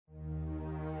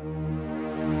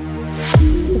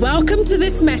Welcome to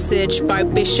this message by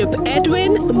Bishop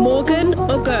Edwin Morgan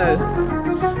Ogo.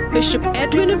 Bishop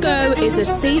Edwin Ogo is a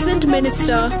seasoned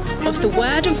minister of the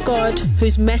Word of God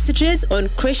whose messages on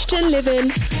Christian living,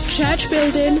 church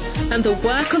building, and the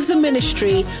work of the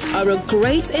ministry are a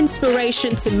great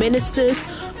inspiration to ministers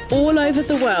all over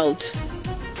the world.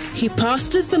 He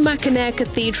pastors the Mackinac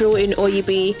Cathedral in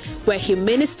Oyibi, where he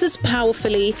ministers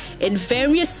powerfully in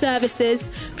various services,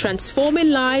 transforming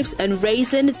lives and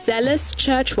raising zealous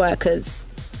church workers.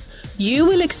 You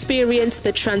will experience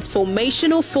the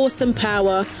transformational force and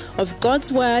power of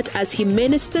God's Word as he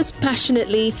ministers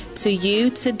passionately to you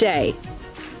today.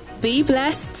 Be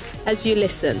blessed as you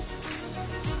listen.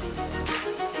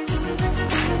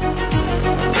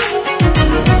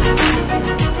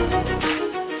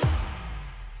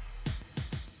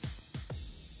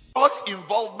 God's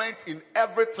involvement in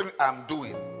everything I'm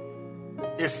doing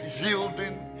is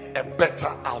yielding a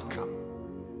better outcome.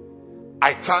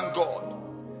 I thank God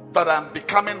that I'm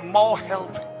becoming more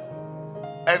healthy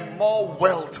and more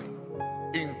wealthy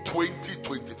in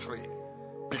 2023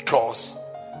 because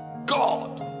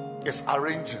God is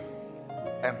arranging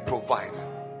and providing.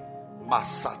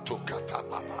 Masato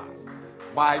Katababa.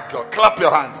 My God, clap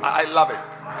your hands. I love it.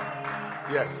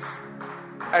 Yes.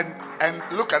 And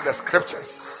look at the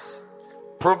scriptures.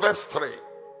 Proverbs 3,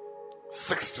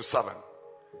 6-7.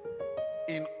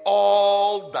 In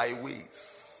all thy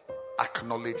ways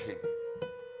acknowledge him,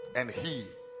 and he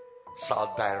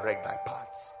shall direct thy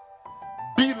paths.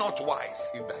 Be not wise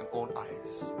in thine own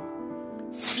eyes.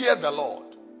 Fear the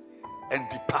Lord and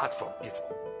depart from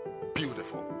evil.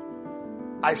 Beautiful.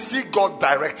 I see God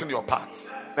directing your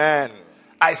paths. Amen.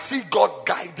 I see God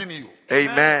guiding you.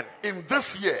 Amen. In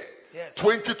this year,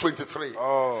 2023,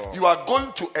 you are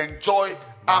going to enjoy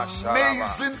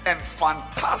amazing and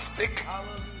fantastic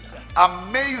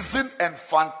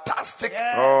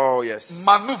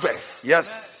maneuvers.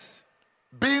 Yes.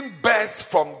 Being birthed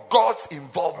from God's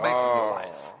involvement in your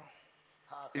life.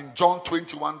 In John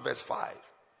 21 verse 5,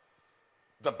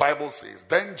 the Bible says,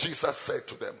 then Jesus said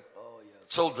to them,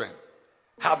 children,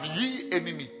 have ye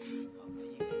any meat?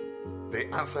 They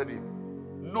answered him,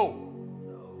 no.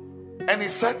 And he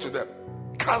said to them,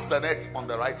 cast the net on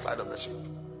the right side of the ship,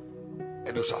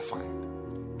 and you shall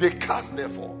find. They cast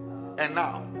therefore, and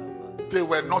now they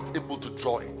were not able to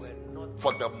draw it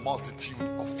for the multitude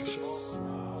of fishes.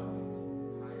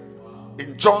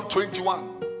 In John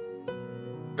 21,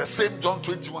 the same John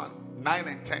 21, 9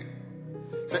 and 10,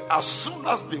 say, as soon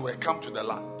as they were come to the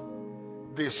land,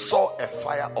 they saw a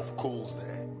fire of coals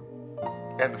there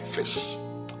and fish.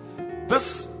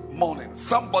 This morning,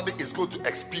 somebody is going to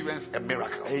experience a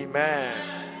miracle. Amen.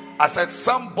 I said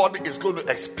somebody is going to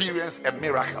experience a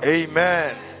miracle.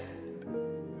 Amen.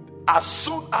 As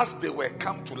soon as they were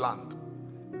come to land,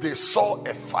 they saw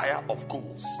a fire of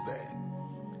coals there,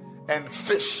 and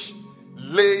fish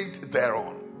laid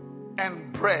thereon,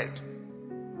 and bread.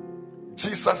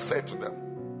 Jesus said to them,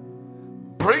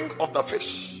 bring of the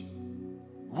fish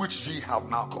which ye have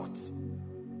now caught.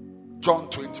 John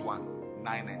 21,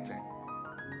 9 and 10.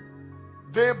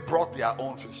 They brought their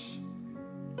own fish.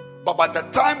 But by the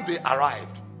time they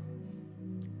arrived,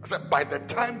 I said, by the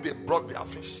time they brought their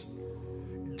fish,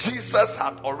 Jesus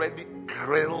had already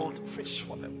grilled fish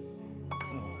for them.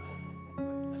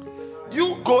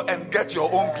 You go and get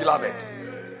your own beloved.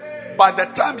 By the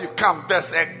time you come,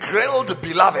 there's a grilled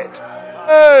beloved.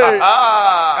 Hey.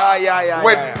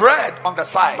 With bread on the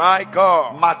side. My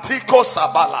God. Matiko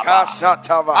sabalaba.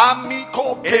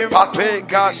 Amiko kepatu.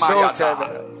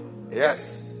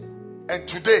 Yes. And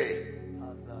today,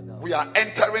 we are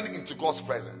entering into God's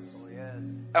presence.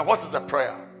 And what is the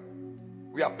prayer?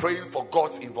 We are praying for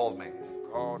God's involvement.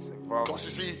 Because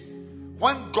you see,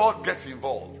 when God gets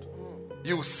involved,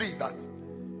 you see that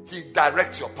he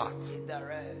directs your path.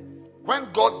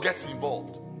 When God gets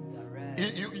involved,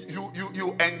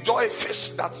 you enjoy fish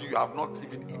that you have not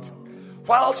even eaten.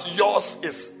 Whilst yours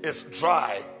is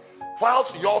dry,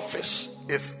 whilst your fish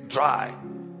is dry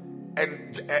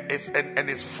and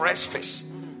it's fresh fish,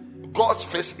 God's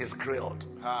fish is grilled.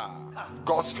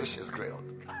 God's fish is grilled.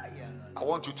 I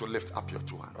want you to lift up your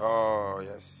two hands. Oh,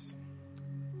 yes.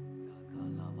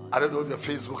 I don't know if the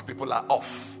Facebook people are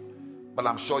off, but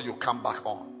I'm sure you come back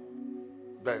on.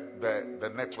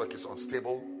 The network is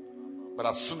unstable, but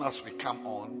as soon as we come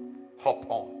on, hop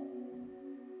on.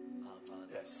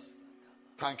 Yes.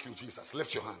 Thank you, Jesus.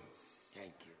 Lift your hands.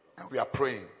 Thank you. And we are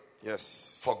praying.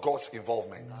 Yes. For God's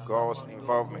involvement. God's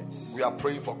involvement. We are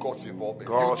praying for God's involvement.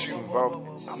 God's YouTube,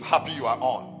 involvement. I'm happy you are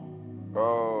on.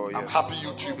 Oh, yes. I'm happy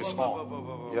YouTube is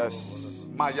on. Yes.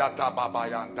 Mayata Baba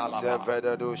Yandalaba.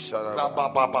 Zevededo Sharaba.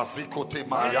 Rababa Zikote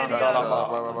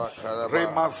Mayandalaba.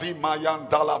 Remazi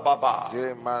Mayandalaba.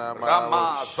 Rama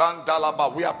Zandalaba.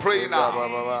 We are praying now.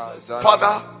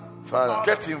 Father,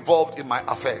 get involved in my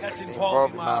affairs.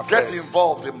 Get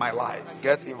involved in my life.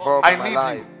 Get involved in my need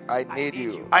life. you. I need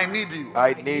you. I need you.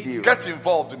 I need you. Get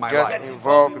involved in my life. Get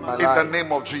involved in my life. In the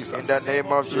name of Jesus. In the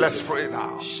name of Jesus. Let's pray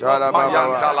now.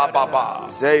 Shalababa. Baba.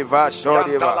 Zeva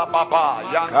Shodiva.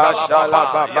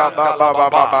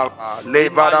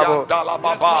 Yandala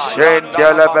Baba.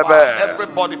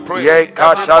 Everybody pray.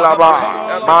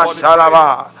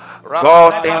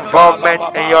 God's involvement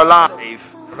in your life.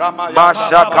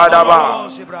 Mashakadaba,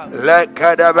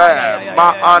 Lekadaba,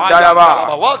 Maandayaba.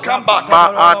 Welcome back.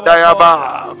 Maandayaba,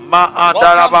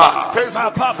 Maandayaba.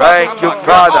 Thank you,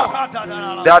 Father,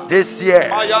 that this year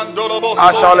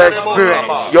I shall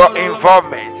experience your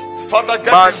involvement. Father,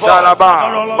 get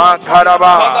involved.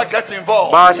 Father, get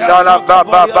involved.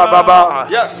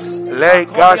 Yes.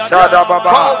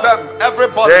 Call them.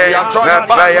 Everybody, they are joining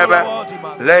back.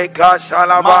 Leka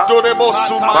Shalaba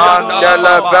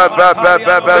Mandela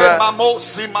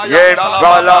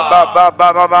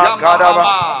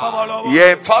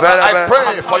Father, I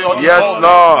pray for your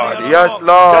involvement. Yes,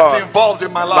 Lord. Get involved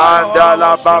in my life.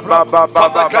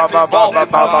 Father, get involved in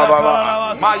my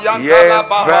life. Yes.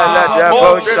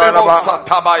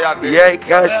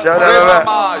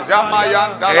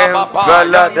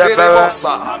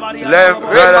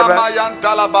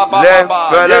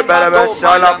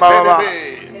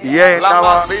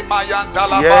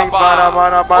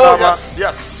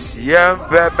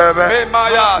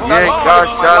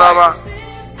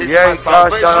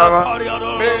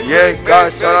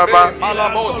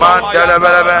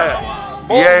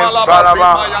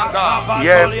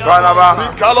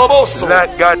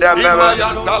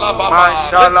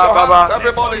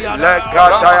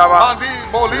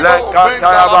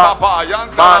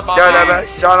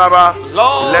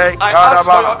 Lord, I ask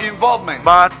for your involvement.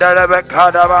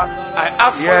 I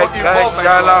ask for your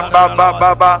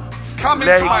involvement. Come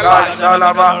into my life.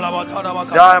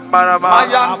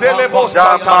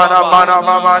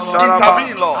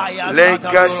 Intervene, Lord.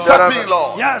 Step in,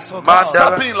 Lord.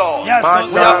 Step in, Lord. We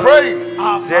are praying. We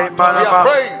are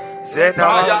praying.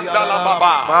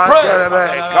 Pray.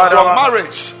 Your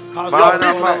marriage, your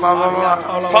business.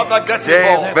 Father, get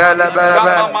involved.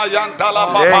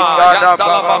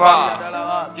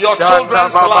 Your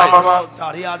children's life,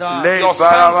 your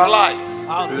son's life,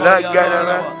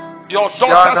 your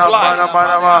daughter's life.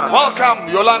 Welcome,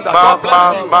 Yolanda. God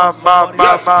bless you.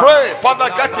 Yes, pray. Father,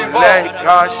 get involved.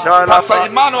 Pastor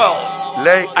Emmanuel,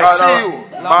 I see you.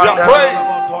 We are praying.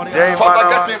 Father,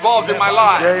 get involved in my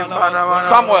life.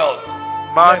 Samuel,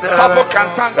 Safo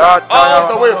Kantanga, all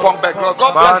the way from Bekro.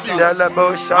 God bless you.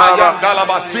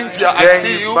 Mayandalaba Cynthia, I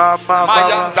see you.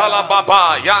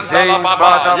 Mayandalaba,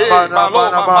 Yandalaba,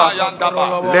 Maloma, Yandaba.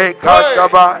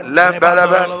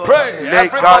 Pray.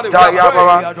 Everybody,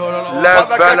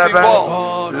 Father, get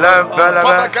involved.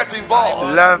 Father, get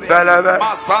involved.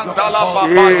 Masandalaba,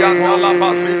 Yandalaba,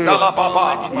 Sindalaba,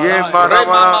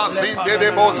 Remama,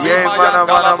 Zindebo,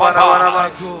 Zimayandalaba,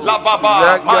 La Baba,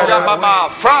 Maya Mama,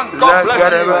 Frank, God bless.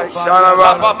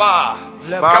 Baba,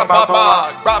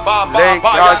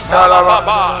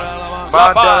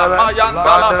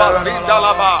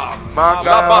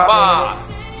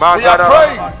 we are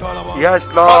praying. Yes,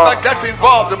 Lord. Father, get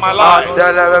involved in my life.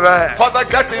 Father,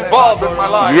 get involved in my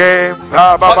life.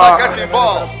 Father, get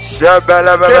involved.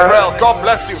 Gabriel, God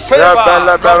bless you.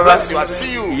 Favor, God bless you. I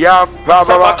see you.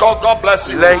 Savako, God bless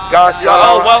you. You are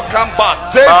all welcome back.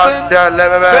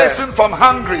 Jason from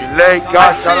Hungary.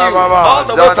 I see you all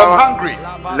the way from Hungary.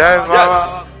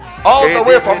 Yes. All the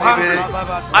way from Hungary.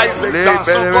 Isaac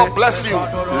Danso, God bless you.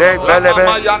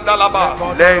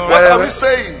 What are we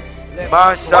saying?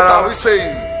 What are we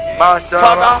saying?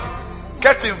 Father,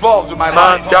 get involved in my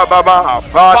life.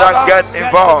 Father, get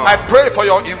involved. I pray for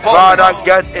your involvement. Father,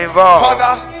 get involved.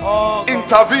 Father,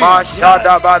 intervene.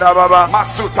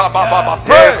 Masuta Baba,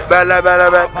 pray.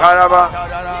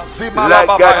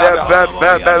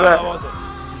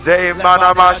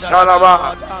 Zemanama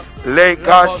Shalaba,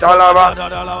 Leka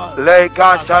Shalaba,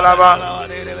 Leka Shalaba,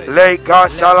 Leka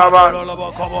Shalaba,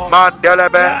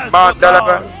 Mandelebe,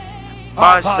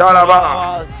 Mashalaba,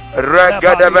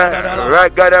 Regadebe,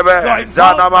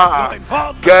 Zanama.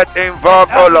 Get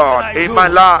involved, oh Lord, in my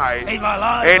life. In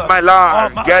my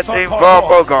life. Get involved,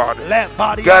 oh God.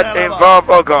 Get involved,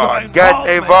 oh God. Get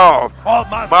involved.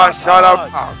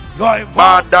 Mashalaba,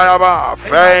 Mandalaba.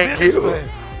 Thank you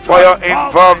for your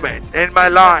involvement in my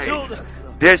life.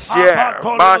 This year,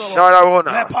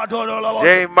 Masharawuna,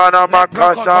 Zemana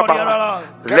Makashaba,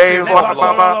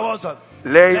 Leimama.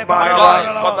 Lay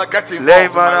Father, get involved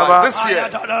in my life. This year,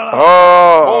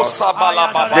 oh,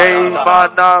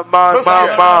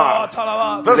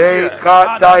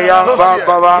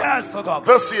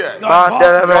 this year,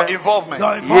 your involvement,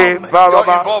 let's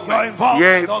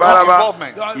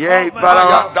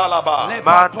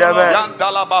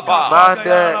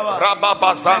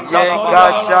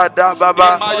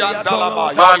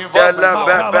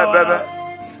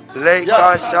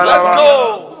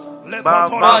go.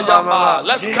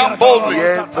 Let's come boldly.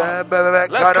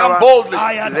 Let's come boldly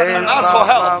and ask for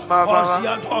help.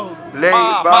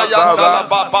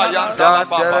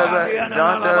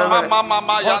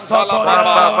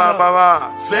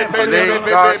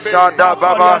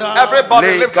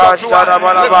 Everybody lift your two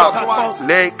hands.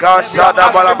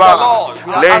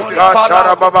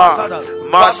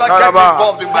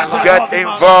 Get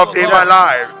involved in my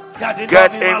life.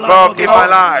 Get involved in my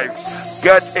life.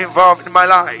 Get involved in my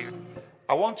life.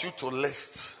 I want you to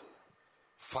list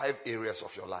 5 areas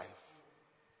of your life.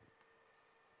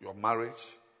 Your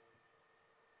marriage,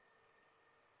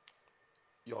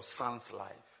 your son's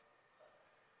life.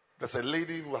 There's a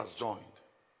lady who has joined.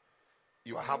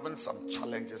 You are having some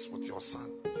challenges with your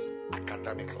son's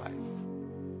academic life.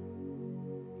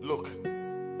 Look,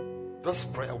 this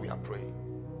prayer we are praying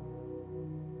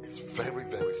is very,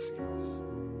 very serious.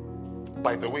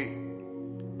 By the way,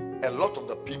 a lot of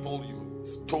the people you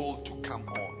told to come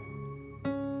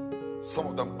on, some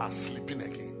of them are sleeping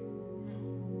again.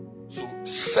 So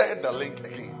share the link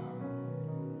again.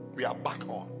 We are back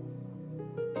on.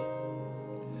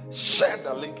 Share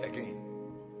the link again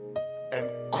and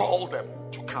call them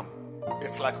to come.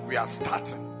 It's like we are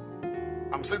starting.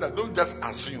 I'm saying that don't just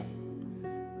assume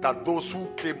that those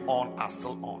who came on are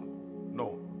still on.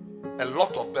 No, a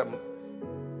lot of them,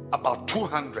 about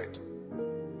 200,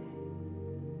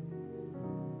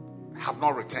 have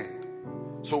not returned.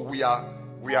 So we are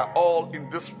all in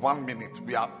this 1 minute.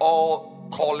 We are all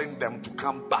calling them to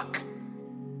come back.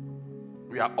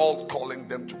 We are all calling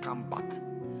them to come back.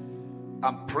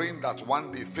 I'm praying that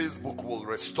one day Facebook will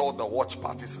restore the watch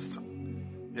party system.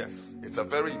 Yes, it's a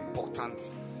very important.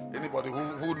 Anybody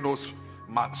who knows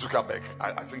Mark Zuckerberg,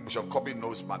 I think Bishop Kobe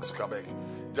knows Mark Zuckerberg.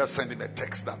 Just send him a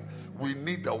text that we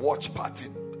need the watch party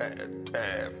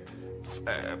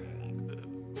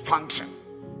function.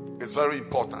 It's very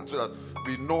important so that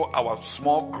we know our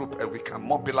small group and we can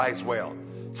mobilize well.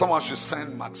 Someone should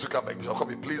send Mark Zuckerberg, Bishop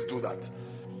Kobe, please do that.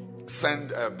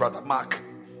 Send Brother Mark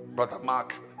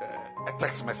a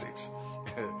text message.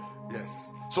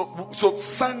 Yes. So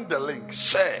send the link,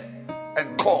 share,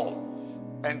 and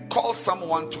call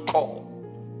someone to call.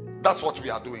 That's what we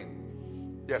are doing.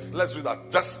 Yes, let's do that.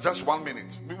 Just 1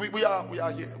 minute. We are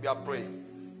here. We are praying,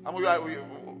 and we are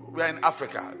in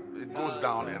Africa. It goes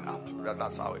down and up.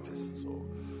 That's how it is. So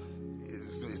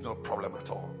it's no problem at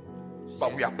all.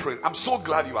 But we are praying. I'm so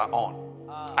glad you are on.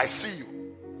 I see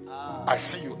you. I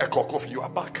see you. Eko Kofi, you are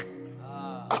back.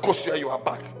 Akosia, you are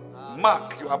back.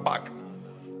 Mark, you are back.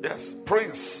 Yes,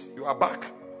 Prince, you are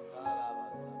back.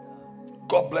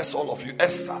 God bless all of you.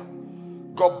 Esther,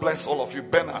 God bless all of you.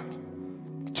 Bernard,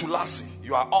 Tulasi,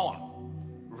 you are on.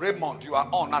 Raymond, you are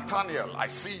on. Nathaniel, I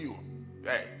see you.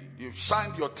 Hey, you've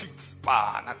shined your teeth,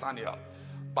 Nathaniel.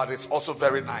 But it's also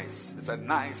very nice. It's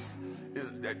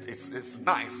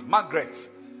nice. Margaret,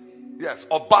 yes.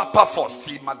 Obapa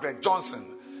Fosti, Margaret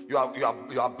Johnson, you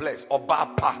are blessed.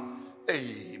 Obapa,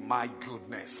 hey, my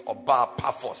goodness.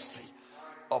 Obapa Fosti,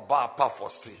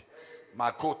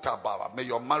 Makota Baba. May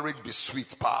your marriage be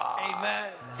sweet, pa.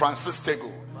 Amen. Francis Tego,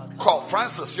 call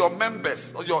Francis. Your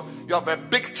members, you have a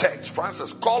big church.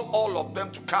 Francis, call all of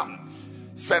them to come.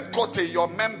 Sekote, your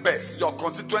members, your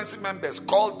constituency members,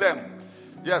 call them.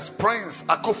 Yes, Prince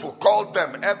Akufu, call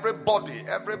them. Everybody.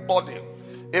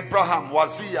 Abraham,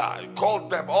 Wazia, call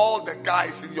them. All the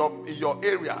guys in your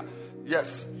area.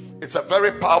 Yes, it's a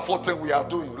very powerful thing we are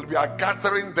doing. We are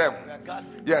gathering them.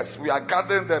 Yes, we are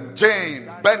gathering them. Jane,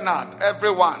 Bernard,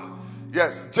 everyone.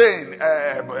 Yes, Jane.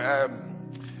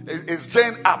 Is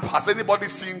Jane up? Has anybody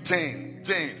seen Jane?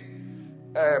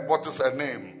 What is her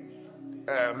name?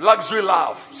 Luxury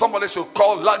Love. Somebody should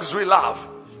call Luxury Love.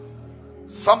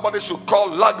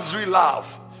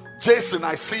 Jason,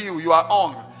 I see you. You are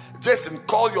on. Jason,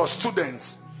 call your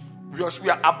students. We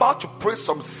are about to pray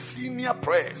some senior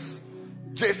prayers.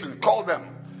 Jason, call them.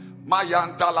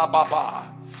 Mayantala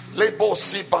Baba. Lebo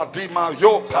Sibadima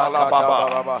Yopala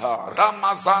Baba.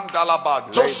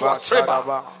 Ramazandalaba. Joshua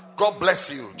Treba. God bless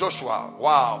you. Joshua.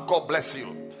 Wow. God bless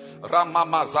you.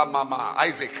 Ramama Zamama.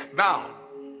 Isaac. Now,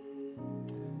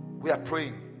 we are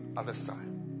praying at this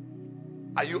time.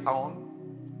 Are you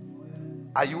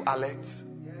on? Are you alert?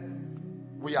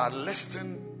 We are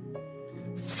listing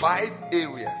 5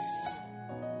 areas,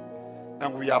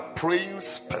 and we are praying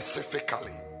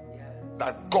specifically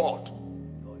that God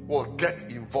will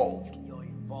get involved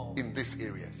in these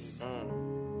areas.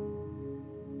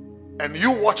 And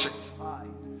you watch it.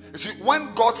 You see,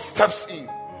 when God steps in,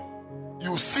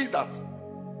 you see that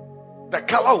the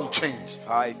color will change.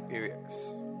 5 areas.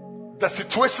 The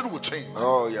situation will change.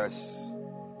 Oh, yes.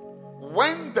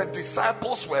 When the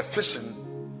disciples were fishing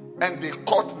and they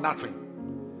caught nothing,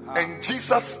 and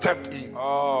Jesus stepped in,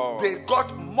 they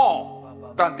got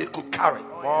more than they could carry.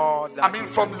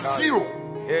 From zero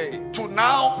to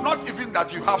now, not even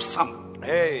that you have some.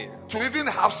 To even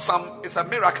have some is a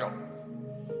miracle.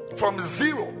 From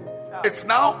zero, it's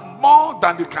now more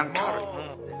than you can carry.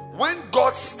 When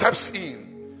God steps in,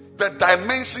 the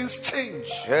dimensions change.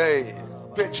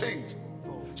 They change.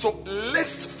 So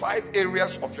list 5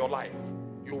 areas of your life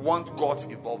you want God's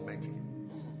involvement in.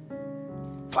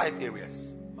 5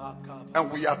 areas.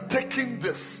 And we are taking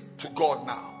this to God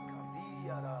now.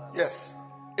 Yes.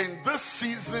 In this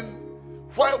season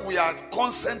where we are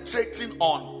concentrating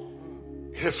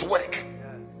on His work,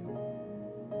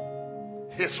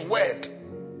 His word,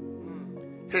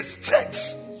 His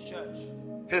church,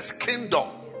 His kingdom.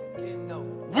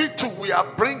 We too, we are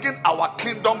bringing our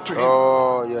kingdom to Him.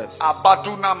 Oh, yes.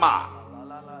 Abadunama.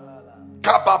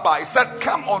 Kababa. He said,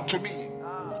 come unto me,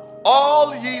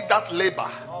 all ye that labor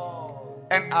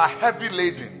and are heavy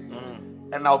laden,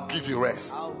 and I'll give you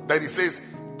rest. Then He says,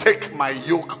 take my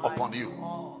yoke upon you.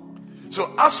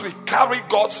 So as we carry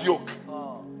God's yoke,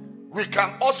 we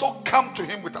can also come to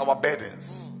Him with our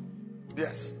burdens.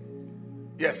 Yes.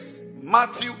 Yes.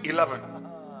 Matthew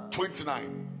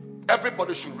 11:29.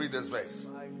 Everybody should read this verse.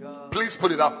 Please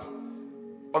put it up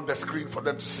on the screen for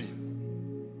them to see.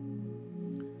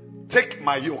 Take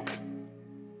my yoke.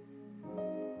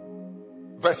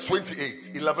 Verse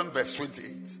 28. 11 verse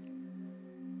 28.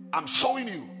 I'm showing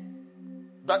you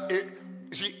that you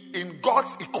see, in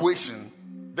God's equation,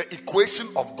 the equation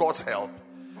of God's help,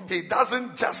 He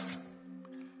doesn't just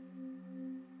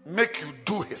make you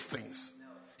do His things.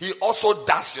 He also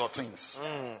does your things.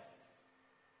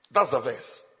 That's the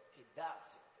verse.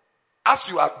 As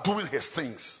you are doing His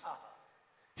things,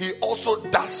 He also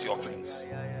does your things.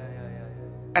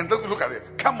 And then look at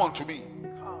it. Come unto me,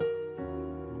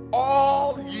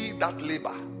 all ye that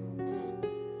labor,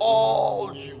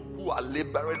 all you who are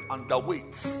laboring under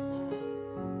weights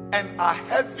and are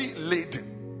heavy laden,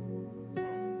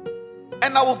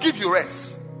 and I will give you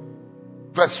rest.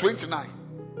 Verse 29.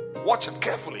 Watch it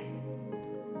carefully.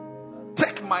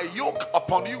 Take my yoke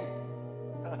upon you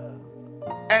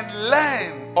and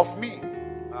learn of me,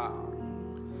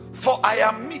 for I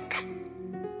am meek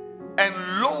and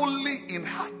lowly in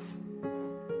heart,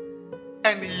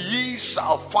 and ye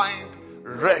shall find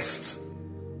rest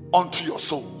unto your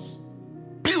souls.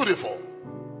 Beautiful.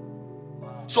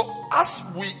 So as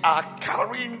we are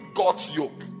carrying God's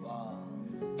yoke,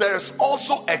 there is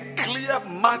also a clear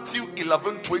Matthew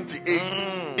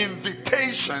 11:28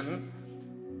 invitation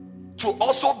to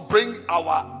also bring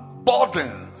our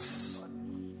burdens,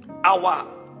 our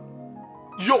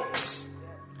yokes,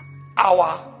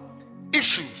 our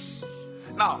issues.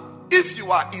 Now, if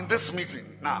you are in this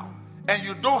meeting now and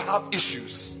you don't have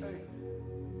issues,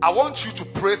 I want you to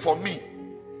pray for me.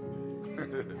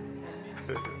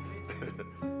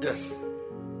 Yes.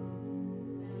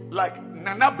 Like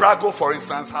Nana Brago, for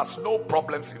instance, has no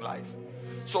problems in life.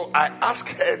 So I ask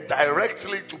her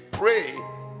directly to pray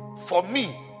for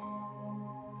me.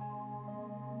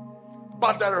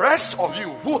 But the rest of you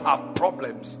who have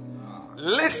problems,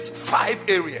 list 5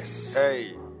 areas.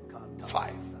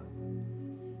 5.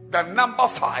 The number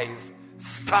 5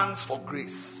 stands for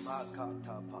grace.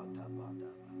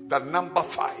 The number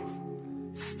 5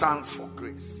 stands for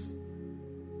grace.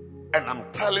 And I'm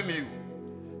telling you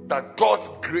that God's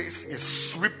grace is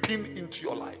sweeping into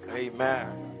your life. Amen.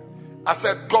 I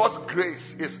said God's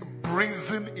grace is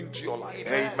breezing into your life.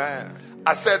 Amen.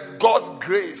 I said God's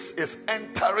grace is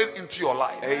entering into your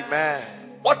life. Amen.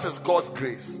 What is God's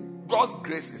grace? God's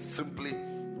grace is simply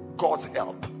God's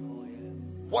help.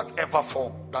 Whatever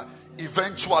form, that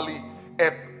eventually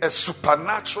a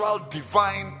supernatural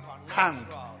divine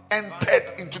hand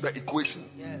entered into the equation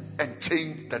and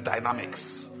changed the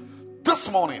dynamics. This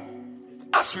morning,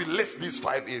 as we list these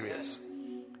 5 areas,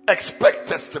 expect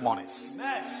testimonies.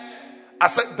 I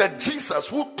said that Jesus,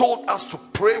 who told us to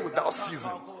pray without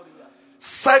ceasing,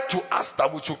 said to us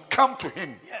that we should come to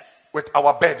Him with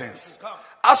our burdens.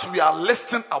 As we are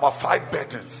listing our 5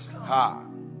 burdens,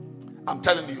 I'm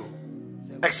telling you,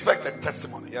 expect a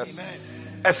testimony. Yes.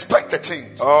 expect a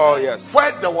change. Oh, yes.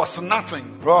 Where there was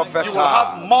nothing, Prophesy. you will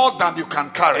have more than you can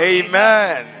carry.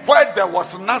 Amen. Where there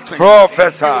was nothing,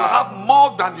 Prophesy. you will have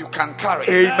more than you can carry.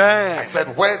 Amen. I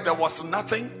said, where there was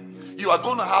nothing, you are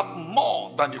going to have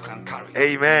more than you can carry.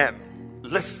 Amen.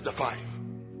 List the 5.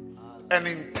 And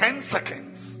in 10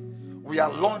 seconds, we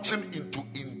are launching into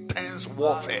intense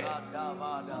warfare.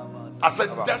 I said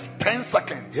just 10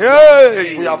 seconds.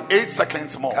 Yay. We have 8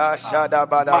 seconds more.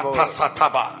 Kashadabadabo.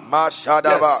 Matasataba.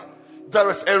 Mashadaba. Yes, there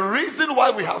is a reason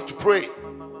why we have to pray.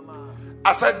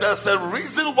 I said there's a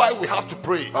reason why we have to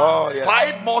pray. Oh, yes.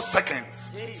 5 more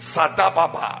seconds.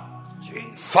 Sadababa.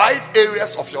 5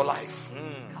 areas of your life.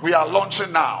 We are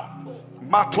launching now.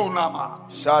 Matunama,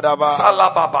 Shadaba,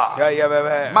 Salababa,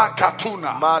 Yayabebe,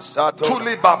 Makatuna, Masato,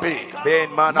 Tulibabe, Ben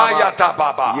Manama,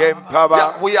 Mayadababa. Yempaba.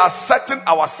 Yeah, we are setting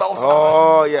ourselves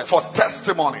Oh, up yes. for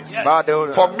testimonies,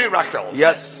 Yes. for miracles,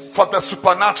 Yes. for the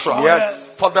supernatural,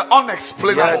 Yes. for the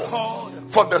unexplainable,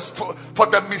 Yes. for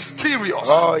the mysterious.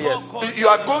 Oh, yes. You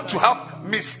are going to have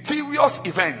mysterious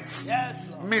events.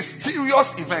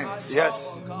 Mysterious events. Yes.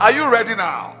 Are you ready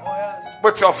now?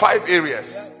 With your 5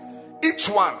 areas, each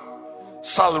one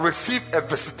shall receive a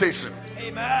visitation.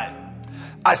 Amen.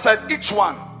 I said each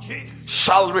one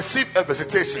shall receive a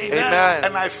visitation. Amen.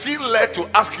 And I feel led to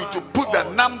ask you to put the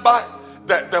number,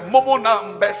 the Momo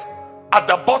numbers at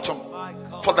the bottom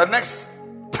for the next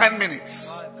 10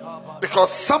 minutes.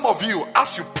 Because some of you,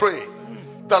 as you pray,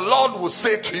 the Lord will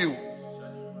say to you,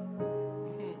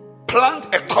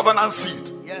 plant a covenant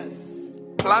seed. Yes.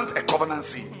 Plant a covenant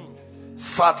seed.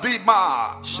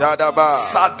 Sadima, Shadaba,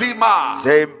 Sadima,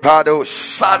 Zempados,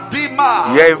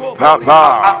 Sadima.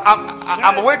 Yempapa.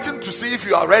 I'm waiting to see if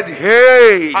you are ready.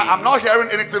 Hey, I'm not hearing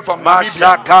anything from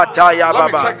Namibia. Mashakata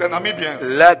Let me check Yababa, the Namibians.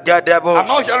 Legadebo. I'm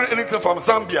not hearing anything from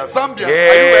Zambia. Zambians, are you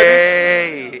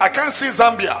Hey, ready? I can't see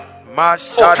Zambia. Oh,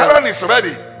 Mashado. Karen is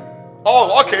ready.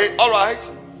 Oh, okay, all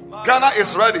right. Ghana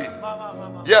is ready.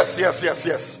 Yes.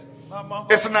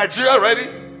 Is Nigeria ready?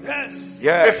 Yes.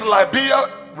 Yes. Is Liberia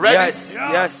ready? Yes.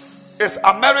 Yes. Is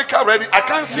America ready? I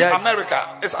can't see Yes.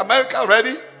 America. Is America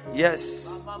ready? Yes.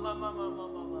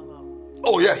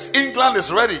 Oh, yes. England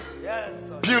is ready. Yes.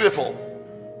 Beautiful.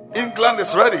 England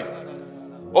is ready.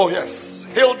 Oh, yes.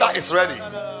 Hilda is ready.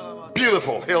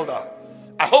 Beautiful, Hilda.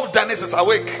 I hope Dennis is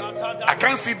awake. I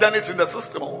can't see Dennis in the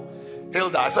system. Oh,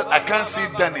 Hilda, I said I can't see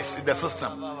Dennis in the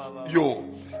system. Yo.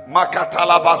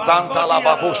 Mashadaba,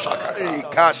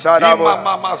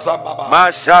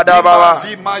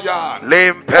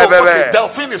 Limpebebe. Okay,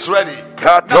 Delphine is ready.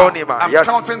 Katonima, Now, I'm yes.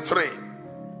 counting 3.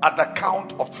 At the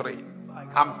count of 3,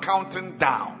 I'm counting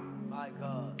down.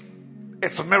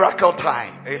 It's miracle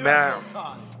time. Amen.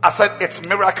 I said it's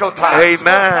miracle time.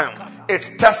 Amen. It's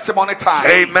testimony time.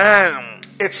 Amen.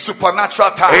 It's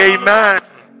supernatural time. Amen.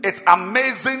 It's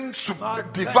amazing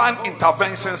divine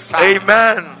interventions time.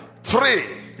 Amen. 3,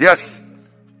 Yes.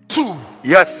 2,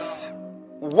 Yes.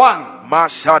 1,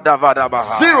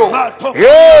 Mashadavadabaha. 0.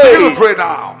 Hey. You pray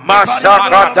now.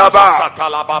 Mashakataba.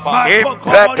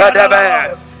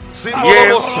 Impekadebe.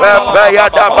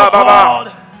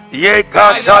 Yempeyadababa.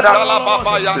 Yekashada.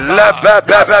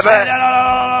 Lebebebebe.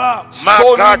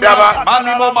 Makadaba.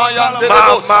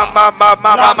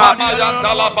 Mama.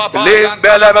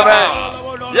 Limbelebebe.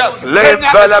 Yes,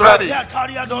 Limbelebe. Kenya is ready.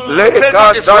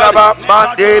 Lekashadaba.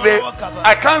 Mandebe.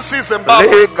 I can't see Zimbabwe.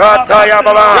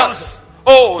 Lekatayababa. Yes.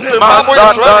 Oh, Zimbabwe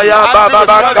is ready. Masataya baba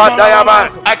bakadayaba.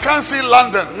 I can't see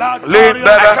London. I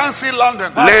Limbele. can't see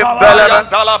London. Limbelebe.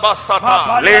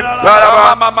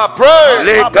 Limparaba. Mama, pray.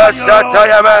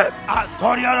 Lekashatayaba.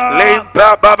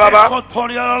 Limpababa.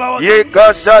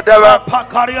 Yekashadaba.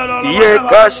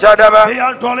 Yekashadaba.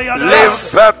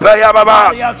 Limpapayababa.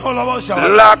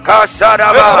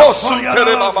 Lakashadaba.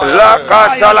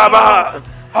 Lakashalaba.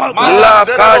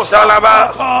 Lakashalaba.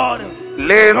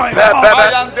 Limpebebe.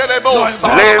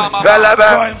 Limpelebe.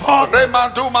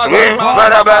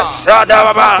 Impelebe.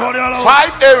 Shadababa.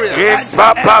 5 areas.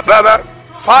 Impapabebe.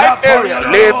 5 areas.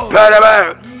 Limpelebe.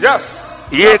 Yes.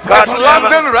 Is Yekadaba.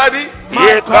 London ready?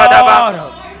 Yekadaba.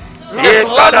 Is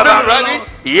London ready?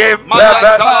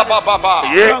 Yimpebe.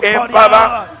 Yimpaba.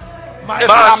 Is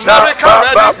America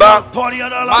ready?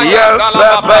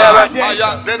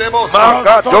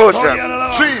 Makatosha.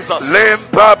 Jesus.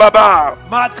 Limpababa.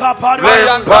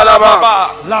 Limpalaba.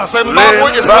 Zimbabwe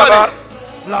is Limpaba. ready.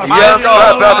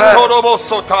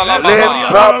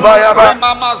 Limpapayaba.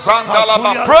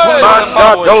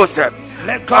 Masatosha.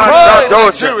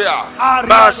 Masatosha.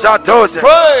 Masatosha.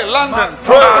 Pray London.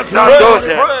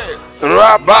 Pray.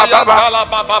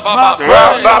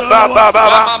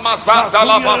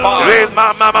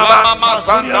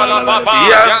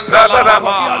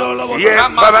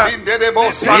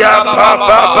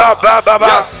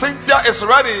 Cynthia is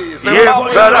ready.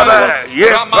 Zimbabwe is ready.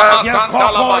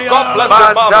 God bless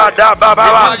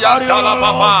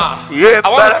I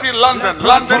want to see London.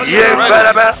 London is ready.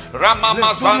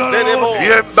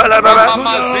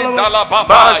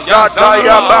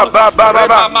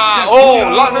 Oh,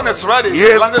 London is ready.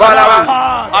 London is ready.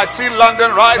 I see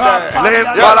London right there.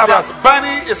 Yes.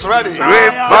 Benny is ready.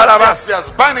 Yes.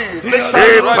 Benny. This is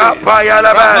ready.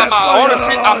 I want to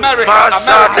see America.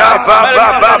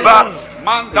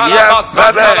 Yes.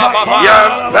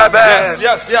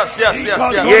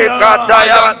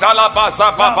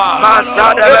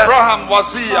 Abraham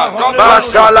Wazia. God bless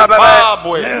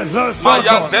Zimbabwe.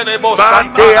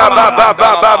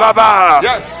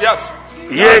 Yes.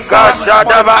 It's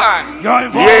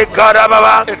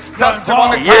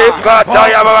testimony time.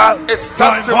 It's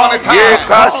testimony time.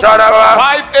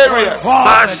 5 areas.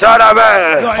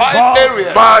 5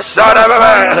 areas.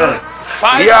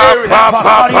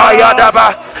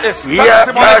 It's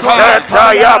testimony time.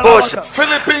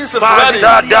 Philippines is ready.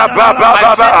 I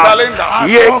see Belinda.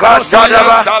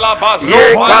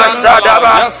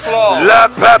 Yes, Lord.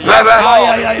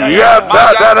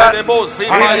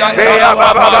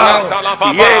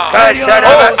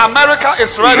 Oh, America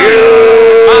is ready.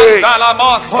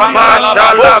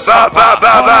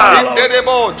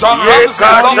 John Ramsey.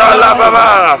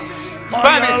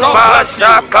 Benny, God bless you.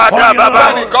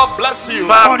 Benny, God bless you.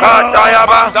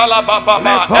 Mandala Baba,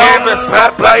 Avis,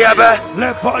 God bless you.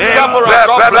 Deborah,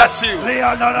 God bless you.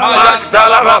 Mandala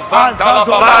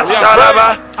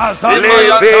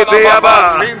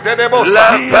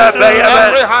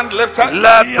Every hand lifted.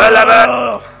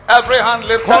 Every hand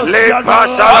lifted.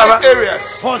 5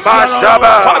 areas.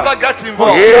 Father, get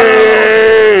involved.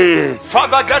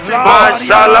 Father, get involved.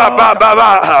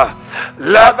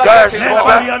 Let us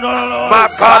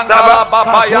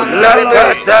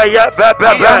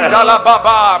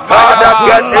Father,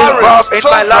 get involved in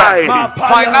my life,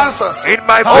 finances, in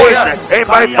my business, in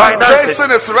my finances.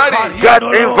 Jason is ready. Get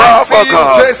involved, oh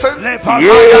God. Jason.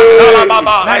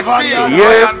 I see you.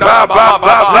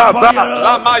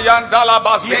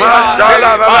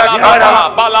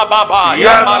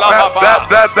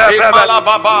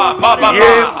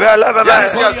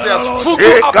 Yes. Fugu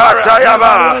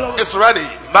is ready.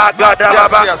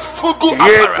 Yes. Fugu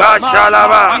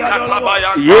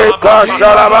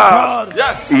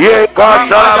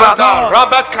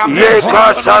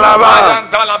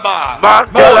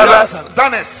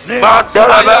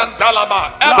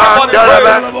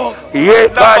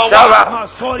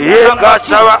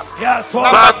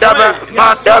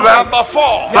Number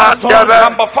 4.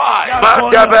 Number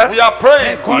 5. We are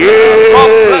praying. God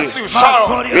bless you,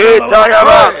 Sharon.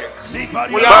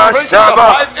 We are praying for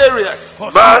 5 areas.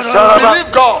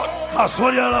 Believe God.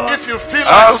 If you feel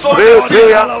like sowing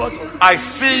seed, I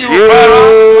see you,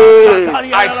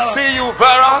 Vera. I see you,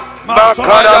 Vera.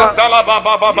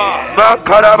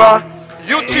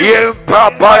 YouTube.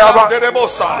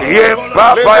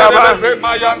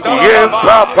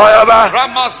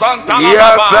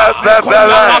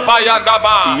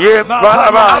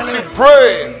 As you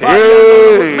pray,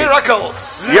 miracles.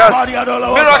 Yes.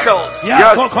 Miracles.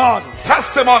 Yes.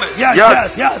 Testimonies.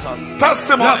 Yes.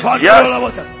 Testimonies. Yes.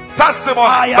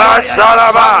 Testimonies. Hey,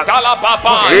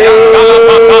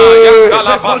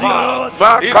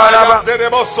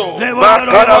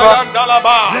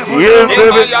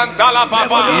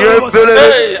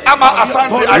 Ama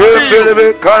Asante, I see you.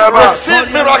 Receive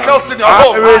miracles in your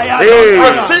home.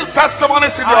 Receive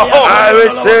testimonies in your home.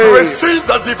 Receive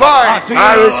the divine,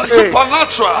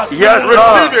 supernatural. Yes,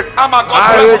 receive it. Ama, God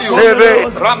bless you.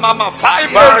 Ramama,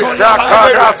 5 areas.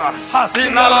 5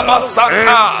 areas.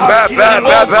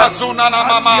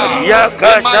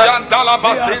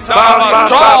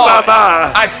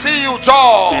 I see you, Joy.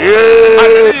 I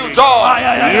see you, Joy.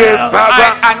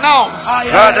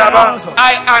 I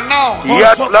announce.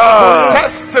 Yes, Lord.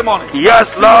 Testimonies.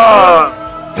 Yes, Lord.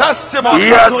 Testimonies.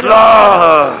 Yes,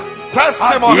 Lord.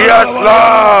 Testimonies. Yes,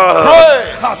 Lord. Pray.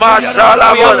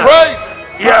 Mashallah. We are praying.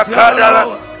 We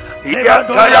are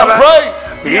praying.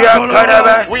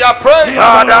 We are praying.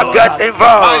 Father, get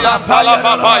involved.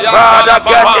 Father,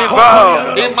 get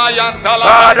involved.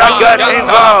 Father, get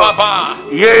involved.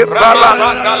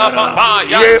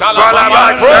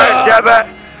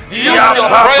 Use your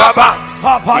prayer back.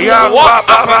 Walk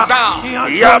up and down.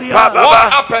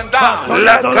 Walk up and down.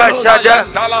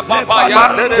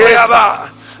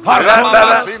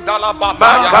 Makashadaba,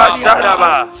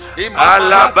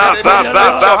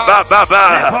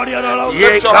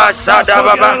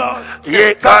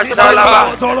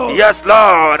 yes,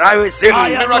 Lord, I receive.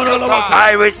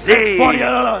 I receive.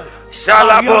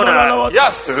 Shalabona,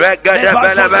 yes,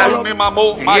 Regadabelaba,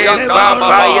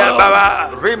 Yebabaya Baba,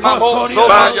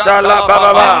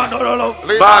 Masalababa,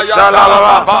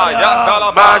 Masalababa,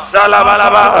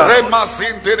 Masalababa,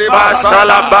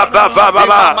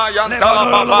 Masalababa,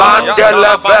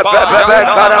 Mandela Bebe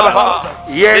Karaba,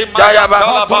 Yentayaba,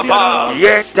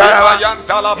 Yentayaba,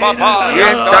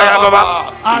 Yentayaba,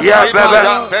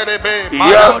 Yababa,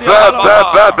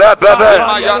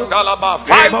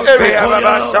 5 areas.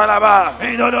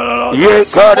 Ye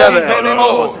Kadaba,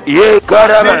 Ye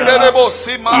Kadaba,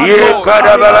 Ye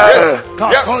Kadaba,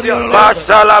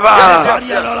 Masalaba,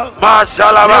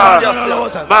 Masalaba,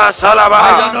 Masalaba,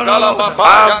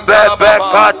 Ambebe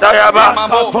Katayaba,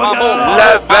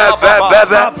 Lebebe,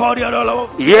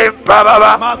 Ye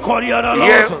Baba,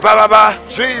 Ye Baba,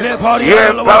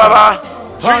 Ye Baba.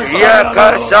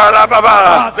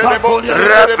 Yakashalababa,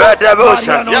 Rabadabosha,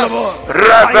 Rabadadosha,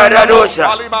 Rabadadosha,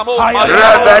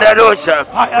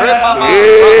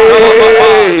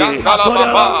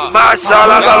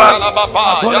 Mashalababa,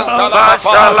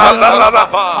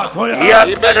 Mashalababa,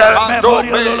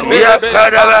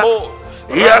 Yakadaba,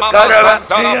 Yakadaba,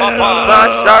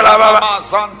 Mashalababa,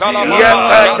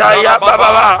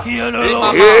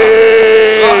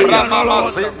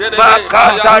 Yakatayababa,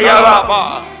 Makatayaba,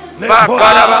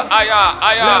 Makaraba,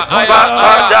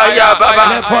 Makadaya Baba,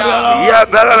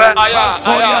 Yababa,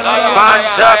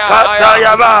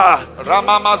 Mashakatayaba,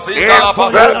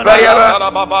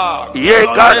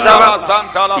 Yekasaba,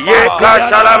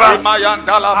 Yekashalaba,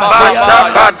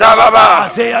 Mashakatababa,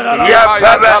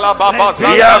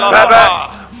 Yababa,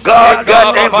 God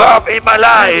get involved in my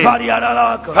life.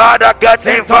 Father, get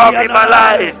involved in my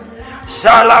life.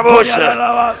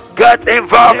 Shalabosha, get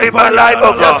involved in my life,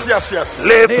 oh God. Yes.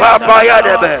 Le Papa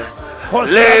Yadebe,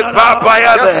 Le Papa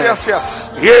Yabe,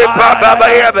 Ye Papa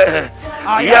Yabe,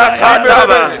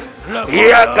 Yakadaba,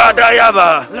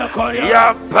 Yakadayaba,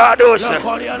 Yampadosha,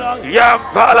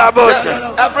 Yampalabosha,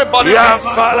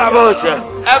 Yampalabosha,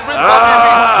 everybody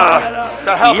needs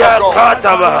the help of God.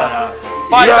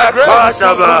 By the grace,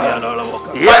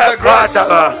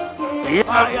 Yakadaba,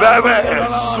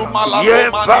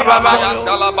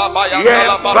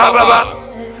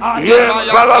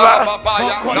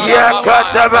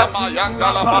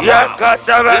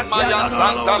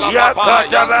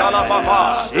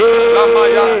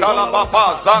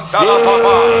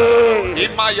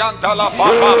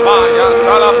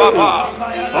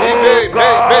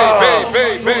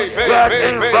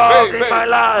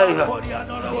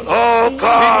 oh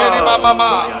God,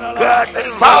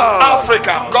 South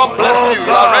Africa, God bless you.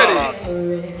 You are ready.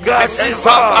 I see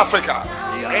South Africa.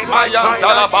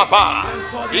 Imayantala Baba,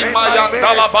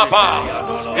 Imayantala Baba,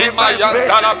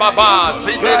 Imayantala Baba,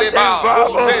 Zibiriba.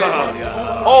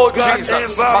 Oh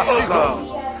Jesus, Basiko.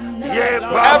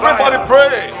 Everybody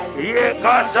pray.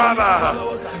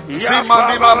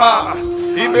 Simani Mama.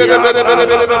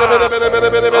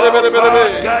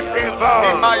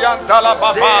 Imayantala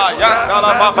Baba,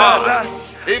 Yantala Baba.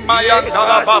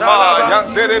 Imayantala Baba,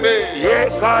 Yanterebe,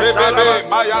 Bebe,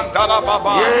 Mayantala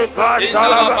Baba,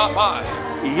 Indala Baba.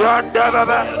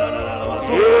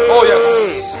 Oh yes.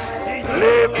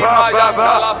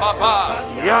 Imayantala Baba,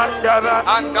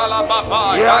 Andala Baba,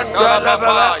 Yantala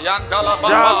Baba, Yantala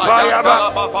Baba, Yantala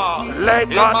Baba,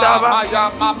 Imaya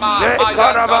Mama,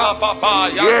 Mayantala Baba,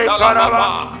 Yantala Baba.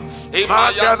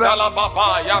 Imayantala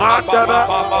Baba, Yantala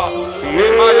Baba,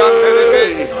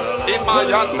 Imayantelebe,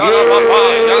 Imayantala Baba,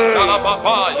 Yantala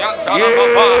Baba, Yantala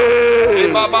Baba,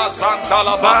 Ibaba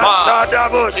Santala Baba,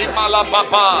 Imala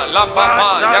Baba,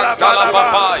 Lambaba, Yantala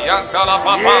Baba, Yantala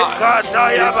Baba,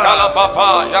 Yantala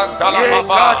Baba, Yantala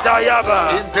Baba,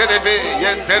 Interebe,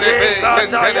 Yenterebe,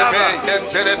 Yenterebe,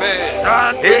 Yenterebe,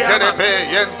 Yenterebe,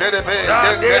 Yenterebe,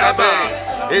 Yenterebe,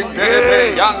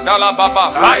 Interebe, Yantala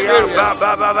Baba, 5 areas.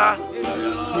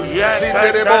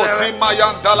 Sinderebo,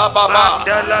 Simayantala Baba,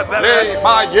 Le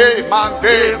Maye,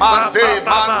 Mande,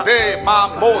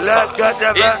 Mamosa,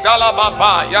 Indala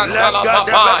Baba, Yantala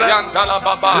Baba, Yantala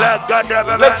Baba.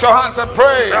 Lift your hands and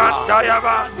pray.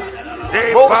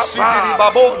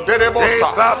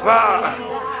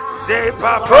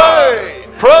 Pray.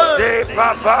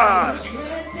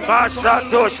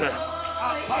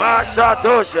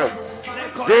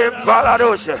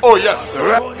 Oh yes,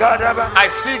 I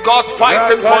see God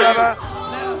fighting for you.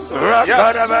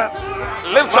 Yes,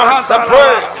 lift your hands and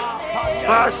pray.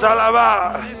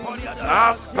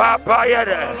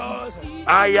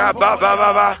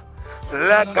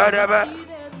 Lekadaba,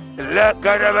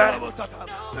 lekadaba,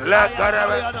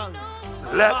 lekadaba,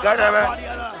 lekadaba,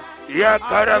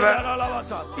 yakadaba,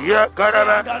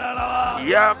 yakadaba,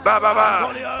 yambababa,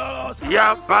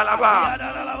 yambalaba,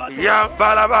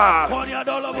 yambalaba,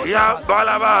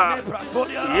 yambalaba,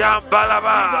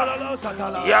 yambalaba,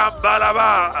 yambalaba,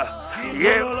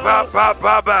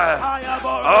 yambababa.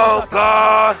 Oh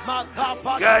God,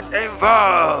 get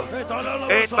involved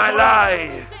in my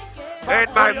life, in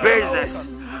my business,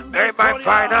 in my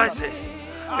finances,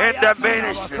 in the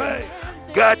ministry.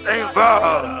 Get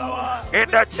involved in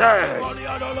the church.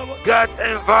 Get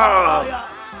involved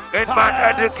in my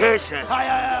education.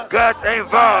 Get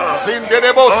involved.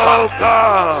 Oh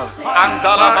God,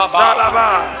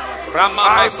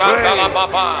 I pray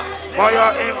for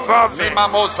your involvement in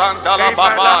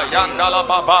my life,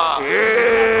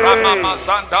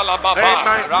 in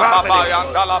my family.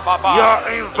 Your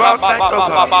involvement, oh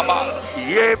God.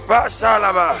 Ye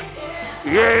Basalaba.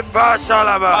 Ye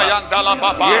Basalaba.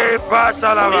 Ye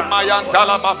Basalaba.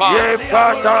 Ye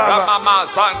Basalaba.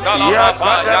 Ye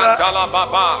Kadaba.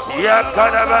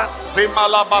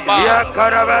 Ye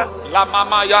Kadaba. La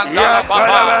mama yandala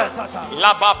baba,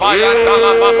 la baba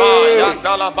yandala baba,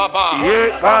 yandala baba,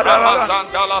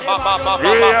 Ramazandala baba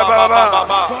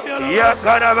baba, ya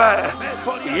kadaba,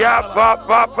 ya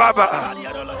baba baba,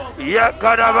 ya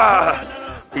kadaba,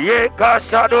 ye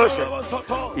kasadose,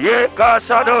 ye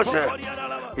kasadose,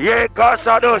 ye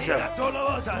kasadose,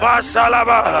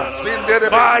 masalaba,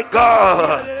 my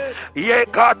God, ye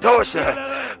katose.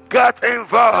 Get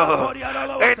involved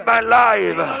in my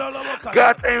life.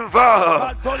 Get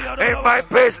involved in my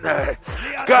business.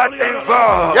 Get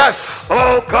involved. Yes.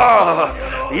 Oh God.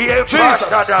 Ye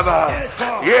pasadaba.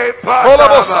 Ye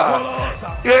pasadaba.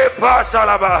 Ye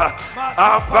pasadaba.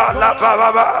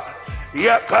 Ambalababa.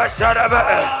 Ye kasadaba.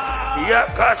 Ye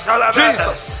kasadaba.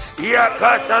 Jesus. Ye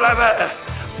kasadaba.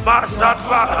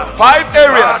 5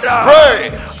 areas.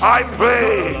 Pray. I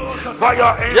pray for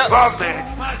your involvement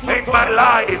in my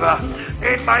life,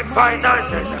 in my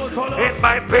finances, in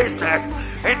my business,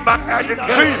 in my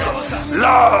education. Jesus.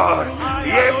 Lord,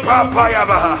 ye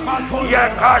papayaba, ye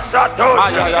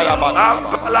kasatosha,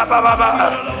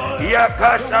 ye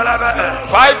kasalaba.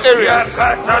 5 areas. Ye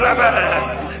kasalaba,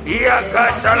 ye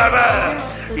kasalaba.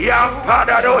 Yam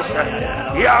Paladosha,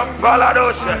 Yam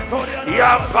Paladosha,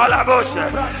 Yam Palabosha,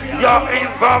 your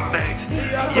involvement,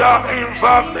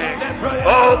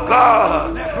 oh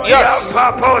God, Yam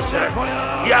Paposha,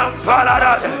 Yam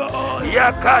Palada,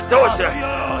 Yakatosha,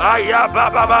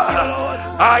 Ayababa,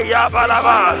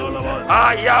 Ayabalaba,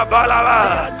 Ayabalaba,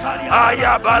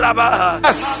 Ayabalaba,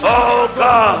 oh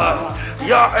God,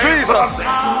 your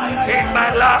involvement in my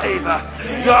life,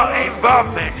 your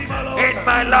involvement in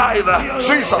my life.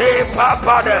 Jesus. Say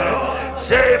Papa there.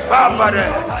 Say Papa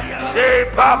there. Say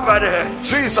Papa there.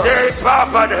 Jesus. Say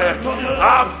Papa there.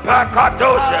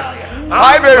 Ampakadosha.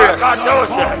 5 areas.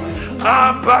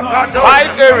 Ampakadosha.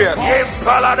 5 areas.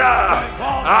 Impalada.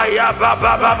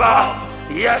 Ayababa.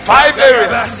 5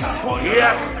 areas.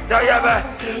 Yakatayaba.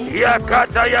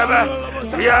 Yakatayaba.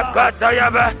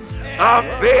 Yakatayaba.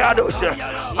 Ambeadosha.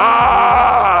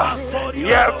 Ah.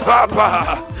 Yeah,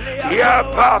 Papa. Yeah,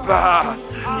 Papa.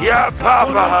 Yeah,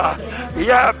 Papa.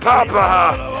 Yeah,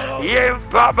 Papa. Yeah,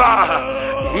 Papa.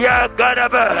 Yeah,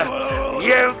 Gadaba.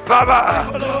 Yeah, Papa.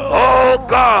 Oh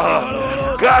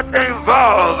God, get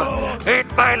involved in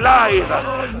my life.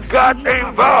 Get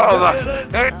involved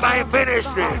in my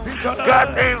ministry.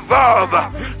 Get involved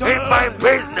in my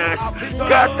business.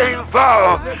 Get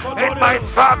involved in my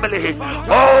family.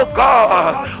 Oh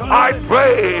God, I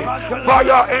pray for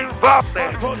your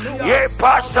involvement. Ye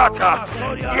pasata,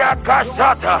 ye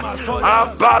kasata,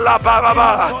 ambala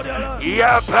baba,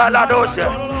 ye paladosa,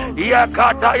 ye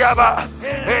katayaba,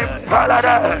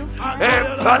 impalada,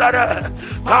 impalada.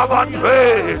 Come on,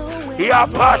 pray. Ya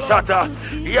pasata,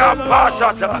 ya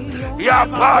pasata, ya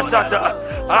pasata,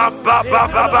 ambaba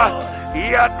baba,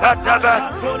 ya kataba,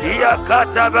 ya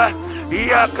kataba,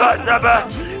 ya kataba,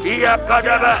 ya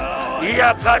kataba,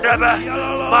 ya kataba,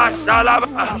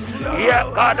 masalaba, ya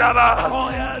kataba,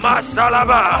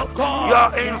 masalaba. Your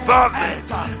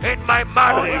involvement in my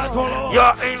marriage,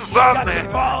 your involvement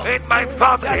in my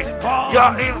family,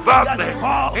 your involvement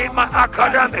in my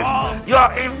academics,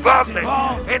 your involvement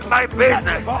in my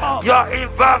business, your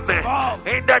involvement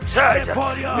in the church.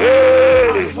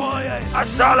 Hey,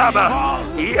 Asalaba,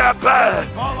 Yapa,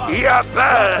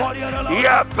 Yapa,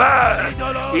 Yapa,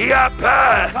 Yapa,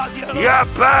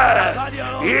 Yapa,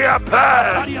 Yapa,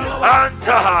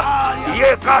 Anta,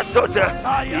 Yekasota,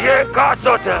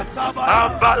 Yekasota,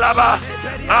 Ambalaba,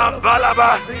 Ambalaba,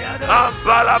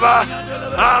 Ambalaba,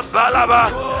 Ambalaba,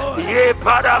 Ye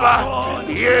Padaba,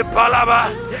 Ye Palaba,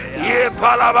 Ye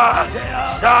Palaba,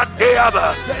 Sandeaba,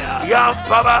 Yam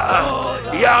Paba,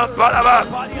 Yam Palaba,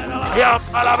 Yam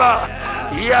Palaba,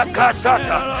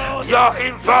 Yakasata, your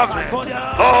involvement,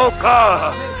 oh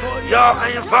God, your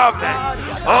involvement,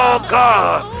 oh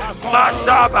God,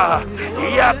 Masaba,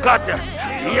 Yakata,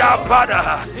 Yapada,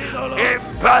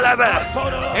 Impalaba,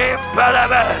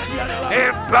 Impalaba,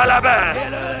 Impalaba,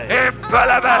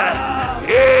 Impalaba,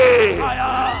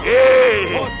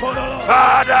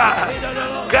 Father,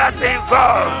 get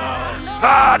involved,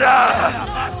 Father,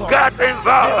 get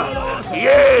involved,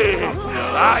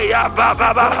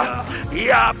 Ayababa,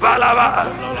 Yabalaba,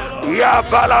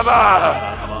 Yabalaba,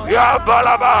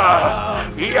 Yabalaba,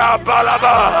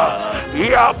 Yabalaba,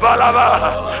 Yabalaba,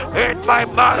 in my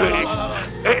marriage,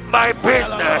 in my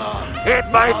business, in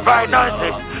my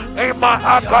finances, in my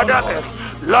academics,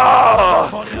 Lord,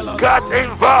 get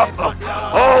involved,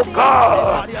 oh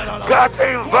God, get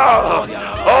involved,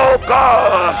 oh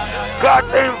God, get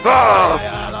involved,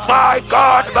 my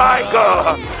God, my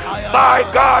God, my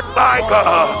God, my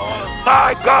God,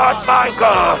 my God, my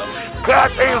God,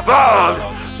 get involved,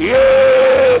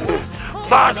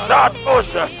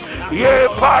 Masatosha,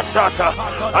 Pasata,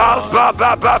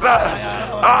 Ambababa,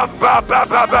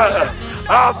 Ambababa,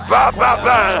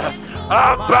 Ambababa,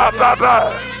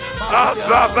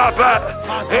 Ambababa,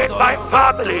 in my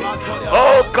family,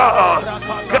 oh God,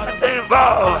 get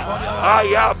involved,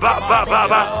 Ayababa,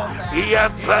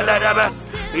 Yampalaba,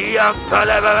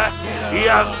 Yampalaba,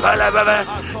 Yampalaba,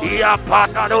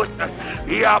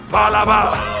 Yampalaba,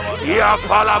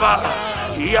 Yapalaba,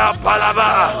 Yapalaba,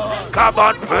 Yapalaba. Come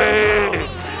on, pray.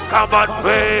 Come on,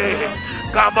 pray.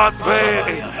 Come on,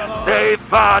 pray. Say,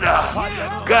 Father,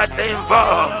 get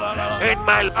involved in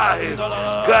my life.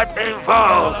 Get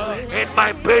involved in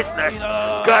my business.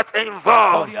 Get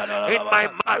involved in my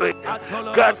marriage.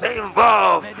 Get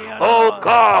involved. Oh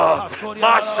God,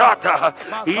 Masata,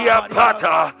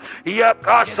 Yapata,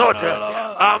 Yakasota,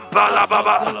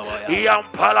 Ampalababa,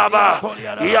 Yampalaba,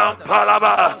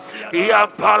 Yampalaba,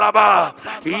 Yampalaba,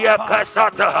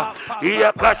 Yakasata,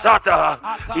 Yakasata,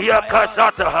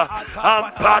 Yakasata,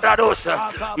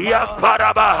 Ampadadosa,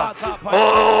 Yampadaba.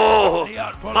 Oh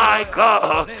my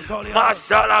God,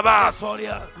 Masalaba,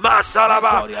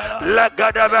 Masalaba,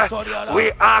 Legadaba.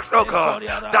 We ask, oh God,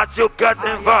 that you get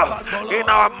involved in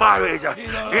our marriage,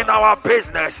 in our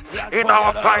business, in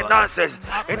our finances,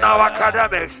 in our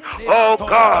academics. Oh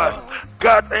God,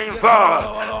 get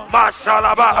involved.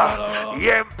 Masalaba,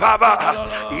 Yempaba,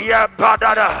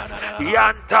 Yempadada,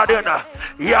 Yantadina,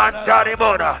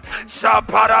 Yantarimona,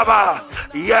 Saparaba,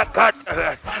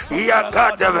 Yakatave,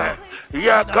 Yakatave,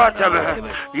 Yakatave,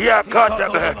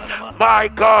 Yakatave. My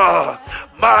God,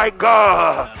 my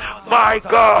God, my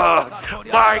God,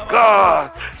 my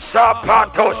God.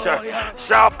 Sapatosha,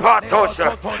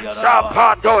 Sapatosha,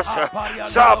 Sapatosha,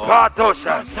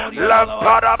 Sapatosha,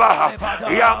 Lamparaba,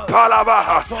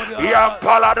 Yampalaba,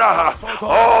 Yampalada.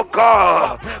 Oh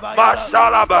God,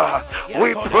 Masalaba,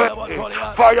 we pray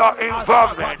for your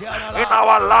involvement in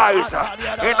our lives,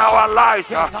 in our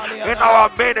lives, in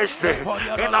our ministry,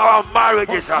 in our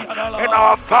marriages, in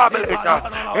our families,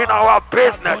 in our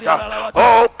business.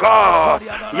 Oh God,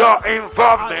 your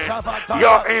involvement,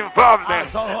 your involvement.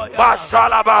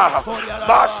 Masalaba,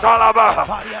 Masalaba,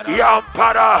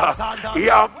 Yampara,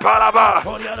 Yampalaba,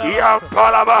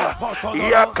 Yampalaba,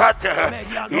 Yakata,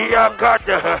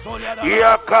 Yakata,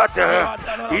 Yakata,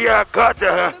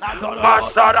 Yakata,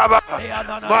 Masalaba,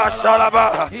 Masalaba,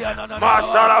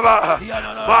 Masalaba,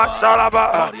 Masalaba,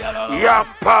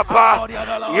 Yampapa,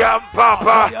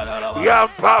 Yampapa,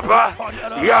 Yampapa,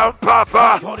 Yampapa,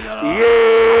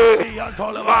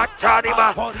 Machanima,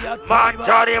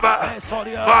 Machanima,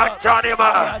 Machanima,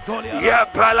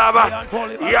 Yapalaba,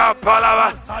 Yapalaba,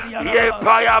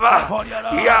 Yapayaba,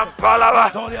 Yapalaba,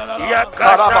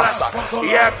 Yakasala,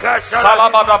 Yakasala,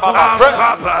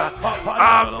 Ampapa,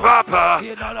 Ampapa,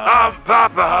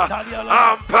 Ampapa,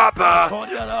 Ampapa.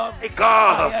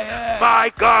 My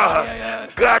God,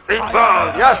 get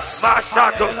involved. Yes.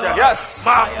 Yes.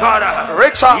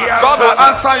 Richard, God will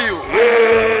answer you.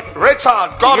 Richard,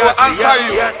 God will answer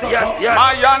you.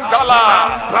 My young Dala.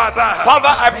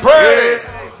 Father, I pray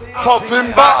for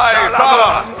Vimbai,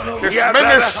 his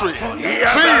ministry,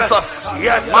 Jesus.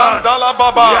 Yes, Lord. Mandala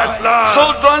Baba. Yes, Lord.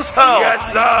 Children's health. Yes,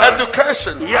 Lord.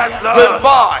 Education. Yes, Lord.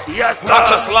 Vibai. Yes, Lord.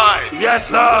 Touches life. Yes,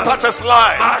 Lord. Touches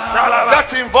life. Mashallah.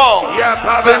 Get involved. Yes,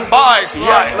 Baba. Vimbai's Yes,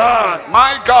 life. Lord.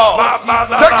 My God.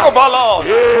 Baba. Take over, Lord.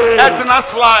 Yeah.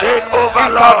 Edna's life. Take over,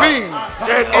 Intervene.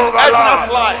 Take In over, Edna's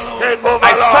Lord. life. Take over, I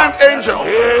Lord. send angels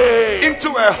Yeah. into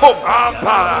her home.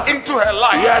 Papa. Into her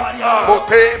life. Yes, Lord.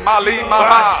 Bote Mali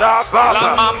Mama.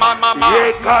 La Mama Mama.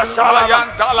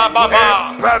 Mayandala Baba.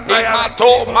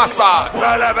 Imato Masa.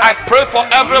 I pray for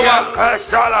everyone.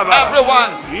 Everyone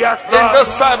Yes, in this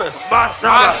service.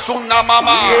 Masuna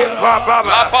Mama.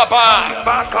 La Baba.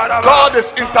 God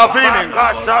is intervening.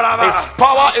 His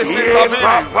power is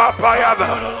intervening.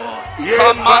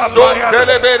 Samando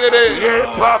delebere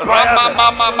mama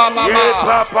mama mama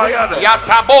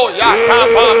yatabo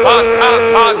yataba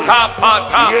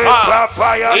pata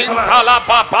intala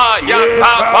papa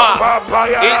yataba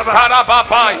intara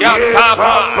papa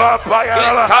yataba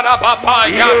intara papa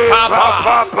yataba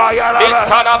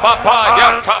intara papa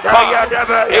yataba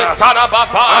intara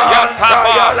papa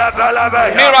yataba.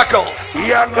 Miracles,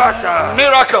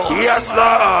 miracles, yes,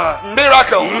 Lord,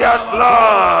 miracles, yes,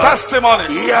 Lord, testimonies,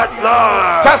 yes,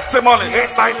 Lord, testimonies, in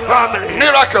my family,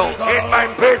 miracles, in my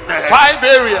business, 5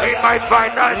 areas, in my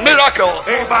finances, miracles,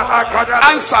 in my academics.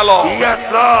 answer Lord, Yes,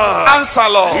 Lord, answer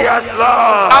Lord, yes,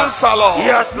 Lord, answer Lord,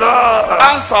 yes, Lord,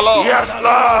 answer Lord. yes,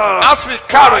 Lord. As we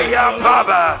carry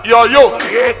your yoke,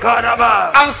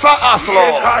 answer us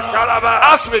Lord.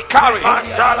 As we carry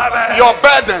your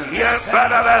burdens,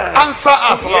 answer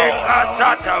us Lord.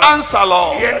 Answer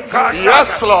Lord.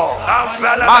 Yes Lord.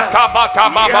 Matabata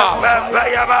Baba.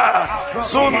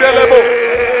 Zundelebo.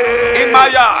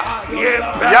 Imaya.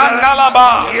 Yandalaba.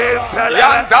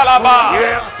 Yandalaba.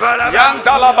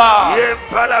 Yandalaba.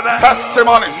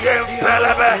 Testimonies.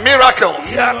 Miracles.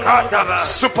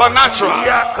 Supernatural.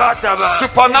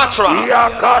 Supernatural.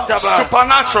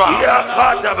 Supernatural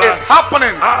is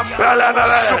happening.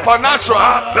 Supernatural.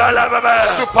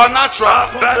 Supernatural.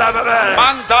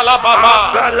 Mandala Baba.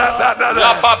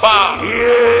 La Baba.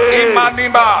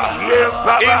 Imanima.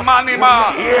 Imanima.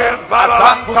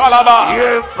 Azantalaba.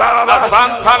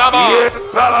 Azantalaba.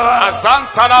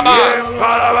 Azantalaba.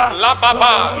 La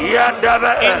Baba.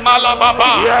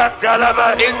 Imalababa.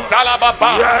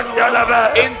 Indalababa.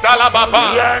 Indalababa.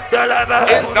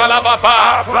 Indalababa.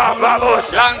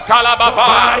 Lantalababa.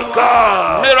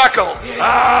 Miracles.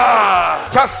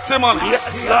 Testimonies.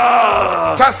 Yes,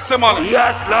 Lord. Testimonies.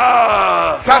 Yes,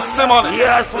 Lord. Testimonies.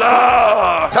 Yes,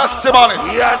 Lord.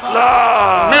 Testimonies. Yes,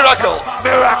 Lord. Miracles.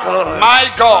 Miracles. My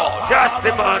God.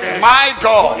 Testimony. My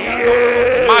God.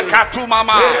 Yes. Makatu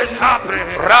Mama. It is happening.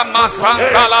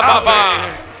 Ramasantala Baba.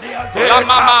 La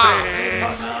Mama.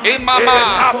 Imama.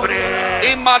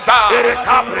 Imada. It is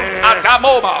happening.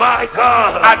 Adamoma. My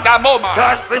God. Adamoma.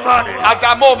 Testimony.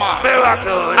 Adamoma.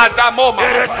 Miracles. Adamoma.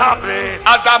 It is happening.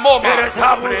 Adamoma. It is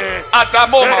happening.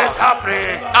 Adamoma. It is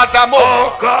happening. Adamoma.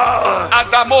 Oh God.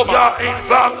 Adamoma. Your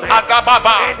involvement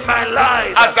Adababa. in my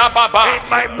life. Adababa. In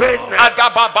my business.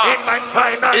 Adababa. In my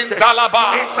finances. Indalaba.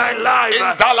 In my life.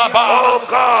 Indalaba. Oh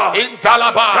God.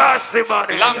 Indalaba.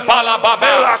 Testimony. Lambalababa.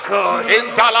 Miracles.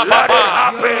 Indalababa. Let it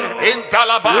happen.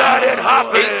 Indalaba. Let it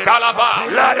happen. Indalaba.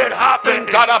 Let it happen.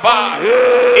 Indalaba.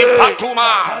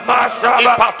 Ipatuma.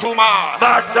 Mashallah. Ipatuma.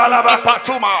 Mashallah.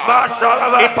 Ipatuma.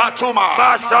 Mashallah. Ipatuma.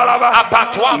 Mashallah.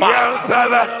 Apatuama.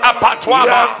 Yempele.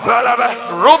 Apatuama. Yempele.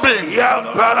 Rubin.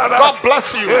 Yempele. God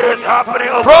bless you. It is happening.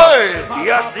 Oh Pray. God.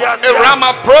 Yes, yes, yes.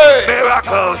 Irama, pray.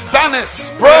 Miracles.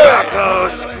 Dennis, pray.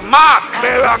 Miracles. Mark,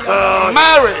 Miracles.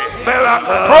 Mary,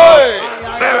 Miracles. pray.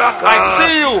 Miracles. I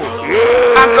see you.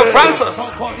 Yeah. Uncle Francis,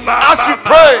 as you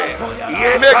pray,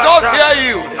 may God hear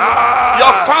you.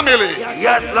 Your family,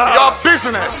 Yes, Lord. your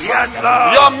business, Yes,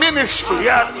 Lord. your ministry.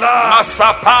 Yes, Lord.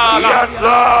 Masapala, Yes,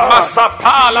 Lord.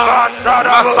 Masapala,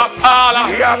 Masapala,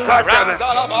 Yakatebe.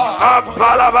 Randalaba,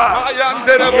 Apalaba.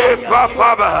 Mayandelebo,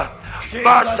 Yepapaba.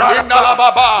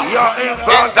 Indalababa,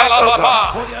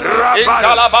 Indalababa,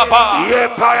 Indalababa,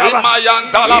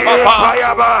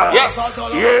 Imayandalababa. Yes,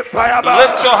 lift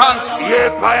your hands.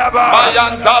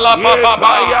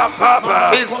 Mayandalababa.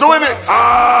 He's doing it.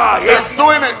 He's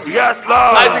doing it. Yes,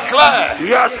 Lord. I declare.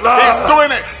 Yes, Lord. He's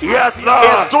doing it. Yes, Lord.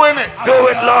 He's doing it. Do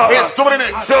it, Lord. He's doing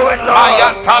it. Do it, Lord.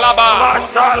 Mayantalaba,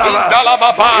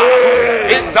 Indalababa,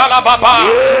 Indalababa,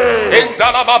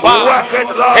 Indalababa, Work it,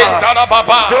 Lord.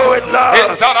 Indalababa, Do it, Lord. Lord.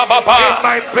 In Darababa. In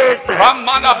my business.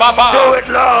 Ramana Baba. Do it,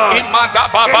 Lord. In Manda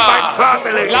In my Baba.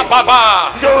 family. La Baba.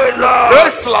 Do it, Lord.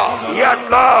 Yes, Lord. Yes,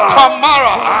 Lord.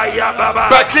 Tamara. Ayababa.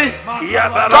 Becky.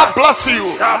 Yababa. God bless you.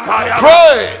 Shapayaba.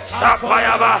 Pray.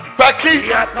 Shapayaba. Becky.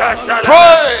 Yakashala.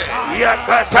 Pray.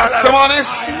 Yakashala.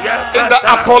 Testimonies in the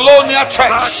Apollonia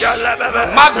Church.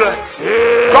 Margaret.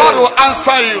 God will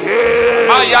answer you.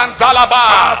 Mayandalaba.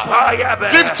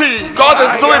 Gifty. God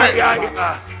is doing it.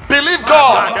 Believe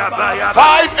God.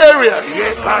 5 areas.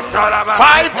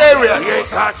 5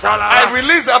 areas. I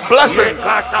release a blessing.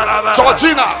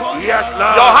 Georgina,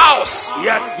 your house.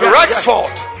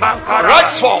 Rexford,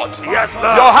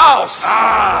 your house.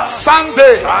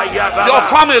 Sunday, your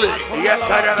family.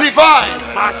 Divine,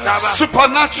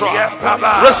 supernatural.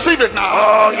 Receive it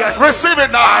now. Receive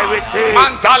it now.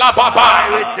 Mandala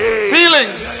Baba.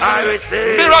 Healings.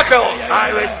 Miracles.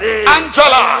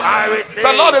 Angela,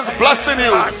 the Lord is blessing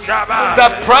you. The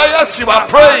prayers you are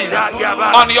praying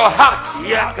on your heart,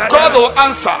 God will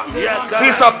answer.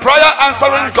 He's a prayer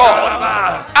answering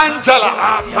God.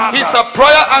 Angela, He's a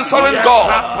prayer answering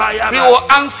God. He will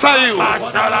answer you.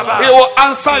 He will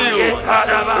answer you.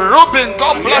 Ruben,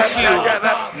 God bless you.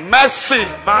 Mercy,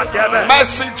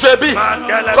 Mercy JB,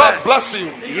 God bless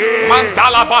you.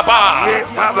 Mandala Baba,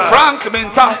 Frank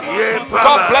Minta,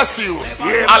 God bless you.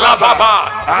 Allah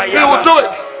Baba, He will do it.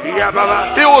 He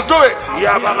will do it.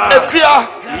 Ekia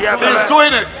is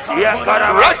doing it.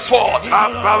 Rexford,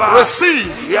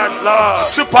 receive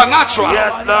supernatural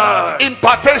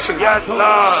impartation,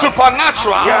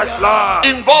 supernatural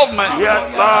involvement,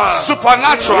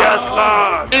 supernatural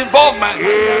involvement.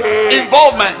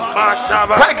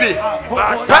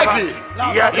 Peggy,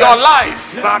 your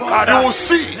life, you will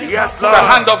see the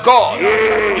hand of God.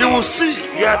 You will see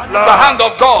the hand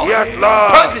of God.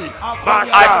 Peggy,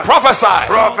 I prophesy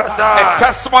a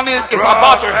testimony is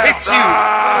about to hit you.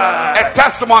 A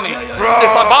testimony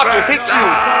is about to hit you.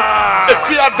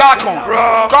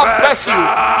 God bless you.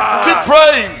 Keep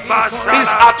praying.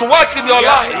 He's at work in your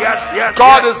life.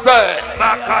 God is there.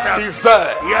 He's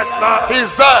there.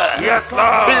 He's there.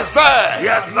 He's there.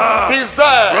 He's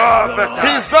there.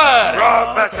 He's there.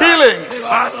 Healings,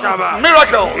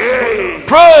 miracles.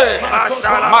 Pray.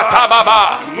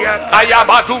 Matababa,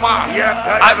 Ayabaduma,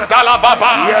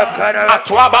 Andalababa,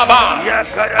 Atwababa,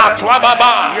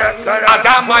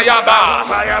 Adamayaba.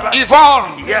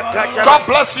 Yvonne, God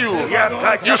bless you.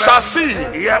 You shall see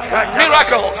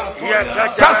miracles,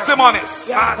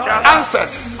 testimonies,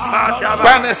 answers.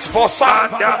 Benis Fosa,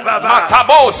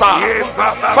 Matabosa,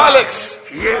 Felix.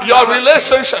 Your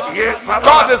relationship,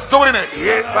 God is doing it.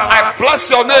 I bless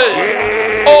your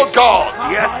name. Oh God,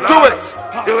 do it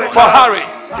for Harry.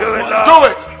 Do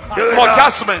it for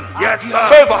Jasmine.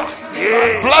 Favor,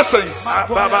 blessings,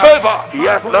 favor,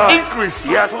 increase.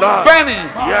 Benny,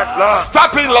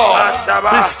 stepping, Lord.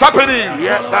 He's stepping in.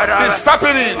 He's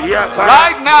stepping in.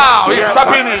 Right now, he's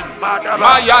stepping in.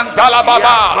 Mayan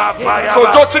Dalababa,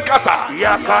 Kojotikata.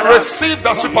 Receive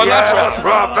the supernatural.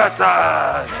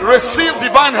 Receive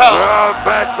divine help.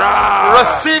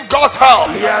 Receive God's help.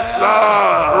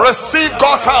 Receive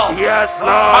God's help.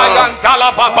 Mayan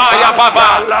Dalababa,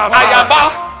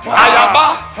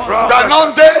 Ayaba.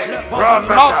 Danonde,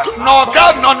 no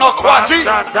God, no Kwaji.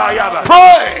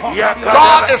 Pray.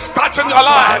 God is touching your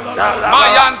life.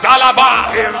 Mayan Dalaba,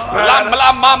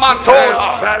 Lamla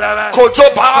Mamantola,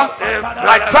 Kojoba.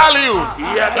 I tell you,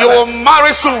 you will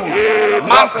marry soon.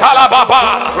 Mantala Baba.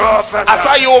 I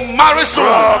say you will marry soon.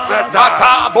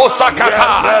 Mata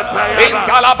Bosakata.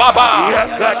 Intala Baba.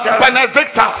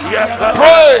 Benedicta.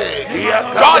 Pray.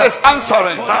 God is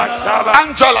answering.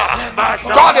 Angela.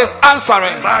 God is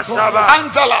answering.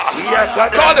 Angela,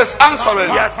 God is answering.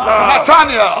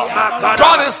 Nathaniel,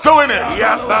 God is doing it.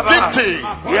 Gifty,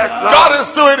 God is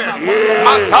doing it.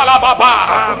 Mantala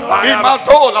Baba,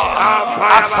 Imantola,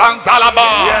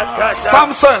 Asantalaba,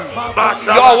 Samson,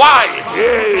 your wife,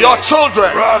 your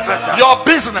children, your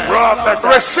business.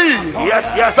 Receive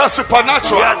the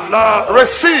supernatural.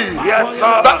 Receive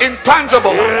the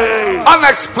intangible,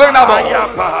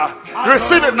 unexplainable.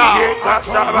 Receive it now.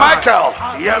 Michael,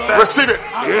 receive it.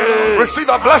 Receive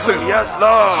a blessing.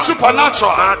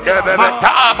 Supernatural.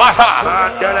 Matabaha.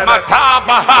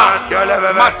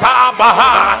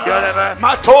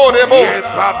 Matorebo.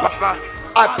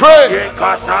 I pray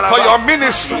for your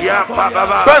ministry.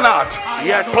 Bernard,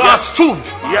 plus 2.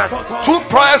 2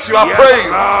 prayers you are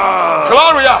praying.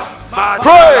 Gloria.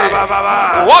 Pray,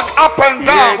 walk up and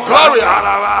down. Gloria,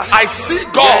 I see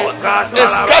God is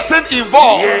getting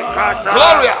involved.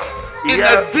 Gloria, in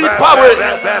a deeper way.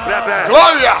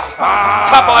 Gloria,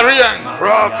 Tabarian,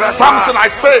 Samson, I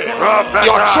say,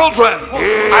 your children,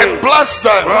 I bless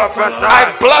them.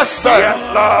 I bless them.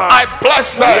 I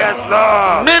bless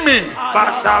them. Mimi,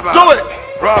 do it.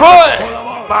 Pray.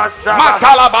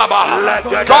 Matalababa.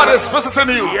 God is visiting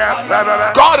you.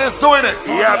 God is doing it.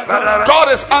 God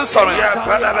is answering.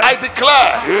 I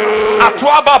declare,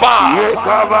 Atuababa,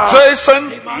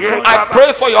 Jason, I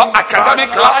pray for your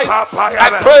academic life.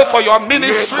 I pray for your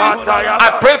ministry.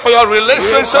 I pray for your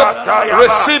relationship.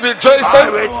 Receive it,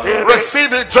 Jason.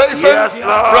 Receive it, Jason.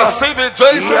 Receive it,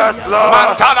 Jason.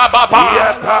 Matalababa,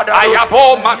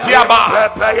 Ayabo Matiaba,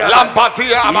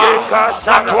 Lampatiaba,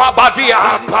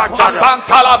 Atuabadia,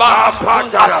 Asanta.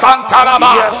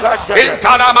 Asantaraba,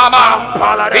 Intanamama,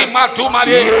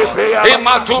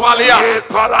 Imatumalia,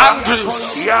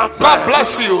 Andrews. God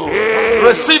bless you.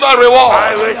 Receive a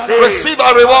reward. Receive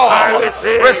a reward.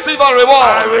 Receive a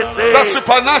reward. The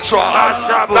supernatural,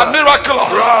 the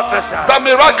miraculous, the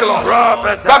miraculous,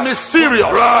 the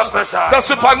mysterious, the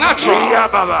supernatural,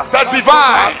 the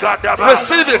divine.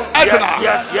 Receive it, Edna.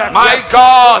 My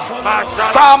God,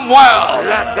 Samuel,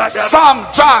 Sam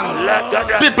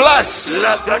John. Be blessed.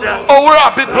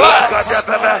 Owura, be blessed.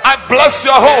 I bless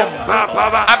your home.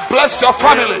 I bless your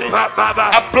family.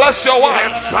 I bless your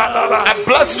wife. I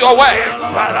bless your work.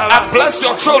 I bless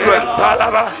your children.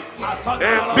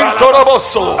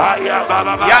 Bintoroboso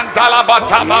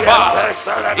Yandalabata Baba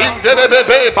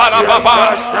Indelebe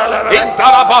Barababa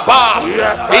Indarababa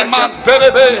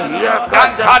Imandelebe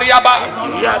Antariaba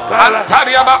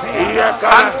Antariaba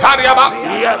Antariaba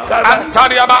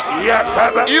Antariaba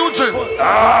Eugene,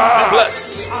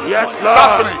 bless.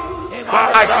 Daphne,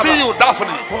 I see you,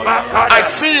 Daphne. I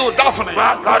see you, Daphne.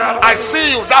 I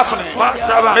see you, Daphne.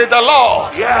 May the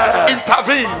Lord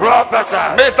intervene.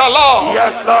 May the Lord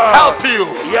help you.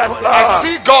 I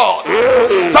see God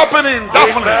stepping in,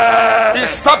 Daphne.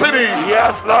 He's stepping in.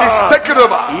 He's taking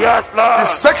over.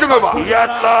 He's taking over.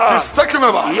 He's taking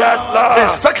over.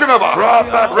 He's taking over.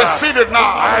 Receive it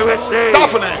now.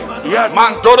 Daphne.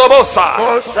 Mandorobosa.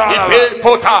 Ipe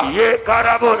Pota.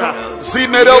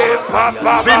 Zinero.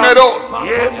 Zinero.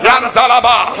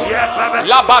 Yantalaba,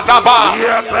 Labadaba,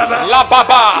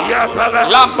 Lababa,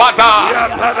 Lambada,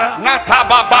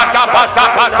 Natababa,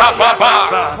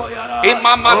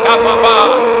 Imamadababa,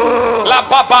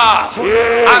 Lababa,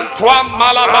 Antoine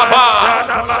Malababa,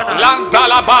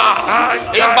 Landalaba,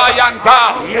 Ibayanta,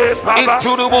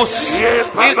 into the bus,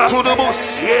 into the bus,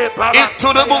 into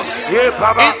the bus,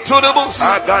 into the bus,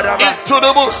 into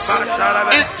the bus,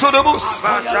 into the bus,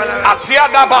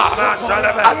 Atiadaba,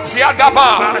 Atiagaba,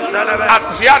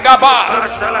 Atiagaba,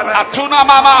 Atuna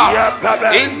Mama,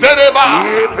 Indereba,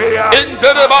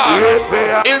 Indereba,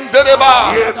 Indereba,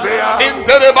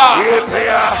 Indereba,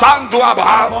 Sanduaba,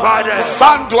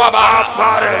 Sanduaba,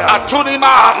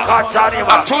 Atunima,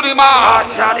 Atunima,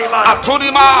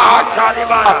 Atunima,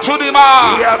 Atunima,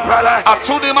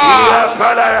 Atunima,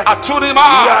 Atunima,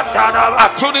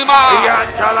 Atunima,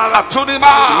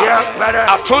 Atunima,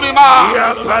 Atunima,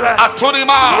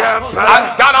 Atunima,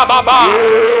 Andalababa,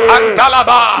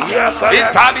 Andalaba,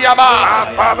 Italiaba,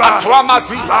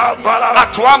 Atuamazi,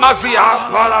 Atuamazia,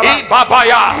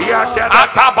 Ibabaya,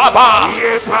 Atababa.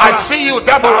 I see you,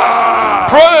 Deborah.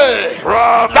 Pray,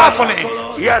 Daphne.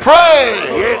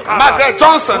 Pray, Margaret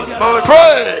Johnson.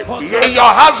 Pray in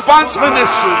your husband's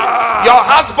ministry, your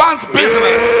husband's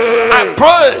business. I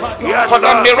pray for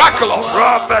the miraculous,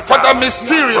 for the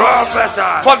mysterious,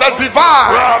 for the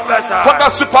divine, for the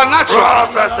supernatural,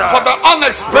 for the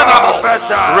unexplainable.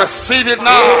 Receive it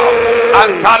now.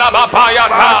 Antana Baba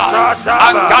Yata,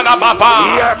 Antana Baba,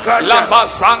 Lamba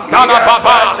Santana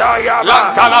Baba,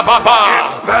 Lantana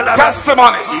Baba.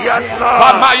 Testimonies.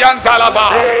 Pamayandalaba.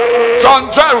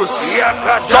 John Jerus.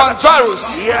 John Jerus.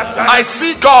 I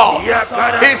see God.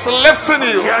 He's lifting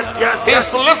you.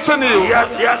 He's lifting you.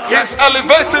 He's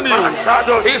elevating you.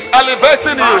 He's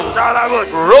elevating you.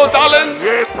 Rodalin,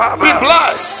 be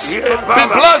blessed. Be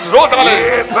blessed,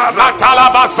 Rodalin.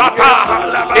 Atalabasata,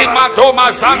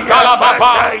 Imadoma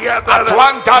Zantalababa,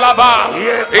 Atwantalaba,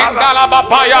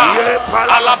 Indalababaya,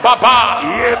 Alababa,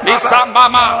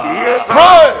 Isamama.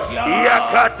 Pray.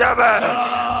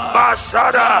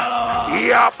 Masada,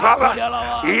 Ya Baba,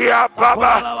 Ya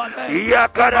Baba, Ya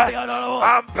Kada,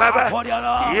 Ampaba,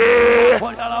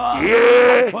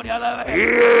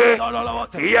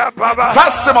 Ya Baba.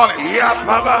 Testimonies, Ya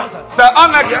Baba, the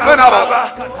unexplainable,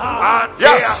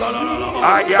 yes,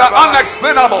 the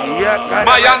unexplainable.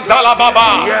 Mayandala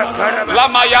Baba,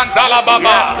 Lamayandala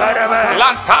Baba,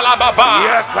 Lantala Baba,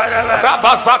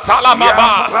 Rabazatala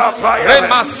Baba,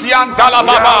 Remasiandala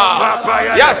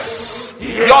Baba, yes.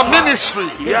 your ministry,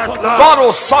 God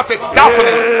will sort it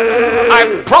definitely.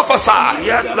 I prophesy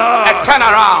a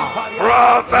turnaround.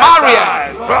 Mariam,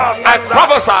 I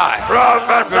prophesy.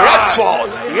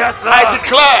 Rexford, I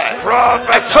declare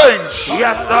a change.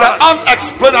 The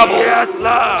unexplainable.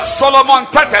 Solomon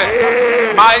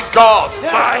Tete, my God,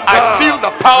 I feel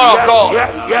the power of God.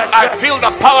 I feel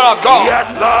the power of God.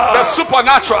 The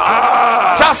supernatural.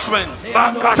 Jasmine,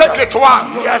 take it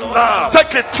 1.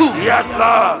 Take it 2.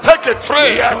 Take it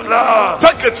 3.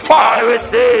 Take it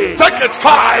 5. Take it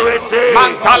 5.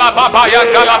 Mantala Baba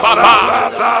Yandala Baba.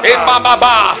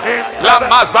 Imamaba.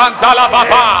 Lamazandala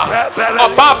Baba.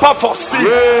 Obapa foresee.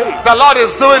 The Lord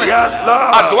is doing it.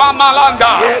 Adwama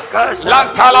Landa.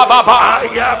 Lantala Baba.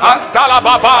 Antala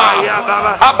Baba.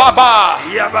 Ababa.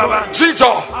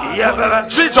 Jijo.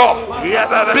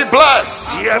 Be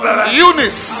blessed.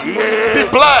 Eunice. Be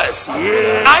blessed.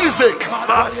 Isaac.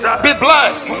 Be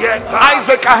blessed.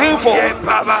 Isaac Ahimfo.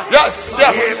 Yes.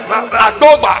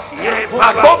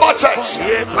 Adoba Church.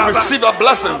 Receive a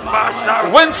blessing.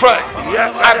 Winfred,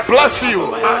 I bless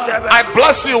you. I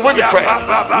bless you, Winfred.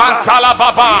 Mantala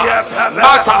Baba.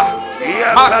 Martha.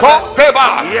 Mato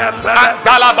Teba.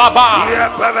 Mandala Baba.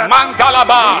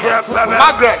 Mandalaba.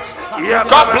 Margaret.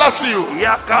 God bless you.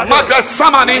 Margaret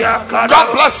Samani.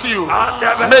 God bless you.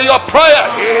 May your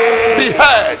prayers be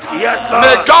heard.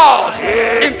 May God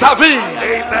intervene.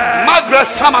 Margaret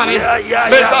Samani.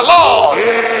 May the Lord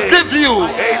give you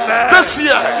this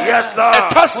year a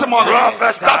testimony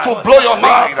that will blow your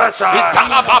mind.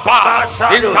 Italaba.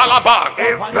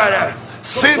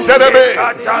 Sintelebe,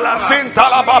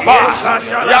 Sintalababa,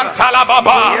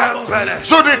 Yantalababa,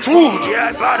 Judith Wood,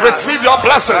 receive your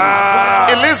blessing.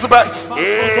 Elizabeth,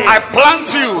 I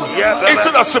plant you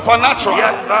into the supernatural.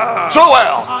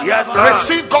 Joel,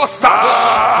 receive God's touch.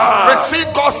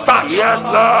 Receive God's touch.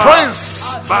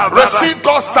 Prince, receive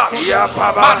God's touch.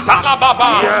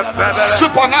 Mantalababa,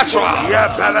 supernatural.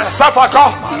 Safako,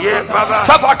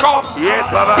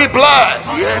 be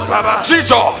blessed.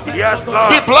 Jijo,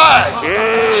 be blessed.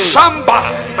 Shamba,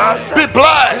 be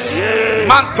blessed.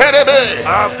 Manterebe,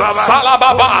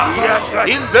 Salababa,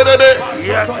 Inderebe,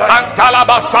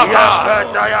 Antalabasata,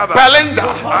 Belinda,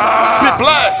 be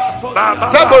blessed.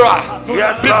 Deborah,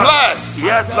 be blessed.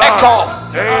 Echo,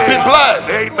 be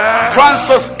blessed.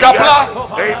 Francis Gabla,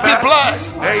 be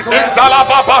blessed.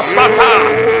 Intalababa Sata,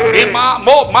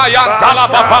 Imamo Mayan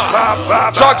Talababa,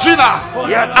 Georgina,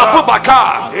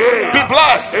 Abubakar, be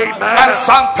blessed. And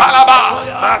Santalaba,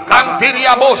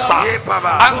 Diriabosa,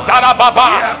 Antara Baba,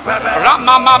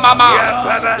 Ramamama,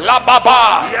 La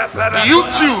Baba,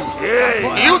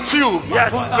 YouTube,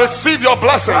 receive your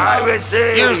blessing.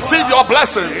 You receive your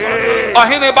blessing.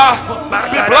 Ahineba,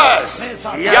 be blessed.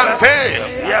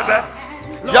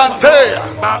 Yante,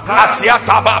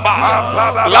 Asiata Baba,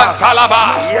 Lantalaba,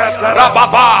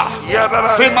 Rababa,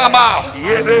 Simama,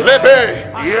 Lebe,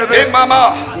 Imama,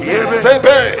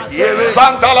 Zebe,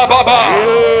 Sandala Baba,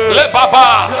 Lebaba,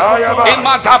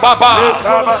 Imanta Baba.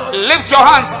 Lift your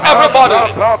hands, everybody.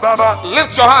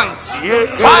 Lift your hands.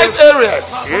 5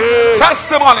 areas.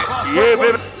 Testimonies.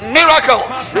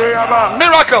 Miracles.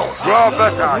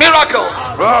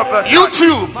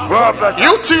 YouTube.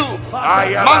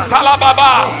 Mantala Baba.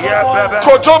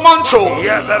 Kojo Moncho.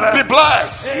 Be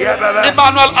blessed.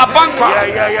 Emmanuel Abanka.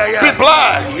 Be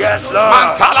blessed.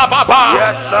 Mantala Baba.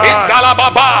 Intala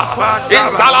Baba.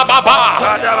 Intala Baba.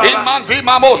 Imandi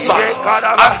Mamosa.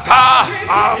 Anta.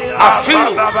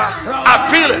 I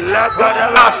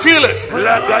feel it.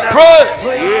 Pray.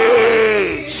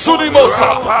 Sunimosa.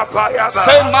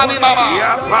 Say Mani Mama,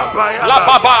 La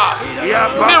Baba,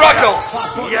 miracles,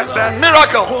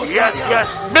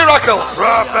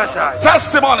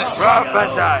 testimonies,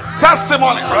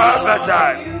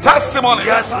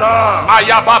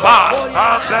 Aya Baba,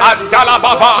 Andala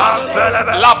Baba,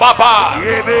 La Baba,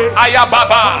 Aya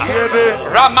Baba,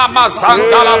 Ramama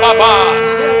Sandala Baba,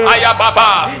 Aya Baba,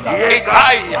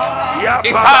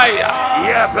 Itaya,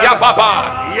 Ya Baba,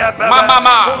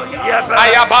 Mama,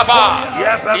 Aya Baba,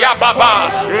 Ya Baba.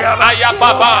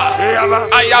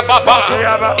 Ayababa,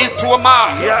 Ituma,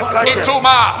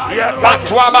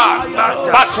 Batuaba,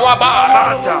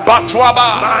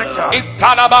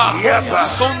 Itanaba,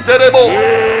 Sunderebo,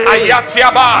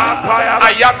 Ayatiaba,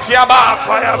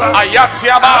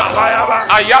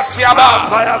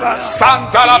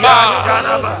 Santalaba,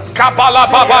 Kabala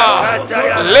Baba,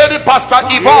 Lady Pastor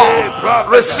Yvonne,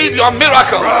 receive your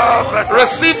miracle,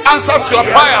 receive answers to your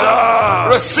prayer,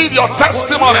 receive your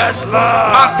testimony.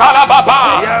 Mantala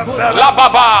Baba, La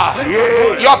Baba,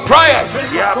 your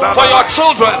prayers for your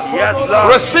children,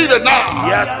 receive it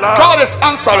now. God is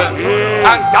answering.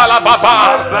 Antala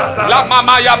Baba, La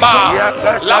Mama Mayaba,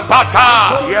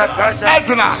 Labata,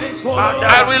 Edna,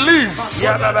 I release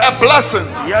a blessing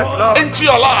into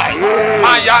your life.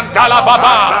 Mayandala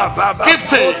Baba,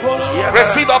 gifting,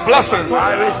 receive a blessing,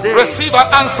 receive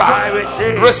an answer,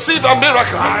 receive a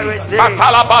miracle.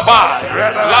 Matala Baba,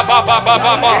 La Baba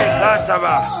Baba.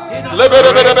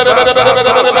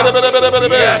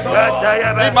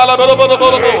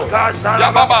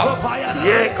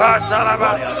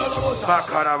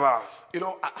 You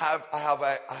know, I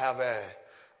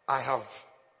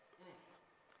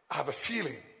have a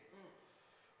feeling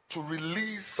to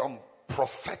release some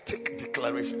prophetic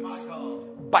declarations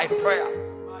by prayer.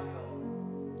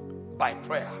 By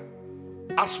prayer.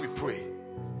 As we pray,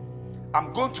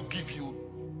 I'm going to give you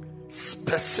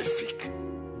specific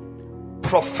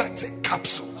prophetic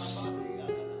capsules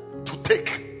to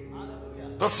take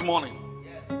this morning.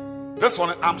 This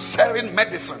morning, I'm sharing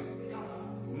medicine.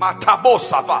 Matabo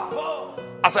Saba.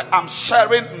 I said, I'm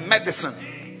sharing medicine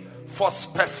for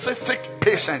specific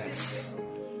patients.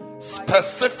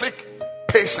 Specific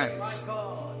patients.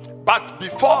 But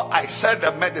before I share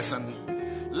the medicine,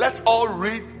 let's all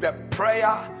read the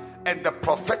prayer and the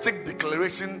prophetic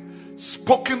declaration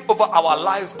spoken over our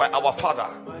lives by our Father.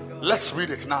 Let's read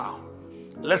it now.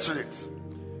 Let's read it.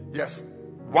 Yes.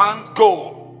 One,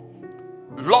 go.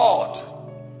 Lord,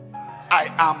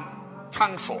 I am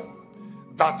thankful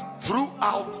that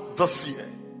throughout this year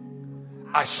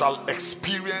I shall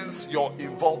experience your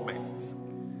involvement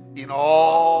in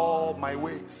all my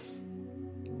ways.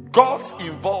 God's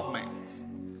involvement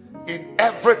in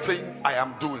everything I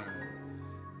am doing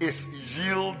is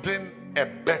yielding a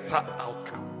better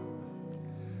outcome.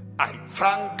 I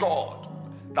thank God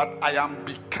that I am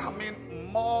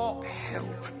becoming more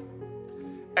healthy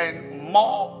and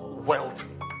more wealthy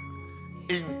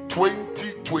in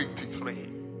 2023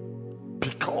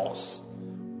 because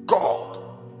God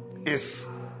is,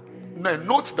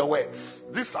 note the words,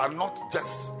 these are not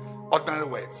just ordinary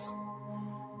words.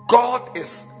 God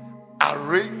is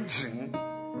arranging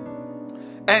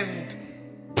and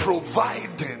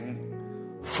providing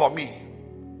for me.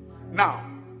 Now,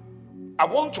 I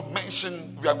want to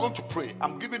mention, we are going to pray.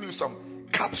 I'm giving you some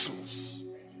capsules.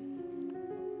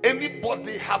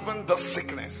 Anybody having the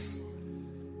sickness,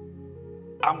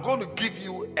 I'm going to give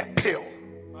you a pill.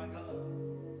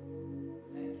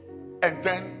 And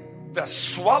then the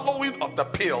swallowing of the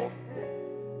pill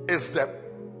is the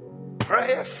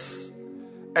prayers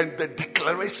and the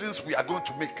declarations we are going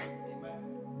to make.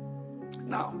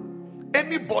 Now,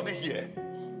 anybody here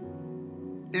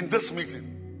in this meeting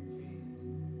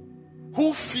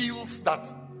who feels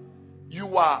that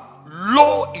you are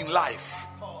low in life,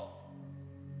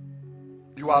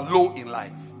 you are low in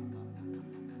life,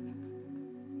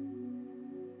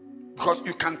 because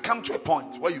you can come to a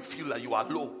point where you feel that you are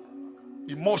low,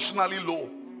 emotionally low,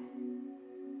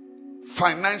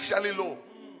 financially low.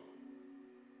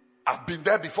 I've been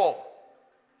there before.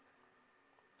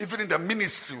 Even in the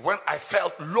ministry, when I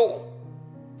felt low,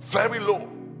 very low.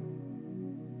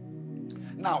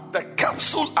 Now, the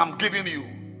capsule I'm giving you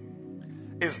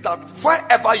is that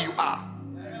wherever you are,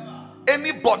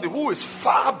 anybody who is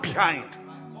far behind,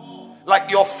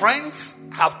 like your friends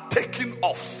have taken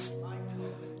off,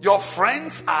 your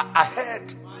friends are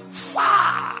ahead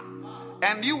far,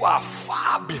 and you are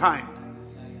far behind.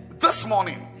 This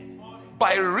morning,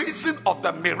 by reason of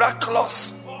the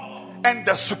miraculous and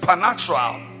the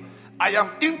supernatural, I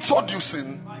am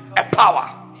introducing a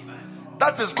power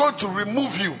that is going to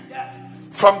remove you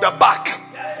from the back.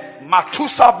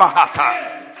 Matusa Mahata.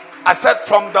 I said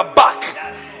from the back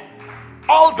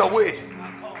all the way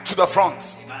to the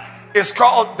front. It's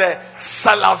called the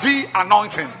Salavi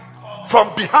anointing.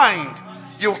 From behind,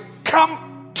 you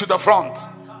come to the front.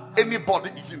 Anybody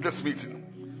in this meeting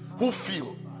who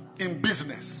feel in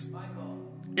business,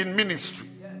 in ministry,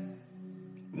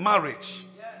 marriage,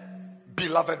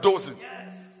 beloved dozen,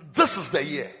 this is the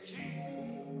year.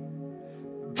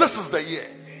 This is the year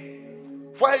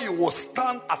where you will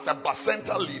stand as a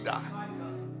Bacenta leader.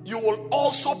 You will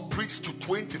also preach to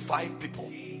 25 people.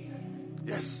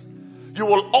 Yes. You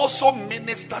will also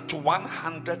minister to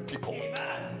 100 people.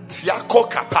 Tiako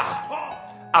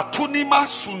Kapa, Atunima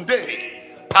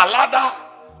Sunde, Palada,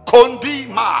 Kondi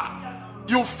Ma.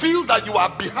 You feel that you are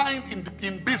behind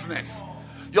in business.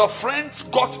 Your friends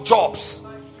got jobs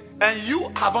and you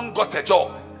haven't got a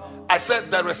job. I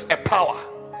said there is a power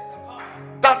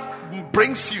that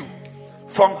brings you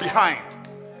from behind.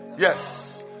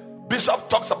 Yes. Bishop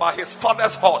talks about his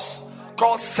father's horse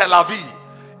called Selavi.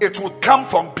 It would come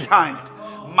from behind.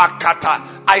 Makata.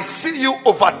 I see you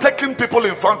overtaking people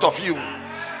in front of you.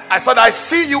 I said I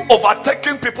see you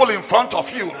overtaking people in front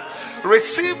of you.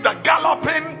 receive the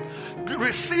galloping,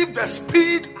 receive the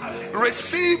speed,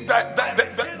 receive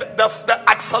the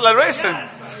acceleration.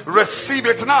 Receive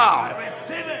it now.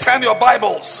 Turn your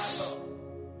Bibles.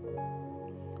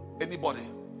 Anybody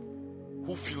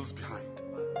who feels behind,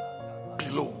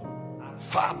 below,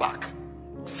 far back,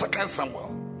 2 Samuel.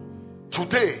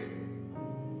 Today,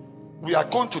 we are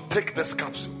going to take this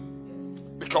capsule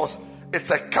because it's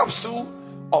a capsule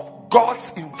of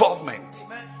God's involvement.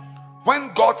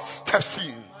 When God steps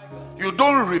in, you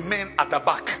don't remain at the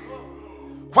back.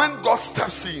 When God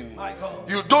steps in,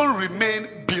 you don't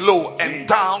remain below and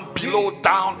down, below,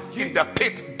 down, in the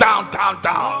pit, down, down,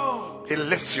 down. He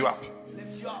lifts you up.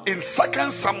 In 2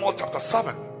 Samuel chapter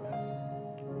 7,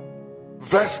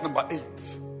 verse number 8.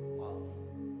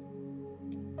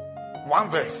 One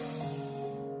verse.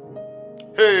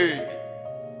 Hey.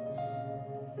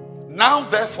 Now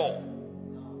therefore,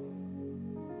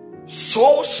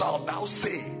 so shalt thou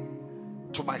say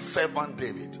to my servant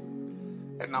David,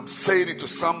 and I'm saying it to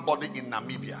somebody in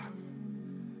Namibia.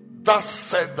 Thus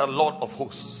said the Lord of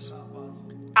hosts,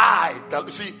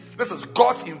 see, this is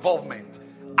God's involvement.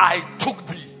 I took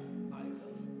thee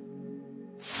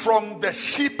from the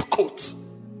sheep cote,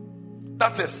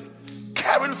 that is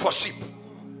caring for sheep,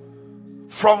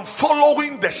 from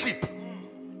following the sheep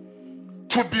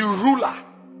to be ruler,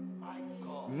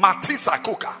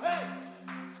 Matisakoka,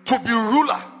 to be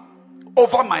ruler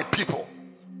over my people,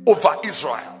 over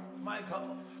Israel.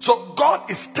 So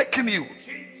God is taking you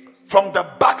from the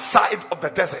backside of the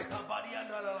desert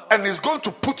and is going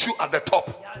to put you at the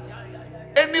top.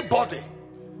 Anybody,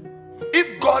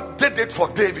 if God did it for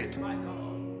David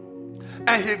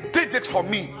and he did it for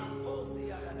me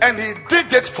and he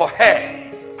did it for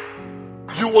her,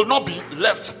 you will not be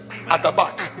left at the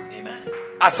back.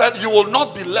 I said you will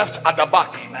not be left at the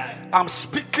back. I'm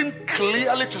speaking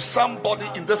clearly to somebody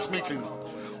in this meeting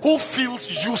who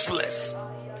feels useless,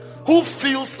 who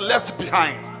feels left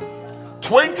behind.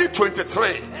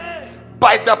 2023,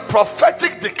 by the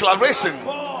prophetic declaration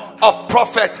of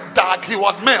Prophet Dag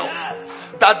Heward-Mills,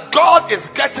 that God is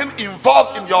getting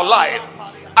involved in your life,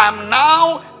 I'm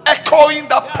now echoing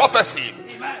that prophecy,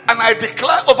 and I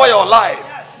declare over your life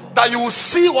that you will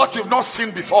see what you've not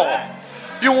seen before.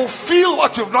 You will feel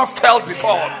what you've not felt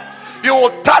before. You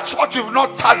will touch what you've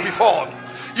not touched before.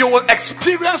 You will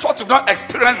experience what you've not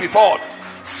experienced before,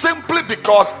 simply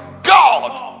because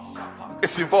God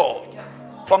is involved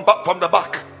from the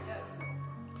back.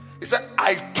 He said,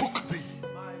 I took thee.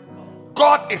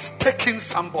 God is taking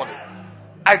somebody.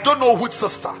 I don't know which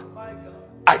sister,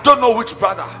 I don't know which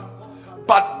brother,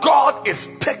 but God is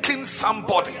taking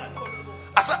somebody.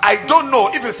 I said, I don't know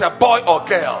if it's a boy or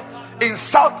girl. In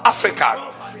South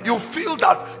Africa, you feel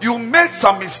that you made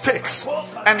some mistakes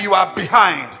and you are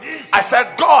behind. I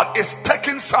said, God is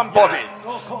taking somebody.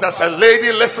 There's a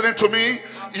lady listening to me.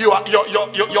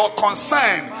 Your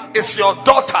concern is your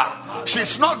daughter.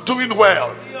 She's not doing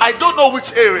well. I don't know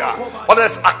which area, whether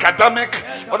it's academic,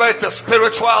 whether it's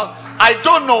spiritual, I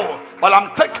don't know. But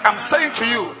I'm saying to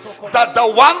you that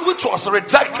the one which was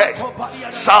rejected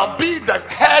shall be the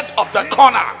head of the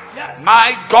corner.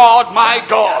 My God, my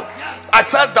God. I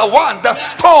said the one, the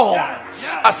stone.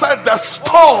 I said the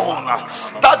stone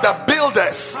that the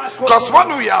builders, because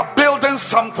when we are building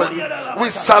something, we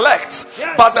select,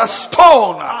 but the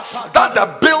stone that the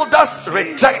builders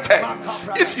rejected.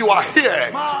 If you are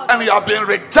here and you have been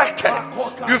rejected,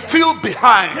 you feel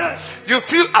behind, you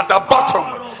feel at the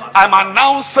bottom, I'm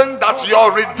announcing that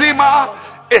your Redeemer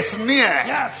is near.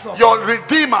 Your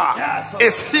Redeemer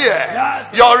is here.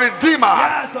 Your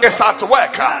Redeemer is at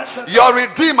work. Your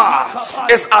Redeemer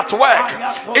is at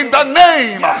work. In the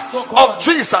name of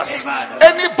Jesus,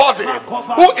 anybody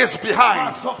who is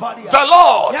behind, the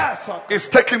Lord is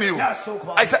taking you.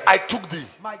 I said, I took thee.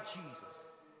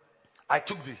 I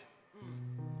took thee.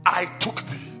 I took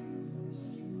thee.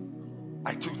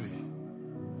 I took thee.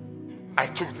 I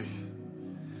took thee.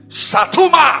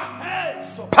 Shatuma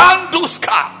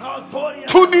Panduska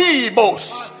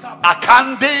Tunibos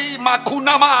Akande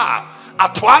Makunama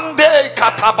Atwande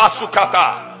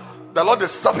Katabasukata. The Lord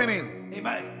is stepping in.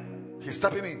 Amen. He's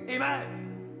stepping in.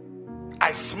 Amen.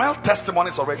 I smell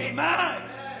testimonies already. Amen. I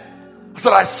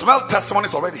said I smell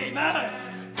testimonies already.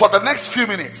 Amen. For the next few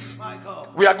minutes,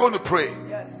 we are going to pray.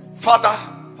 Yes. Father,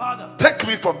 take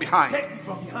me from behind.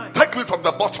 Take me from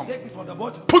the bottom.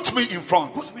 Put me in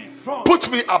front. Put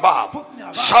me above.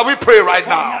 Shall we pray right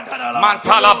now?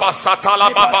 Mantala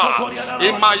basatala baba.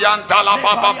 Imayantala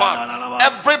baba.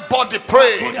 Everybody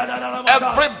pray.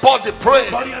 Everybody pray.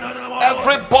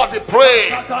 Everybody pray.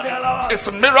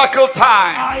 It's miracle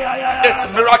time. It's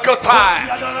miracle time.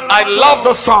 I love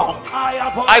the song.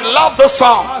 I love the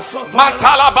song.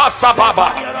 Matalabasa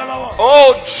Baba.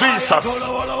 Oh Jesus.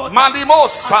 Manimo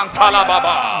Santala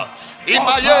Baba.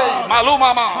 Imaye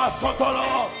Malumama.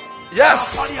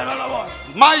 Yes.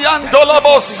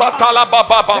 Mayandolabo Satala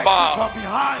Baba Baba.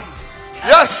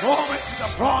 Yes.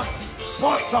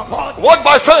 Walk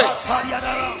by faith.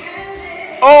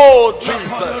 Oh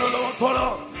Jesus.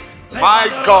 My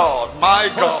God, my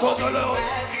God.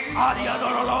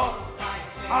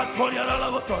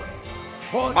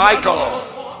 My God.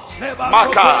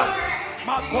 Maka.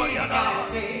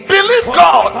 Believe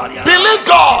God. Believe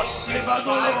God.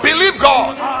 Believe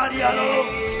God.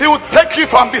 He will take you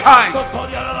from behind.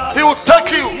 He will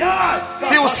take you.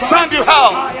 He will send you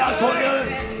help.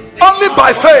 Only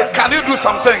by faith can you do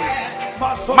some things.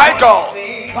 My God.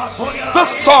 This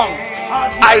song,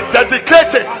 I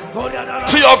dedicate it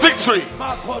to your victory.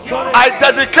 I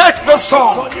dedicate the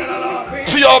song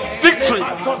to your victory.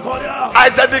 I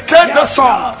dedicate the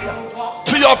song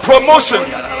to your promotion.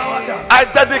 I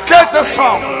dedicate the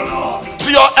song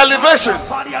to your elevation.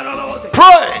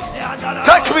 Pray.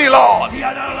 Take me, Lord,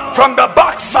 from the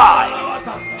backside,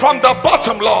 from the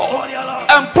bottom, Lord,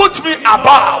 and put me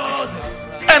above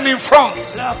and in front.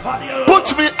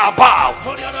 Put me above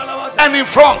and in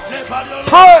front.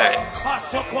 Pray.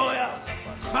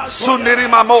 Suniri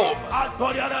mamo.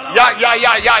 Ya.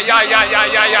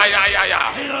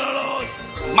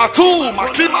 Matu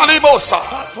makima limosa.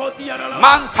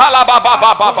 Mantala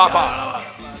baba.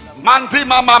 Mandi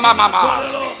mama.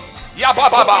 Ya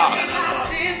baba.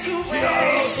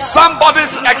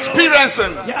 Somebody's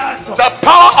experiencing the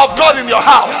power of God in your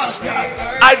house.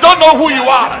 I don't know who you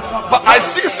are, but I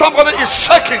see somebody is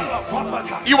shaking.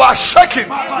 You are shaking.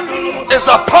 It's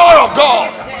the power of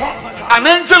God. An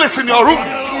angel is in your room.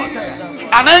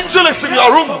 An angel is in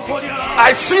your room.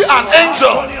 I see an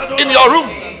angel in your room.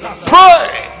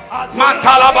 Pray.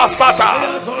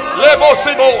 Mantalabasata. Lebo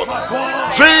Sibo.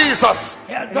 Jesus.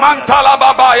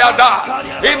 Mantalababa yada.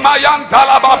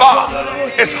 Imayantalababa.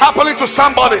 It's happening to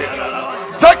somebody.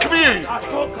 Take me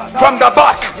from the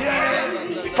back,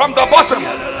 from the bottom,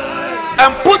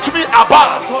 and put me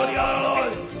above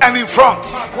and in front.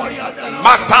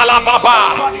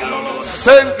 Matalababa.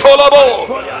 Sentolobo.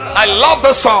 I love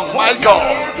the song, my God.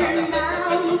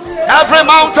 Every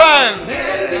mountain.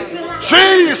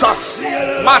 Jesus.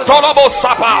 Matolobo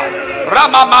Sapa.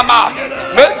 Rama Mama.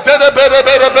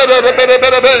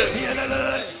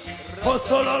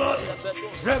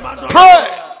 Pray.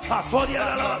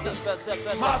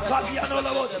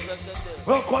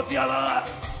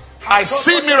 I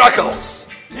see miracles.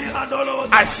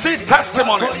 I see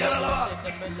testimonies.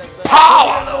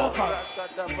 Power.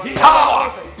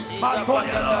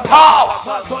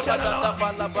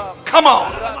 Come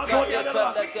on.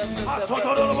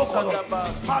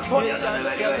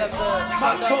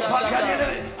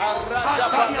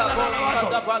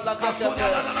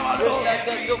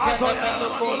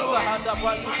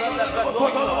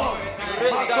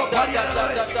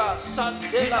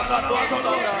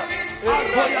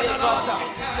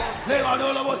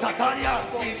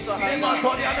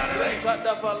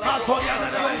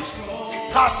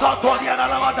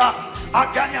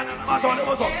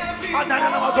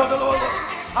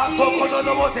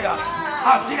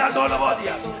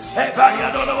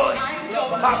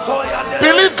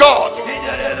 Believe God.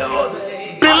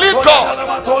 Believe God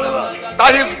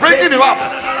that He's bringing you up.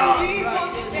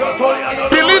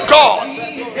 Believe God.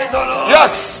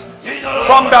 Yes,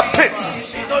 from the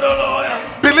pits.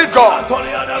 Believe God.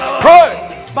 Pray.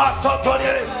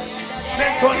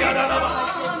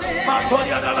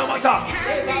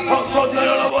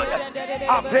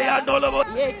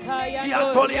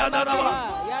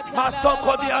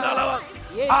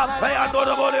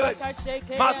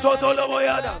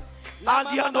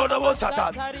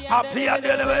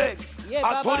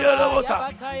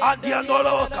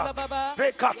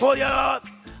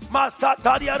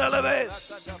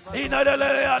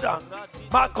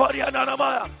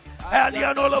 And the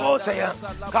Anolovosia,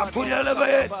 Capturia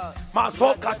Leve,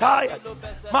 Maso Kataya,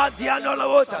 Mandiano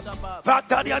Lavota,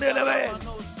 Vatarian Leve,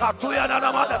 Capturia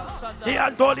Nanamada, the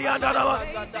Antolia Nanama,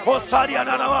 Hosaria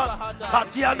Nanama,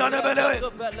 Katiana Neve,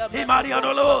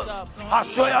 Himariano Lo,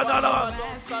 Asoya Nanama,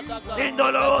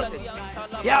 Indolo,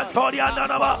 Yantoria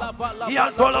Nanama,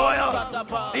 Yantoloya,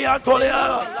 Yantolia,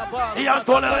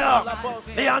 Yantolia,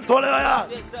 Yantolia,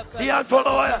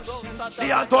 Yantolia,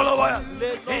 Yantolia,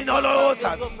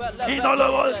 Inolosa.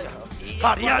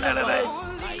 Cariana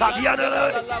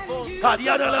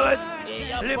Leve,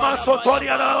 Lima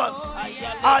Sotoria,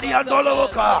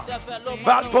 Ariandoloka,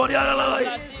 Batoria,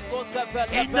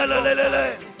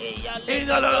 Inalele,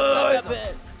 Inalele,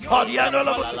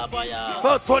 Horianola,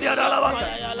 Batoria,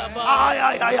 ay,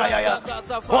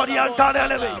 Horiantana,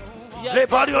 Le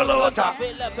Bariolota,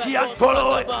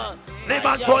 Kiantolo, Le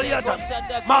Mantoriata,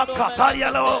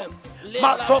 Macatariano.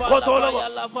 Masokotolo,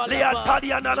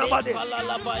 Leataria Nanamade,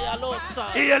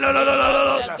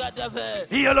 Hielolosa,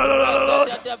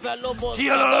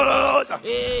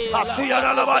 Asuya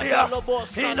Navaria,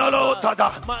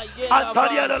 Hinolotada,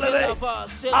 Antaria Leve,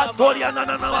 Antoria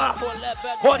Nanama,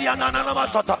 Horiana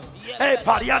Namasata, E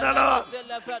Pariana,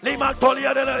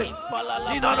 Limantolia de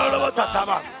Ninanova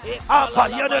Satama,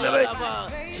 Apariana Leve,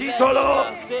 Chitolo,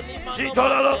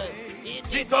 Chitolo,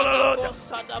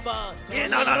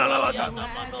 Inanalawata,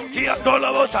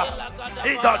 Kiatolosa,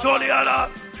 Idoliana,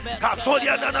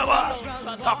 Casodia Nanava,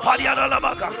 Capariana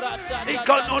Lamaka,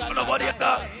 Iconovaria,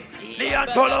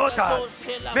 Liantolota,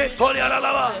 Victoria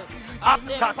Lava,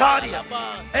 Sataria,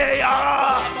 Heya,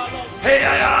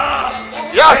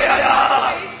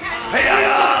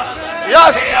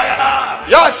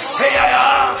 Yes.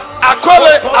 I call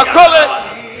it.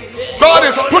 God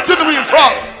is putting me in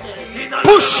front.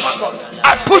 Push.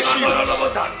 I push you.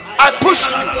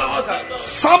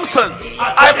 Samson,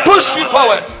 I push you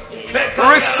forward.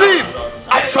 Receive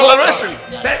acceleration,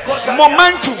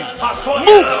 momentum.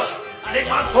 Move.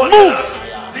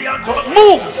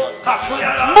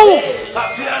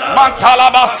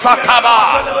 Mantalaba Sakaba.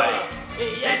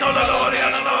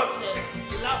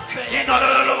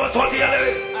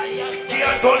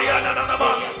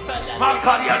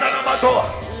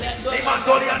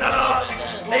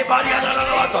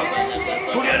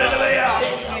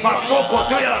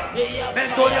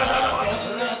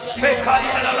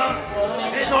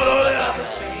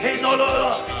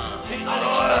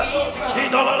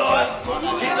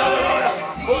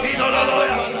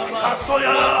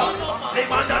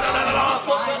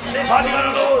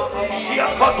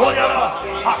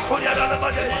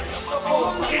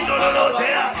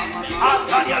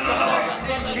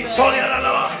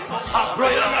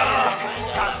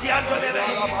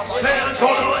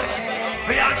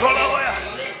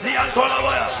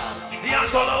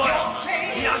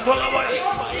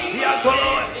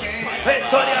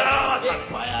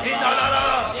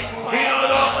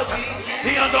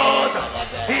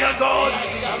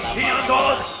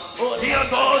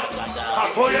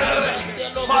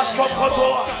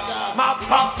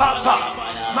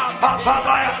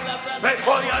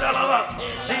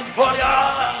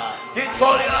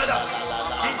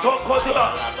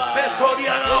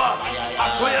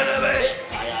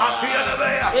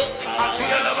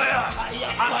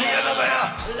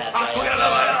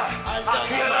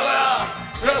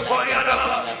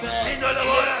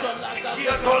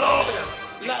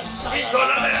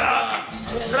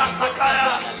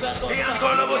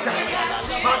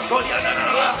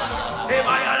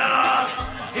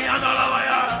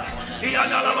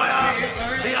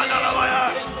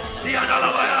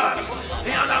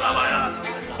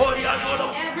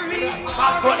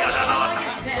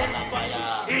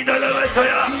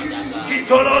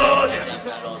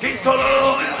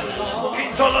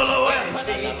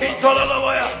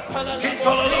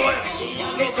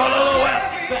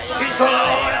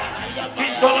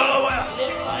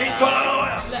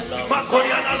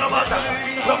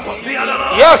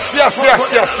 Yes.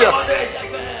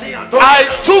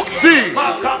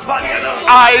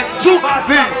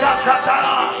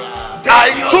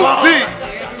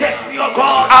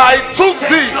 I took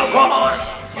thee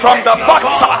from the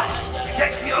backside.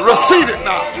 Receive it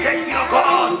now.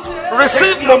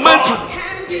 Receive momentum.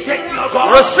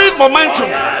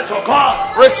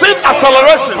 Receive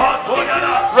acceleration.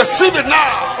 Receive it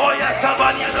now.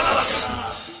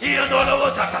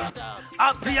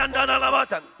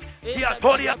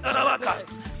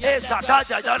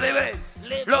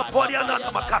 Lo poriana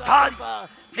makatari.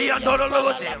 Liandolo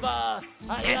lovote.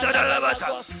 Indala lavata.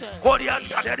 Korian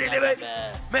kadere.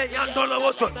 Me yandolo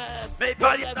voso. Me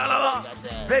pariana lava.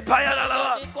 Me payana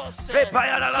lava. Me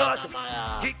payana lava.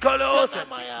 Kikolosa.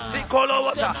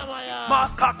 Kikolowata.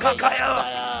 Makakakaya.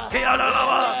 Kiana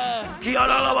lava.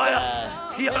 Kiana lava.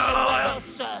 Kiana lava.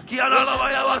 Kiana lava.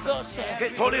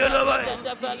 Kitolia lava.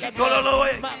 Kitola lava.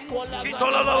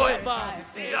 Kitola lava.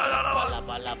 Kiana lava.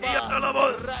 Kiana lava.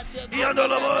 Kiana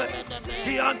lava.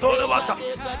 Kianto lava.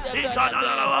 Indana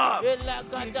lava.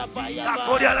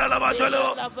 Kakoria lava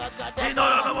jolo.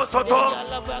 Indana lava soto.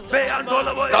 Be ando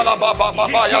lava. Dala baba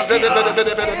baba ya de.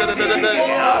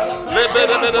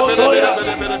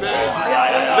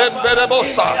 Le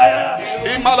bossa.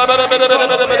 Imala be.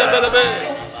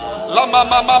 La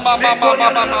mama.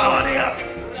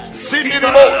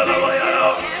 Simiribo.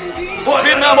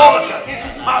 Simemo.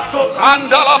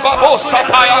 Mandala babo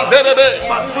sapaya derebe.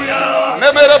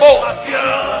 Nemerebo.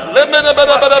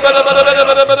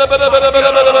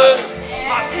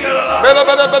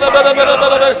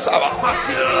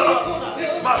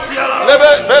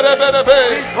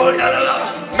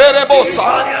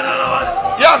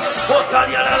 Yes.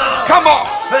 Come on.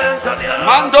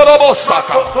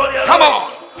 Mandorobosaka. Come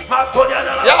on.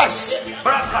 Yes.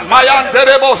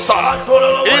 Mayanderebosa.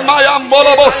 Imayam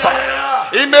Molobosa.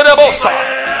 Imerebosa.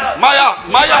 Maya.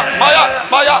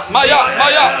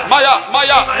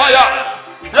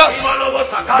 Yes.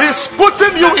 He's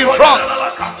putting you in front.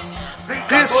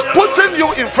 He's putting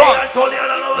you in front.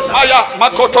 Maya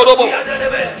Makotorobo.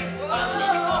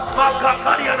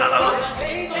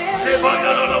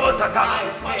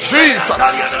 Jesus.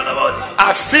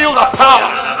 I feel the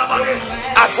power.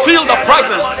 I feel the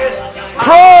presence.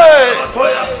 Pray.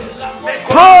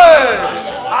 Pray.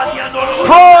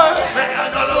 Pray.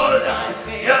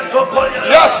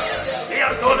 Yes.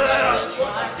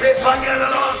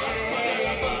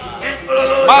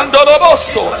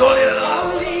 Mandoroboso.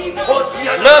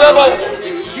 Lerebo.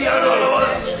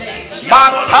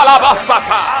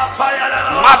 Mantalabasata.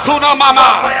 Matuna mama.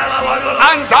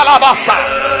 Andalabasa.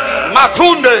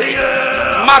 Matunde.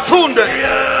 Matunde.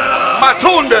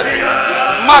 Matunde.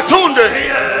 Matunde.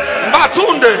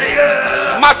 Matunde.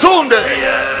 Matunde.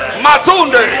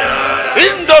 Matunde.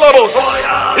 Indolobos.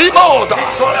 Imoda.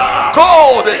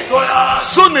 Codes.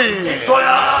 Suni.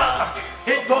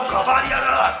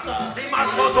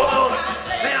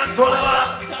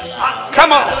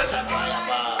 Come on.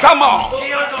 Come on.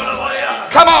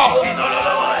 Come on.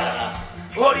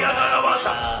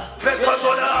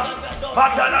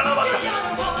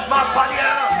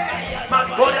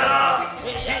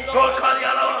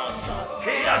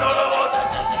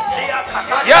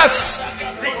 Yes.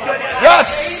 Yes.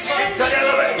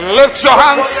 Lift your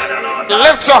hands.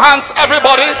 Lift your hands,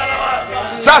 everybody.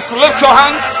 Just lift your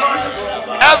hands.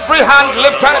 Every hand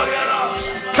lifted.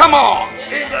 Come on.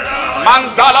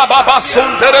 Mandala Baba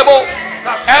Sunderebo.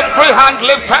 Every hand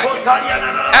lifted.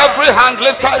 Every hand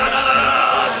lifted.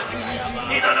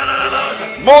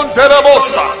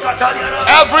 Monterebosa.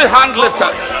 Every hand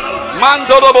lifted.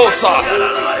 Mandorobosa.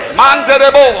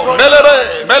 Manderebo.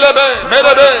 Melebe. Melebe.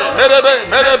 Melebe. Melebe.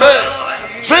 Melebe.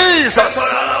 Jesus.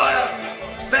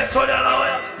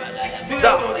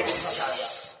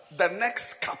 The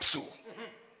next capsule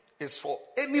is for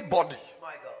anybody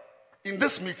in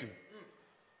this meeting.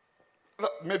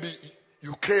 Maybe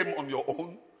you came on your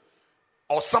own,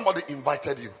 or somebody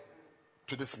invited you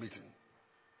to this meeting.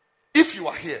 If you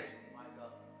are here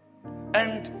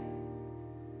and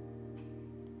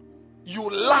you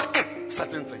lack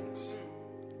certain things,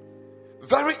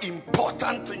 very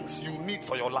important things you need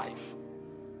for your life,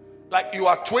 like you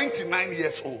are 29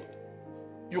 years old,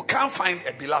 you can't find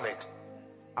a beloved.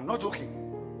 I'm not joking.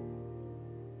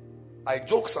 I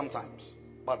joke sometimes,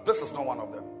 but this is not one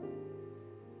of them.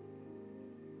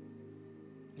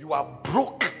 You are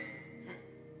broke.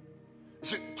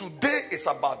 See, today is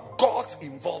about God's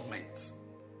involvement.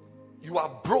 You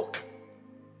are broke.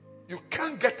 You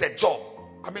can't get a job.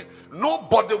 I mean,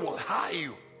 nobody will hire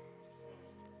you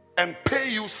and pay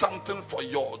you something for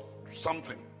your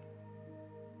something.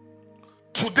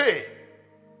 Today,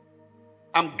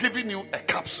 I'm giving you a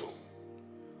capsule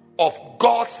of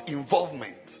God's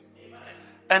involvement.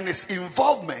 And his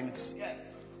involvement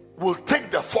will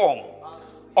take the form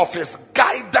of his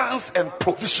guidance and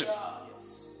provision.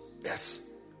 Yes.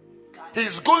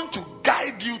 He's going to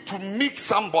guide you to meet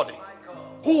somebody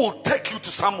who will take you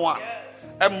to someone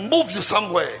and move you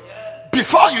somewhere.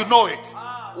 Before you know it,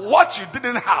 what you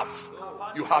didn't have,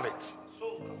 you have it.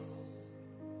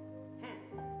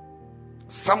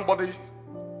 Somebody,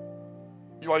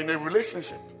 you are in a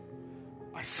relationship.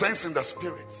 I sense in the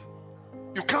spirit.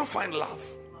 You can't find love.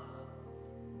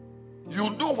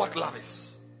 You know what love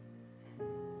is,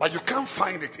 but you can't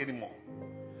find it anymore.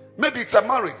 Maybe it's a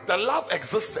marriage. The love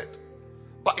existed,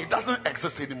 but it doesn't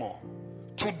exist anymore.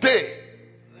 Today,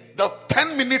 the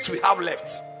 10 minutes we have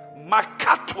left,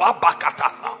 Makatwa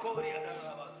Bakata.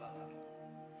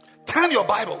 Turn your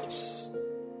Bibles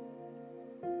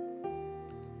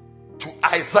to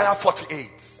Isaiah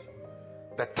 48,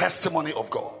 the testimony of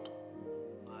God,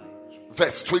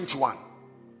 verse 21.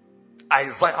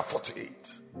 Isaiah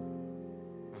 48,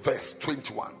 verse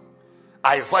 21.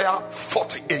 Isaiah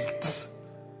 48,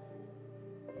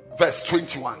 verse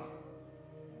 21.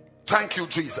 Thank you,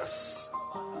 Jesus.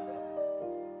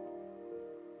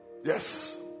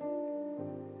 Yes.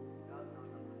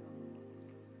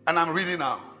 And I'm reading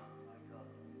now.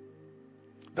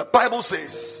 The Bible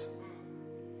says,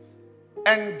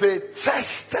 And they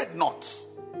thirsted not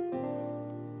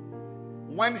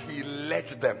when he led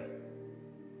them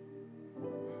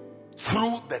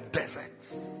through the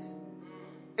deserts.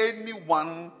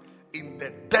 Anyone in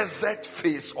the desert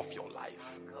phase of your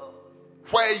life,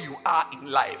 where you are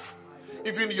in life,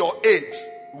 even your age,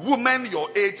 women your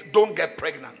age don't get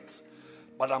pregnant.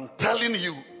 But I'm telling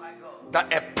you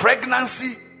that a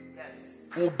pregnancy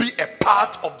will be a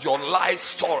part of your life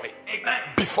story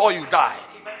before you die.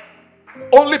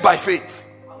 Only by faith.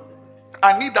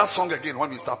 I need that song again when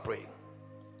we start praying.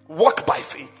 Walk by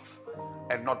faith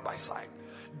and not by sight.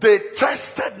 They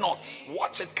tested not.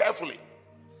 Watch it carefully.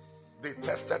 They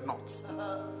tested not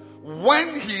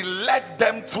when he led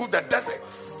them through the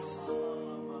deserts.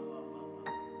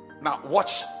 Now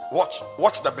watch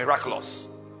the miraculous.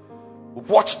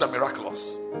 Watch the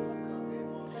miraculous.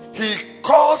 He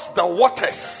caused the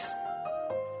waters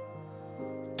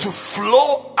to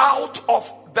flow out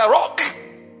of the rock.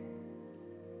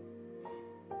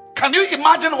 Can you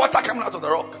imagine water coming out of the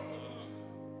rock?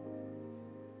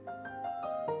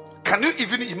 Can you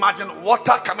even imagine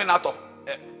water coming out of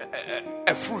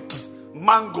a fruit?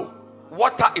 Mango.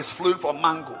 Water is flowing from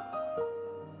mango.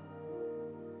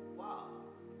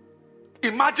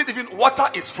 Imagine even water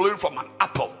is flowing from an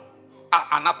apple.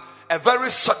 A very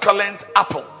succulent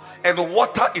apple. And the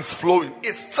water is flowing.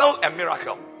 It's still a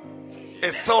miracle.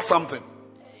 It's still something.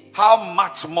 How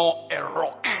much more a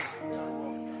rock?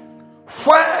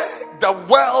 Where the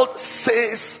world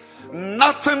says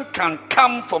nothing can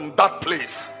come from that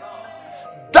place,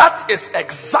 that is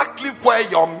exactly where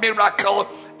your miracle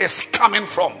is coming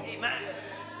from.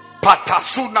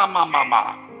 Patasuna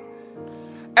mama.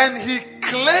 And he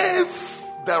clave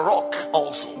the rock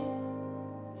also,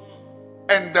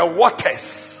 and the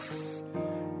waters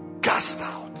gushed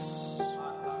out.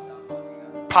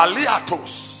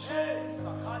 Paliatos.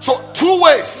 So 2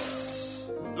 ways.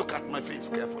 Look at my face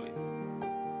carefully.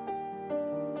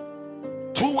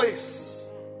 2 ways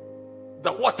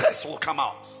the waters will come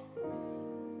out.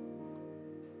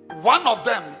 One of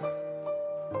them,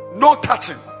 no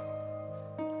touching.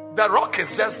 The rock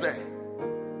is just there,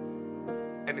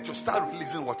 and it will start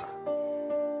releasing water.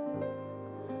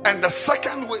 And the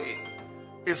second way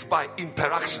is by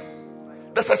interaction.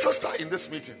 There's a sister in this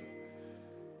meeting.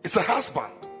 It's a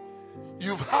husband.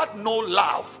 You've had no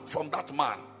love from that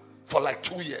man for like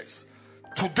 2 years.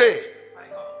 Today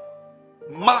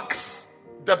marks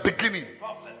the beginning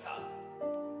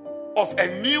of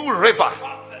a new river,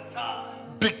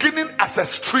 beginning as a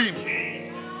stream.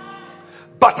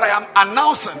 But I am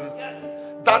announcing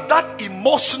that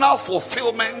emotional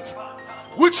fulfillment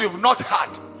which you've not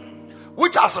had,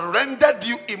 which has rendered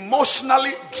you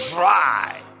emotionally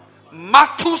dry,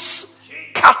 Matus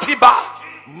Katiba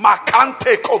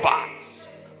Makante Koba.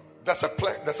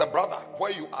 There's a brother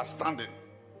where you are standing,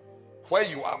 where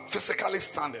you are physically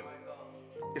standing.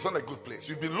 It's not a good place.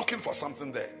 You've been looking for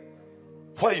something there.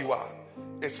 Where you are,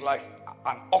 it's like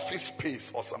an office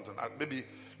space or something. Maybe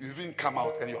you even come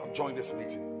out and you have joined this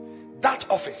meeting. That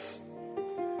office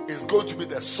is going to be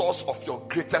the source of your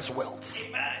greatest wealth.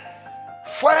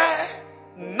 Where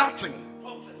nothing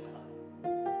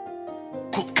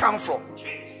could come from.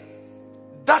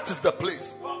 That is the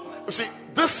place. You see,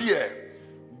 this year,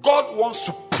 God wants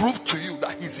to prove to you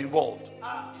that He's involved.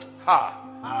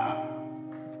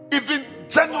 Even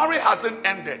January hasn't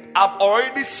ended. I've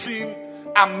already seen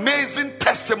amazing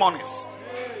testimonies.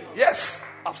 Yes,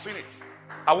 I've seen it.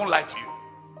 I won't lie to you.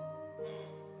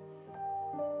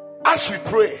 As we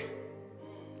pray,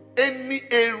 any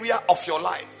area of your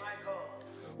life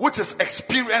which is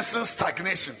experiencing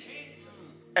stagnation,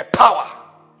 a power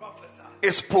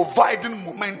is providing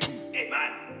momentum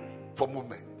for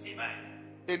movement.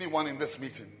 Anyone in this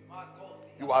meeting,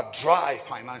 you are dry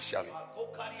financially,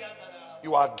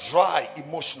 you are dry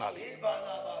emotionally,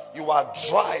 you are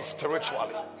dry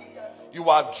spiritually, you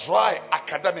are dry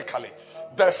academically.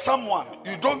 There's someone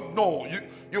you don't know,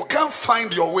 you can't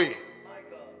find your way,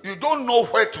 you don't know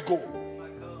where to go.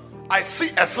 I see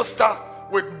a sister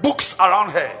with books around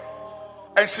her,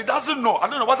 and she doesn't know. I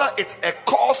don't know whether it's a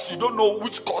course, you don't know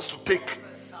which course to take,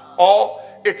 or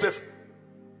it is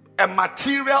a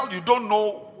material you don't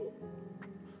know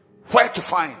where to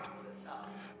find.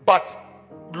 But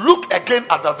look again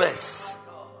at the verse,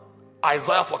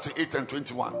 Isaiah 48 and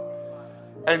 21.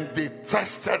 And they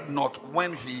thirsted not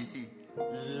when He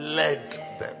led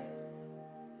them.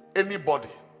 Anybody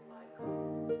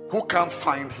who can't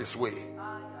find his way,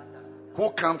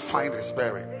 who can't find his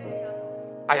bearing,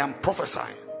 I am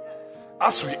prophesying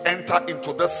as we enter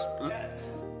into this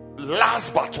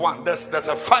last but one, there's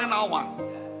a final one.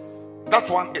 That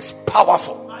one is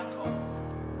powerful.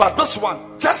 But this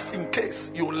one, just in case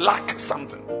you lack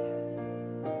something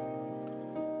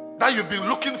that you've been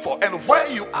looking for, and where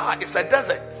you are is a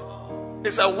desert,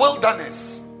 it's a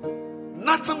wilderness,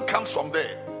 nothing comes from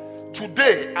there.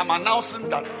 Today I'm announcing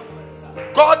that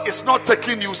God is not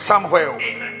taking you somewhere.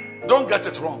 Don't get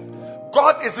it wrong.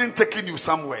 God isn't taking you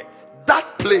somewhere.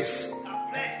 That place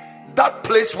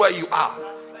where you are,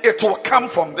 it will come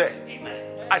from there.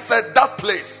 I said that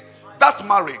place, that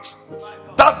marriage,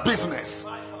 that business,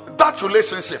 that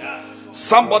relationship.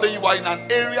 Somebody, you are in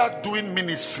an area doing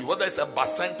ministry, whether it's a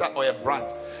bus center or a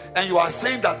branch, and you are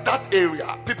saying that that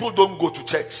area people don't go to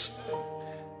church.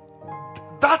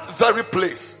 That very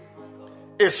place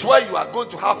is where you are going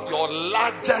to have your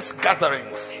largest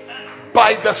gatherings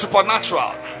by the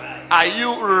supernatural. Are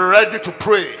you ready to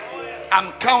pray?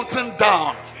 I'm counting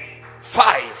down.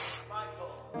 5,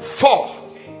 4,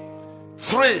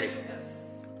 3,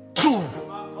 2,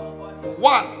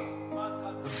 1,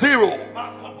 0.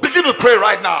 Begin to pray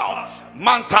right now.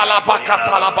 Mantala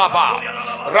bakatala baba,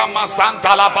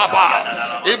 Ramazantala baba,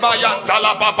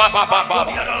 Ibayantala baba baba.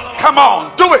 Come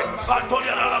on, do it.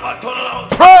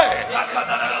 Pray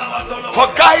for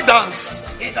guidance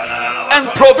and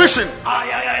provision.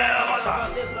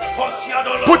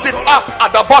 Put it up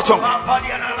at the bottom.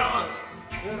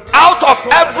 Out of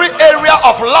every area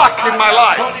of lack in my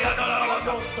life,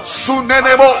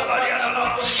 Sunenemo,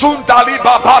 Sundali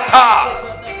babata,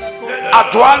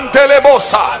 Adwan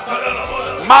delebosa,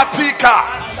 Matika,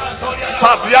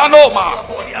 Sadianoma,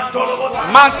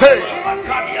 Mante.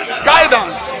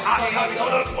 Guidance,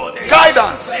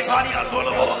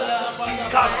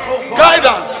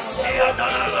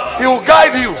 He will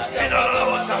guide you.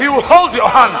 He will hold your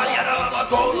hand.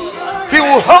 He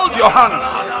will hold your hand,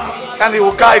 and He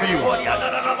will guide you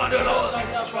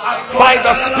by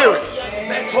the Spirit.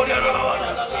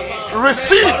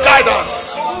 Receive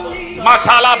guidance.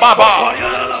 Matala Baba.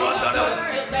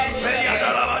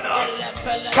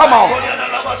 Come on.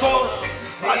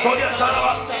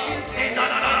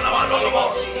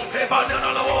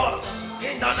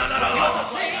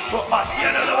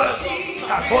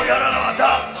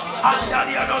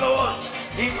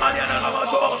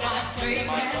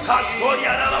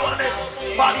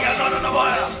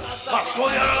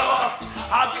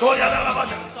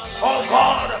 Oh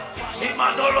God,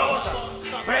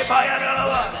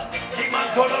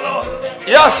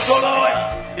 yes,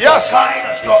 yes.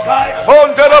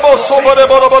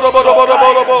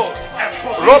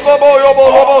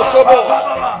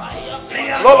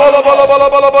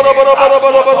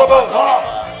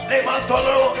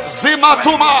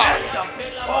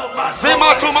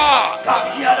 Zimatuma,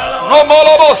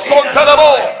 Nomolobo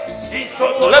Sontelebo,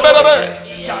 Lebelebe,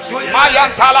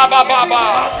 Mayantala Baba.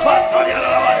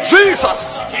 Jesus,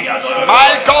 my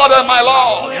God and my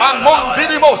Lord, Mamon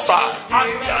Dinimosa,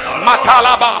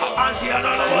 Matalaba,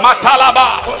 Matalaba,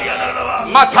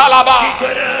 Matalaba,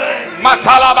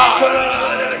 Matalaba,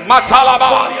 Matalaba,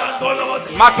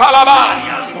 Matalaba,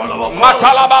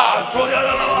 Matalaba,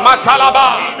 Matalaba.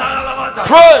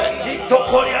 Pray,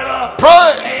 pray,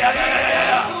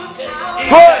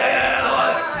 pray.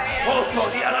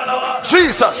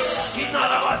 Jesus,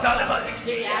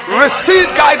 receive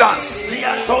guidance.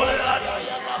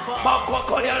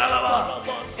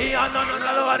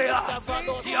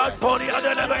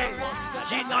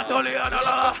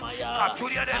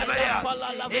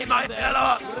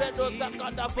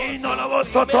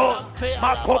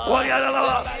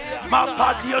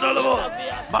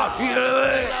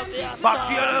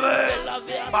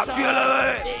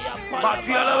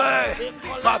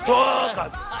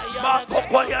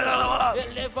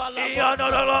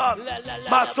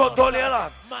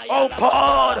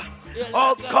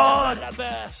 Oh God,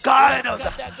 guidance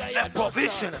and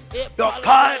provision. Your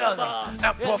guidance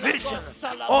and provision.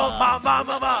 Oh mama,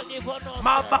 mama,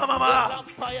 mama, mama,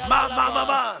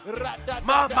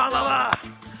 mama, mama,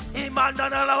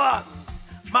 Imandanala,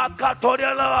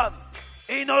 Makatoriala,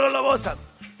 Inolosa,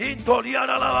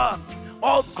 Intoriana.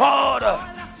 Oh God,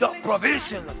 your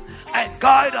provision and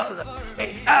guidance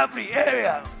in every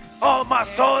area. Oh my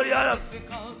soul, no,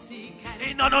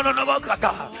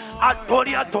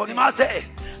 Antonia Tonimase,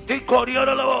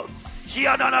 Ticoriolo,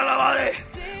 Shiana Lavare,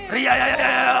 Ria,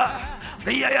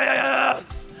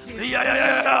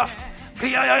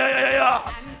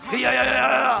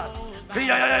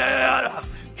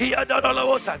 Here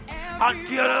Donalosan,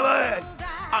 Antiela,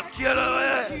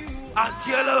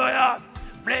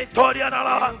 Pretoriana,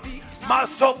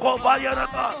 Masoko Bayana,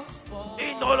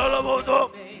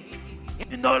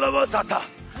 Inolobosata.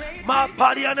 Ma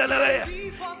pariana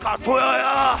leve,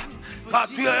 Katuya,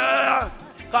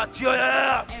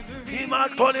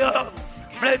 Imatonia,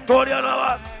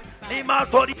 Pretoria,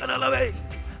 Imatoriana leve.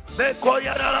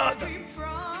 Bekoriana lava.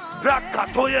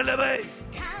 Brakatoya leve.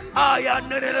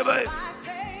 Ayanere leve.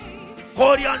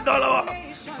 Korianda lava.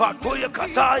 Batuya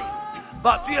kasai.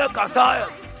 Batuya kasai.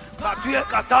 Batuya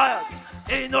kasai.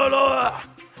 Inoloa.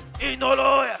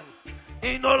 Inoloa.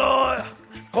 Inoloa.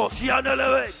 Kosiana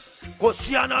leve.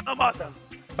 Kosiana namata.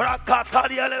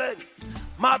 Brakataria leve.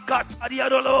 Makataria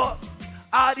dolo.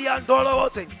 Arian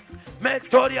dolote.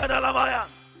 Metoriana lamaya.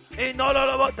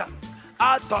 Inolobota.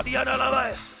 Atoriana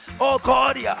lamaya. O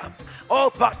Coria. O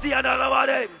Patiana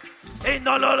lavare.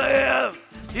 Inolole.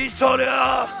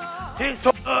 Isolia.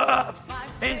 Isolia.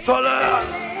 Isolia.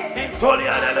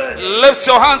 Isolia. Lift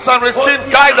your hands and receive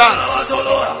guidance.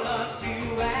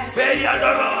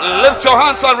 Lift your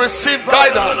hands and receive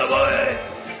guidance.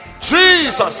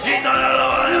 Jesus.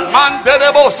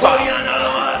 Manderebosa.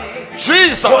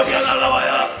 Jesus.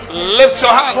 Lift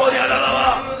your hands.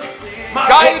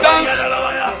 Guidance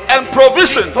and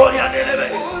provision.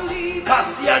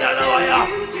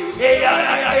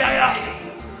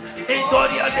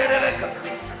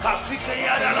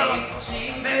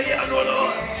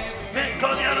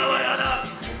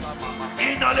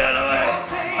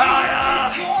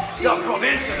 Your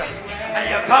provision and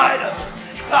your guidance,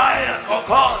 guidance, oh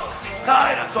God,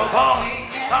 guidance, oh God,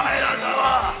 guidance, oh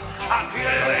God.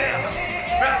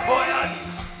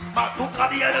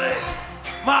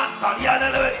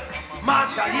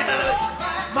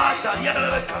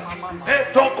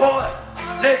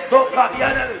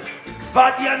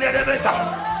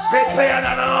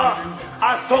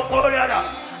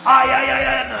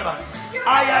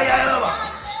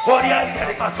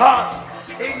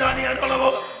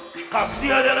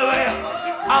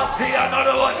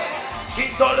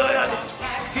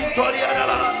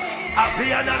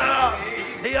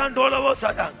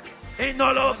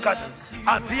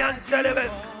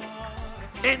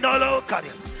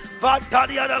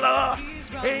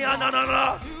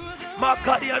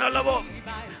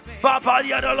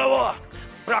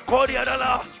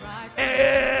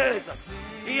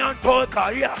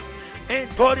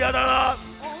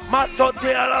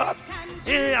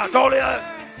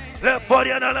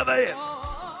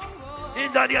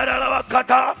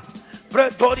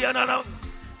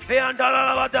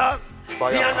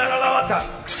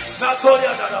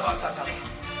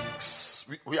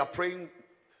 We are praying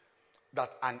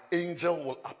that an angel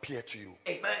will appear to you.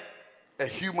 Amen. A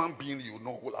human being you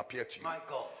know will appear to you. My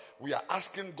God. We are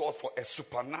asking God for a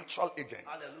supernatural agent.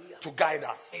 Hallelujah. To guide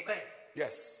us. Amen.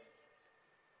 Yes.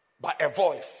 By a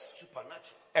voice,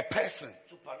 Supernatural. a person,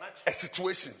 Supernatural. a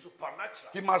situation.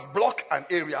 Supernatural. He must block an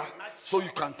area so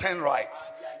you can turn right.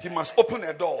 He must open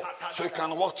a door so you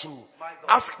can walk through.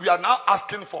 We are now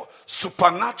asking for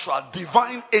supernatural,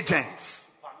 divine agents.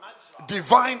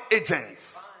 Divine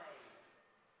agents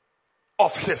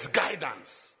of his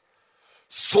guidance,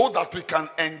 so that we can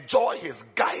enjoy his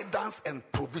guidance and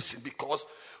provision, because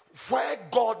where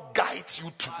God guides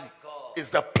you to is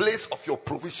the place of your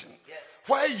provision.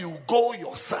 Where you go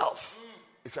yourself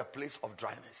is a place of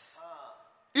dryness.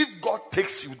 If God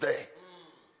takes you there,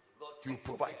 he will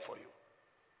provide for you.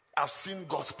 I've seen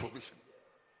God's provision,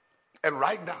 and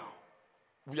right now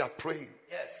we are praying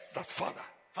that Father,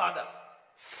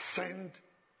 send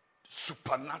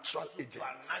supernatural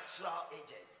agents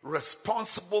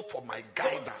responsible for my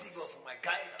guidance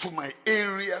to my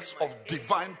areas of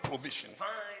divine provision.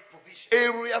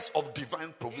 Areas of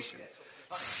divine provision.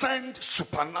 Send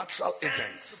supernatural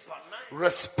agents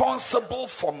responsible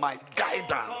for my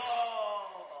guidance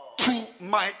to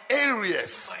my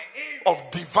areas of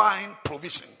divine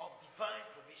provision.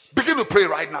 Begin to pray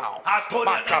right now.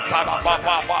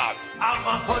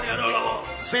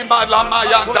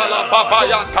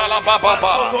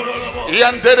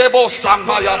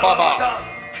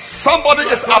 Somebody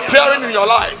is appearing in your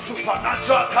life.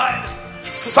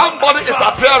 Somebody is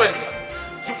appearing.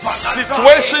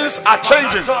 Situations are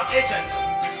changing.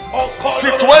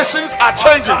 Situations are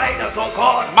changing.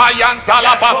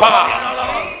 Mayantala Baba.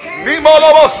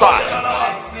 Nimolobosa.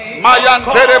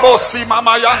 Mayanterebosi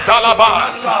Mamayantala.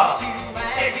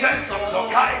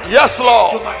 Yes,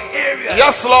 Lord.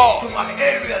 Yes, Lord.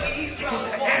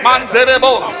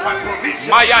 Manderebo.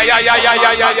 Maya ya ya ya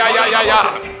ya ya ya ya ya ya.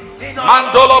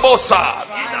 Mandolobosa.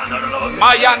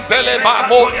 Mayanteleba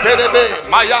mo terebe.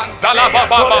 Mayantala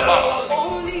Baba Baba.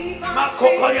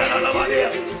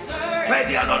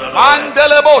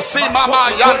 Mandelebosi Mama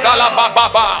Yandala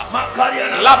Baba.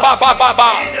 La Baba Baba.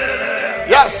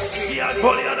 Yes.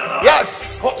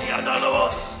 Yes.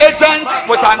 Agents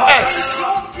with an S.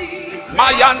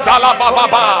 Mayandala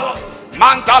Baba.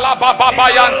 Mandala Baba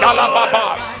Yandala Baba.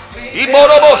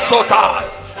 Imorobo Sota.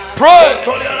 Pray.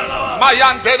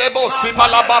 Mayandelebo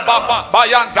simala baba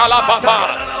bayandala baba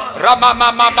rama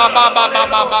mama mama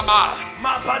mama mama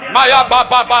maya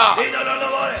baba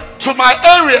to my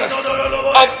areas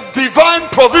of divine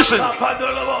provision.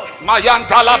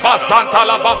 Mayandala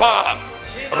basantala baba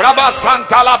raba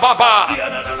santala baba.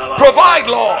 Provide,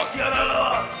 Lord,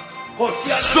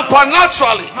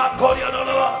 supernaturally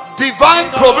divine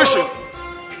provision.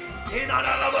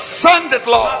 Send it,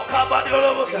 Lord.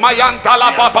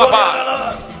 Mayandala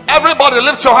baba. Everybody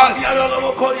lift your hands.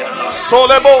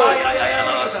 Solebo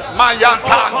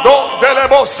Mayantando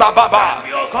Delebo Sababa.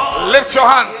 Lift your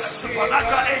hands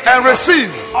and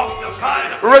receive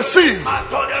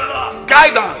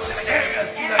guidance.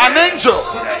 An angel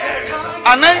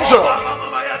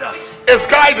is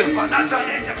guiding.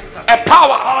 A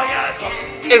power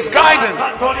is guiding.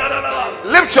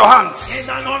 Lift your hands.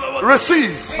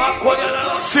 Receive.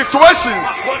 Situations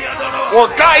will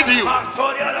guide you.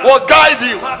 Will guide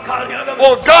you.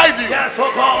 Will guide you.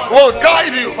 Will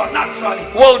guide you.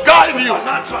 Will guide you.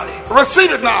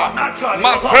 Receive it now.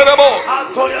 Manterebo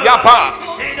Yapa.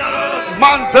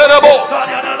 Manterebo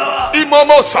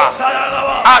Imomosa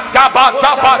Adaba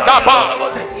Daba Daba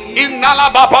Inala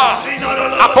Baba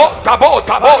Abo Tabo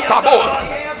Tabo Tabo.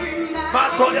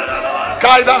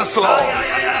 Guidance, Lord.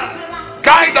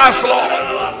 Guidance, Lord.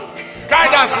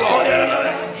 Guidance, Lord.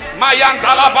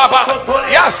 Mayandala Baba.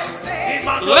 Yes.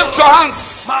 Lift your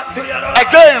hands.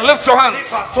 Again, lift your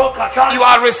hands. You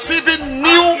are receiving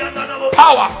new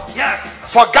power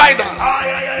for guidance.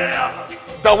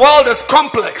 The world is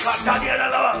complex.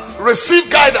 Receive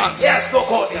guidance.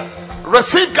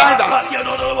 Receive guidance.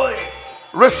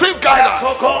 Receive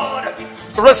guidance.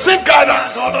 Receive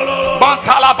guidance.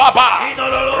 Bantala Baba,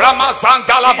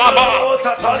 Ramazantala Baba,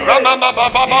 Ramama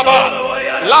Baba,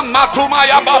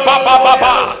 Lamatumaya Baba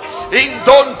Baba,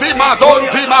 Indondima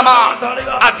Dondimama,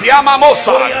 Adiama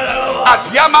Mosa,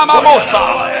 Adiama Mamosa,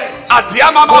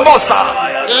 Adiama Mamosa.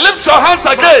 Lift your hands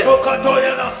again.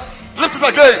 Lift it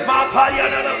again.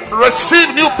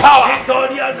 Receive new power.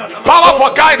 Power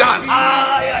for guidance.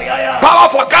 Power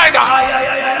for guidance.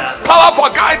 Power for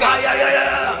guidance.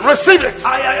 Receive it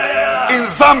in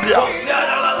Zambia.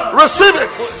 Receive it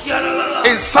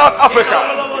in South Africa.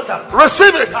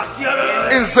 Receive it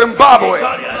in Zimbabwe.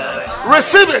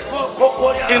 Receive it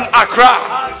in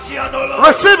Accra.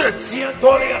 Receive it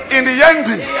in the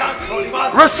Yendi.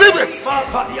 Receive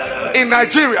it in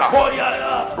Nigeria.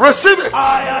 Receive it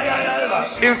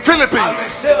in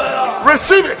Philippines.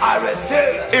 Receive it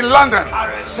in London.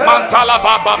 Mantala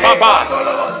Baba Baba.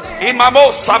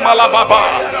 Imamo Samala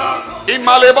Baba.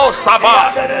 Imalebo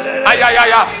Saba.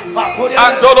 Ayayaya.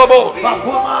 Andolobo.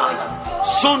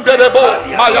 Sunderebo.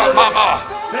 Maya Mama.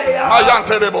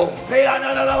 Mayanterebo.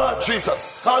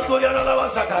 Jesus.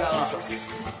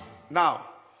 Jesus. Now,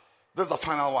 this is the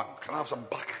final one. Can I have some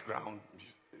background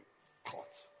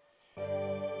chords?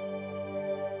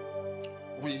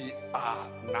 We are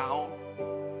now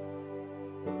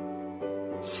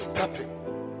stepping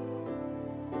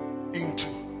into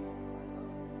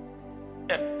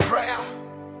a prayer.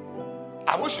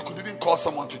 I wish you could even call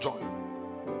someone to join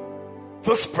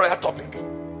this prayer topic.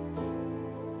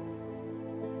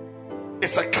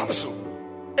 It's a capsule.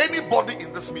 Anybody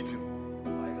in this meeting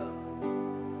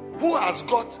who has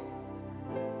got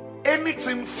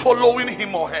anything following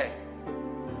him or her,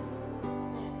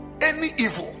 any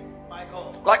evil,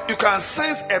 like you can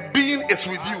sense a being is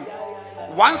with you.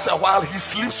 Once a while he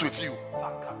sleeps with you.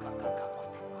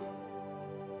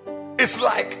 It's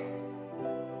like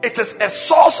it is a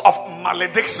source of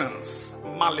maledictions.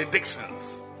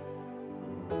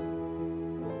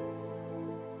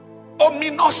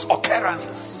 Ominous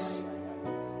occurrences.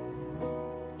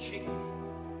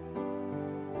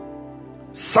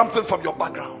 Something from your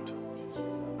background.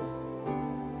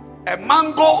 A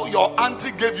mango your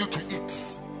auntie gave you to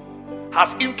eat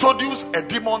has introduced a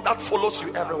demon that follows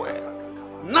you everywhere.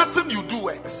 Nothing you do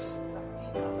works.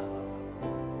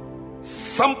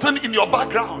 Something in your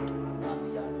background.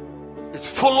 It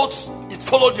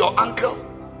followed your uncle,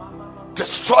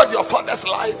 destroyed your father's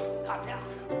life,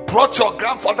 brought your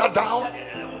grandfather down,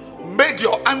 made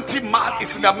your auntie mad,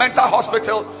 is in a mental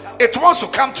hospital. It wants to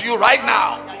come to you right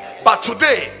now. But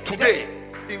today,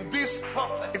 in this is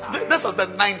the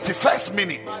 91st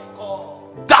minute,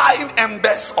 dying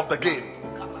embers of the game.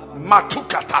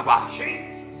 Matukataba.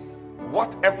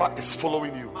 Whatever is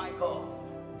following you,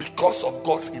 because of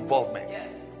God's involvement,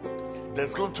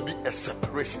 there's going to be a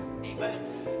separation.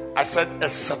 I said a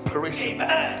separation.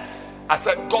 I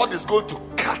said God is going to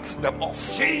cut them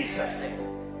off.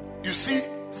 You see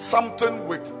something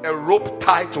with a rope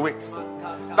tied to it,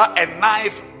 that a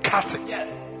knife cuts it.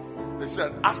 They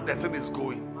said, as the thing is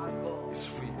going, is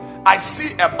free. I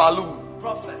see a balloon.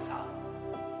 Professor.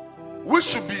 We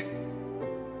should be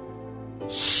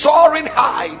soaring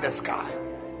high in the sky,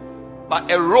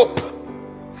 but a rope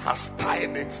has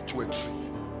tied it to a tree.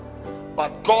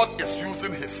 But God is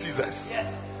using his scissors.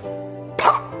 Yes.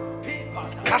 Pa!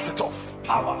 Cut it off.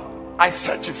 Power. I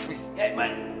set you free.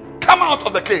 Amen. Come out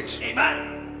of the cage.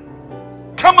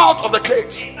 Amen. Come out of the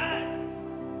cage. Amen.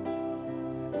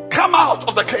 Come out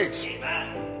of the cage. Amen.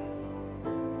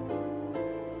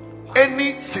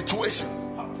 Any situation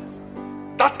Professor.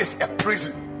 that is a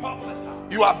prison, Professor.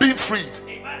 you are being freed.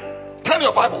 Amen. Turn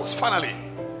your Bibles finally.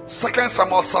 2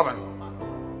 Samuel 7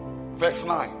 verse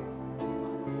 9.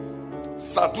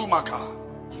 Sadumaka.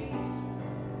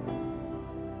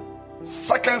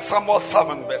 2 Samuel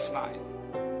 7 verse 9.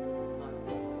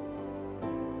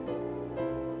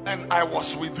 And I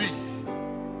was with thee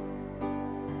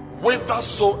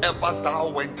whithersoever thou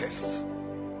wentest,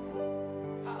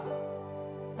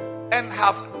 and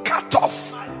have cut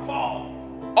off My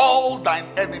God. all thine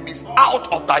enemies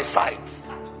out of thy sight,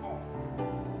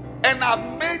 and have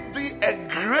made thee a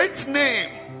great name,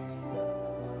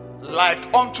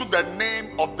 like unto the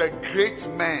name of the great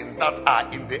men that are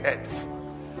in the earth.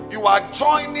 You are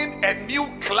joining a new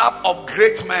club of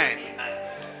great men.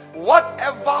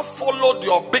 Whatever followed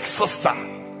your big sister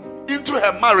into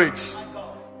her marriage,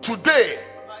 today,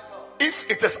 if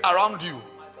it is around you,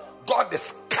 God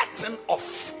is cutting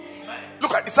off.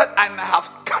 Look at it, said, and I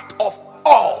have cut off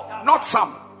all, not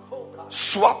some.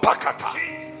 Swapakata.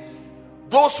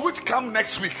 Those which come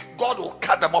next week, God will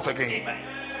cut them off again.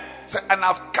 Say, and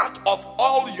I've cut off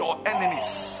all your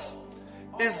enemies.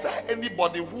 Is there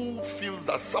anybody who feels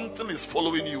that something is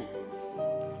following you?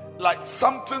 Like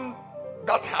something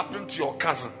that happened to your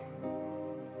cousin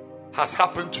has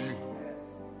happened to you.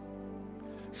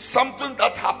 Something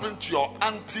that happened to your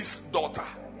auntie's daughter,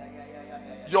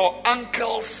 your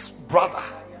uncle's brother,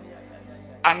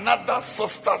 another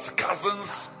sister's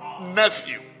cousin's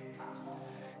nephew.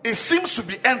 It seems to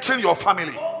be entering your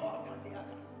family.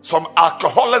 Some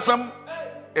alcoholism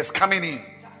is coming in.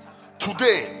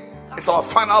 Today, it's our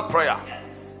final prayer.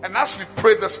 And as we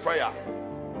pray this prayer,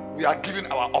 we are giving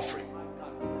our offering.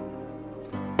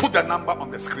 Put the number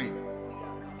on the screen.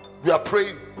 We are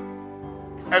praying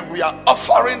and we are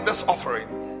offering this offering.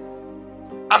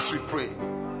 As we pray,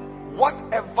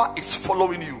 whatever is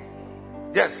following you.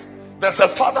 Yes, there's a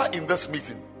father in this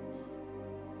meeting.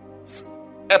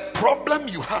 A problem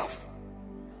you have,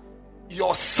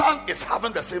 your son is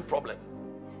having the same problem.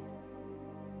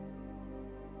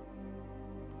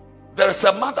 There is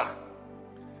a mother,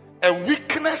 a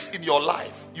weakness in your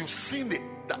life. You've seen it,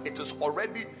 that it is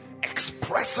already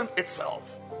expressing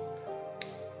itself.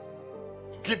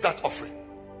 Give that offering.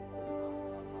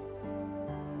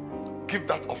 Give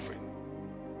that offering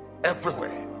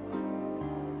everywhere.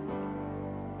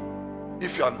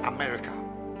 If you're in America,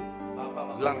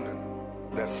 London,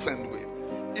 there's Sendwave.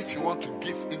 If you want to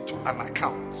give into an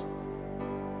account,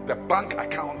 the bank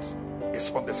account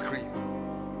is on the screen.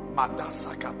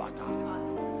 Madasakabata,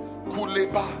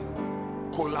 Kuleba,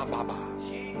 Kolababa.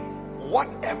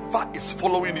 Whatever is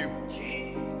following you,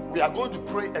 we are going to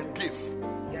pray and give,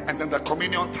 and then the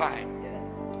communion time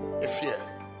is here.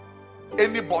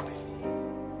 Anybody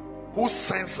who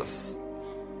senses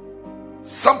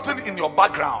something in your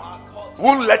background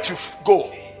won't let you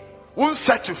go, won't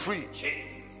set you free,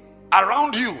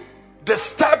 around you,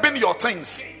 disturbing your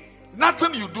things,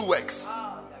 nothing you do works.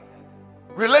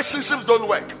 Relationships don't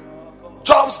work,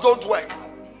 jobs don't work,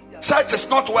 church is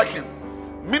not working,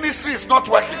 ministry is not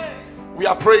working. We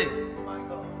are praying.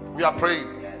 We are praying.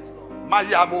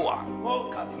 Mayaboa,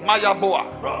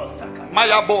 Mayaboa,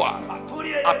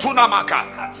 Mayaboa,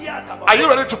 Atunamaka. Are you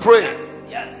ready to pray?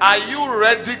 Are you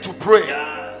ready to pray?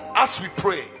 As we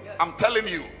pray, I'm telling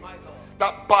you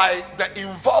that by the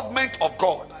involvement of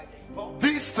God,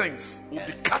 these things will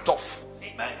be cut off,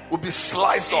 will be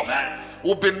sliced off,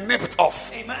 will be nipped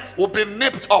off, will be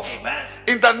nipped off.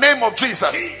 In the name of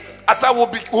Jesus, as I will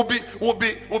be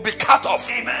cut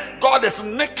off. God is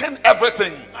nicking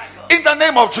everything. In the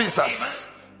name of Jesus,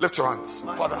 lift your hands,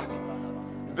 Father.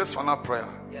 In this final prayer,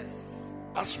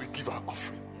 as we give our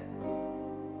offering,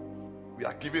 we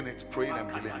are giving it, praying and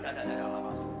believing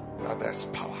that there's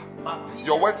power.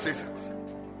 Your word says it.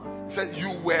 It said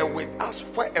you were with us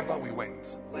wherever we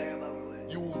went.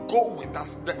 You will go with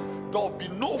us. There will be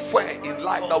nowhere in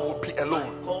life that will be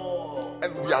alone.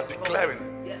 And we are declaring,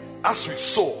 as we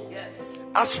sow,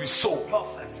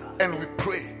 and we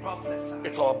pray,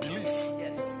 it's our belief,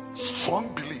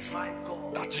 strong belief,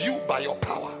 that you by your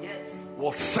power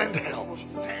will send help.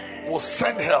 Will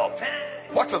send help.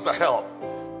 What is the help?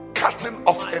 Cutting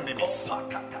off enemies,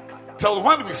 till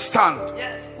when we stand,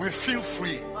 we feel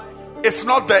free. It's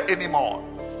not there anymore.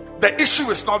 The issue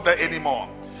is not there anymore.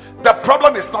 The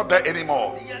problem is not there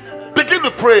anymore. Begin to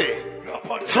pray.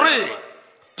 3,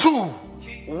 2,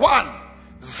 1,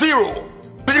 0.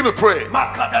 Begin to pray.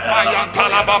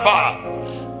 Mayantala Baba.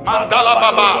 Mandala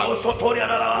Baba.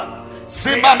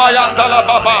 Sima Mayantala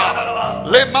Baba.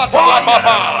 Lematala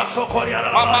Baba.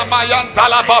 Mama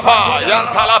Mayantala Baba.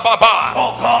 Yantala Baba.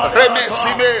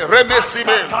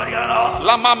 Remesime.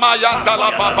 La Mama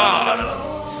Yantala Baba.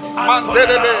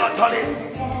 Mandelebe.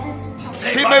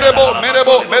 Simerebo.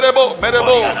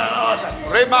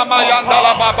 Remama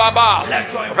Yandala Baba.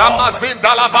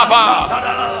 Ramazindala Baba.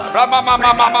 Ramama.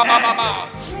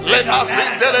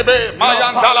 Lemazindelebe.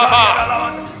 Mayandala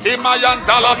Baba.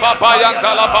 Imayandala Baba.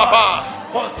 Yandala Baba.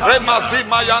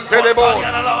 Remazima Yandelebo.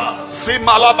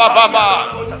 Simala Baba.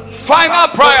 Final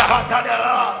prayer.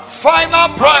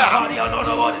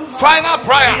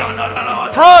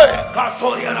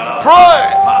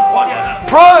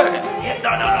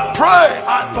 Pray.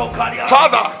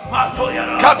 Father,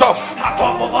 cut off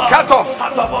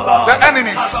the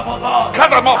enemies. Cut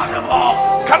them off.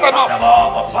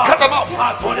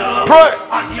 Pray.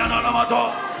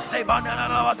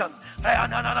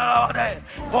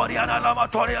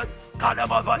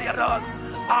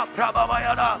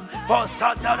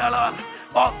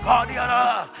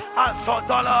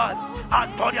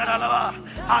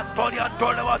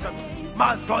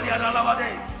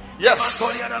 Yes.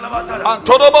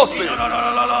 Antorobosi.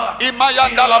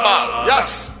 Imayandalaba.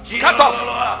 Yes. Cut off,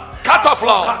 Lord. Cut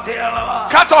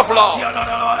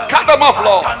them off,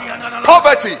 Lord.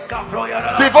 Poverty,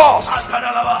 divorce,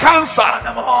 cancer,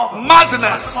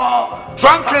 madness,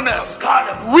 drunkenness,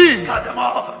 weed.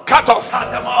 Cut off.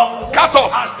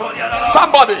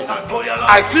 Somebody,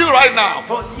 I feel right now,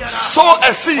 sow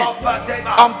a seed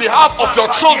on behalf of your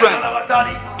children.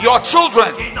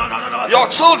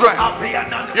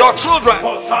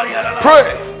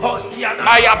 Pray.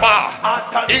 Mayaba,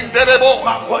 Inderebo,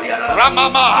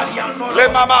 Ramama,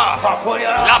 Lemama,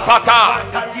 Lapata,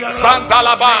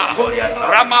 Sandalaba,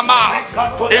 Ramama,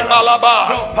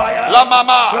 Imalaba,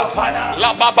 Lamama,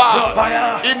 Lababa,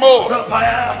 Imo,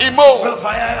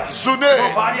 Zune,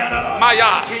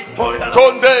 Maya,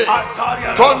 Tonde,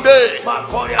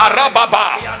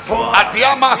 Arababa,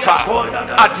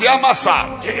 Adiamasa,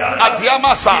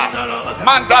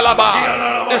 Mandalaba.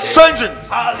 It's changing.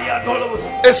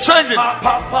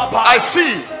 I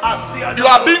see you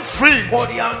are being freed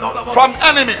from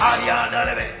enemies,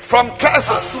 from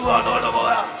curses,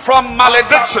 from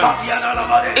maledictions.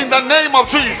 In the name of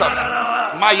Jesus.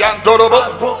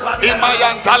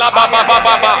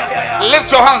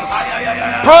 Lift your hands.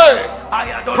 Pray.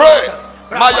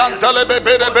 Mayantala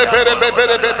bebe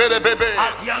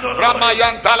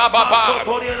Ramayantala baba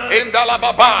Indala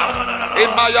baba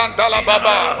Imayantala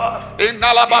baba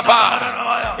Indala baba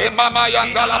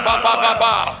Imamayantala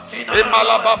baba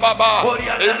Imala baba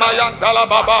Imayantala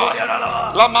baba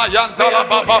Lamayantala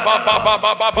baba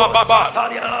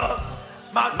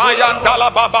Mayantala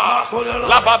baba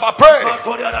La baba. Pray.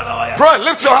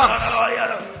 Lift your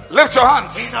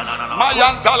hands.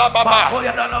 Mayantala baba.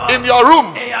 In your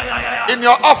room, in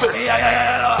your office,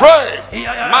 pray.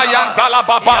 Mayantala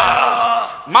baba.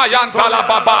 Imayantala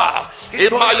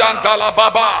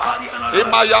baba.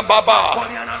 Imayam baba.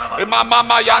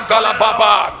 Imama yantala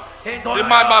baba.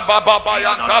 Imama baba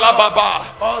yantala baba.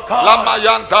 Lama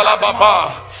yantala baba.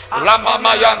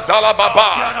 Lama yantala baba.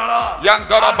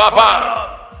 Yantala baba.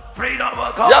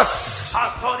 Yes.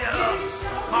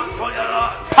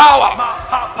 Power.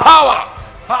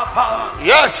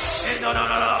 Yes.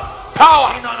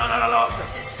 Power.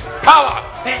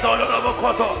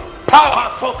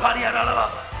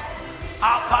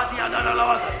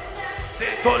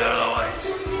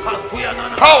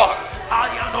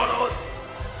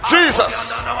 Jesus.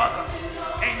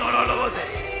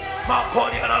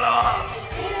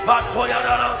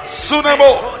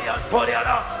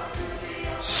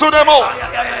 Sunemo.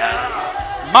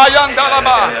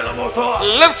 Mayandalaba.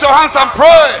 Lift your hands and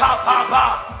pray.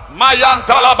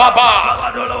 Mayandalababa.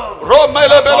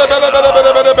 Romele bele bele bele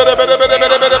bele bele bele bele bele bele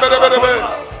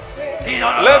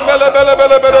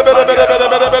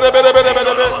bele bele bele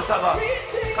bele.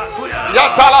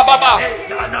 Yatalababa.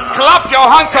 Clap your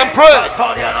hands and pray.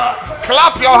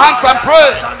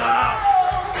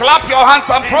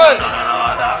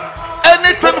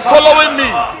 Anything following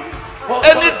me,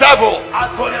 any devil,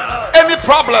 any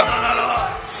problem,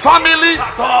 family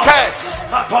curse,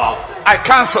 I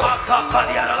cancel.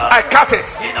 I cut it.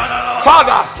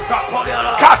 Father,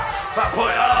 cut.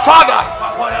 Father,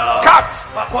 cut.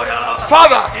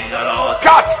 Father,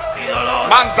 cut.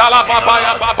 Mandala baba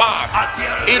ya baba.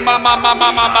 Imama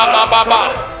mama mama baba.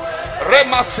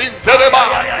 Rema sintereba.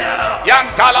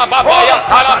 Yantala baba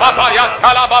yantala baba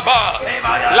yantala baba.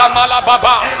 Lamala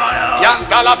baba.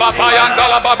 Yantala baba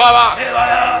yantala baba.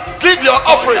 Give your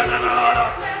offering.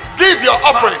 Give your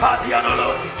offering.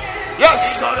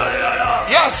 Yes.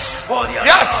 Yes.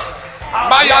 Yes.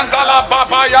 Mayandala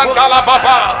baba yantala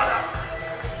baba.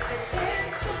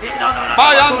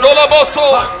 Mayandola boso.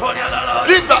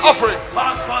 Give the offering.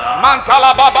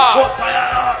 Mantala baba.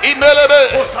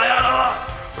 Imelebe.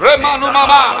 Remanu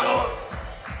mama.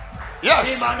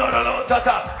 Yes.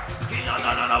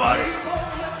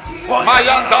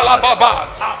 Mayandala baba.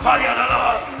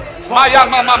 Maya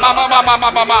mama mama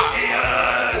mama mama.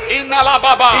 Inala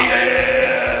baba.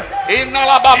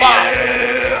 Inala baba.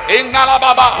 Inala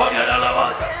baba.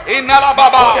 Inala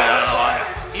baba.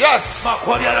 Yes.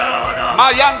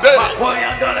 Mayande.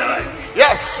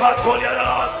 Yes.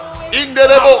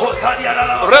 Indelebo.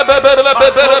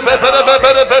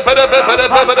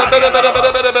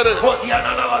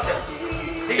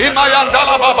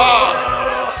 Imayandala baba.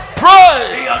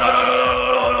 Pray.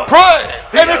 Pray.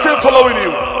 Anything following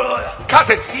you, cut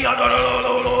it.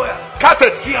 Cut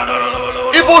it.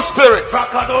 Evil spirits,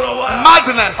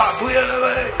 madness,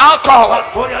 alcohol,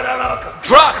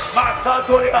 drugs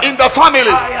in the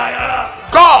family.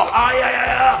 God,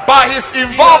 by his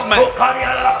involvement,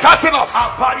 cutting off.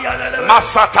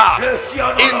 Masata,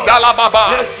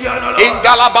 Indalababa,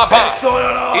 Indalababa,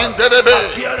 Inderebe,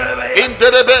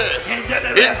 Inderebe,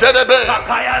 Inderebe,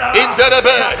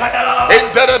 Inderebe,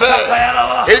 Inderebe,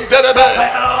 Inderebe,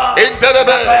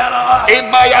 Inderebe,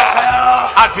 Imaya,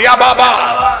 Adiababa,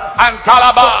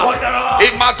 Antalaba,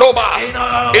 Imadoba,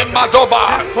 Imadoba,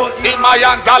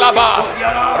 Imayandalaba,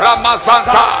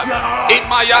 Ramazanta,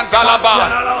 Imayandalaba,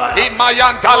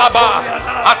 Imayandalaba,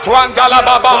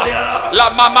 Atwandalababa, La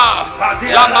Mama,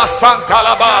 La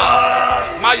Masantalaba,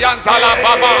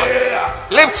 Mayandalababa.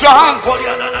 Lift your hands.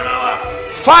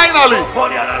 Finally,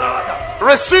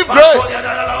 receive grace.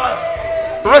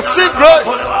 Receive grace.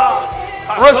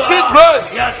 Receive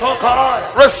grace.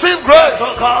 Receive grace.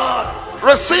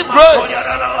 Receive grace.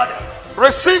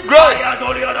 Receive grace.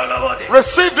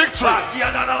 Receive victory.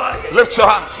 Lift your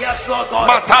hands.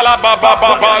 Matala baba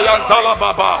baba yantala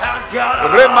baba.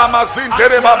 Remamazin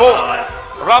dere babo.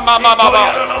 Ramama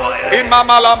baba.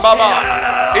 Imamala baba.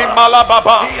 Imala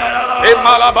baba.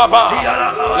 Imala baba.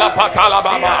 La patala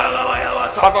baba.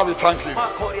 Father, we thank you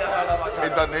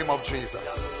in the name of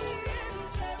Jesus.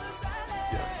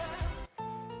 Yes.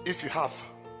 If you have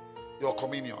your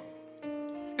communion,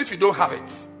 if you don't have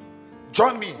it,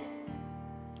 join me.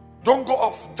 Don't go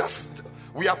off. Just,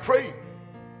 we are praying.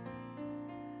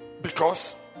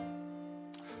 Because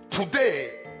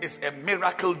today is a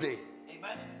miracle day.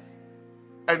 Amen.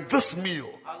 And this meal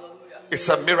is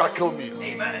a miracle meal.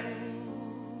 Amen.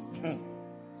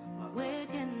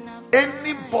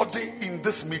 Anybody in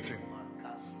this meeting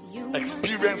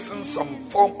experiencing some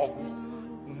form of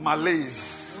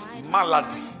malaise,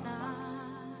 malady,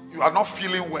 you are not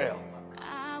feeling well,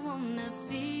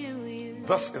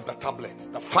 this is the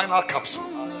tablet, the final capsule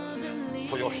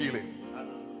for your healing.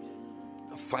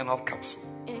 The final capsule.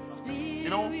 You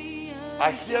know,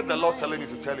 I hear the Lord telling me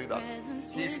to tell you that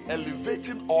He is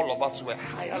elevating all of us to a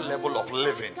higher level of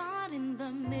living.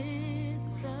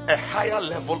 A higher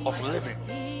level of living.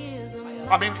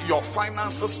 I mean, your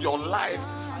finances, your life,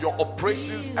 your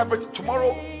operations, everything.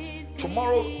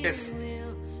 Tomorrow is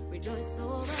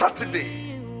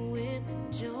Saturday.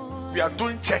 We are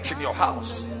doing church in your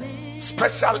house.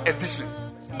 Special edition.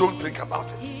 Don't think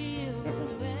about it.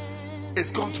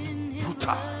 It's going to be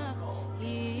brutal.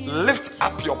 Lift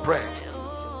up your bread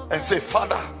and say,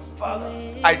 Father,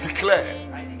 I declare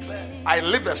I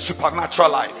live a supernatural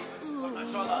life.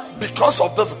 Because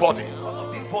of this body,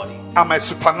 I'm a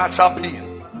supernatural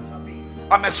being.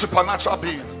 I'm a supernatural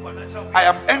being. I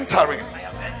am entering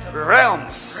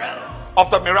realms of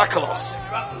the miraculous,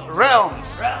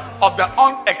 realms of the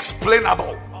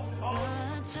unexplainable,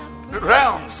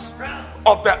 realms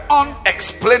of the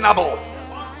unexplainable,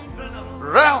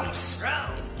 realms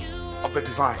of the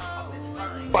divine.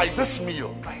 By this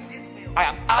meal, I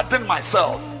am adding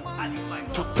myself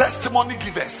to testimony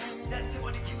givers.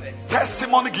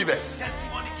 Testimony givers.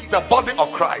 The body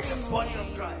of Christ.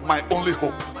 My only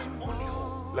hope.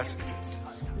 Let's eat it.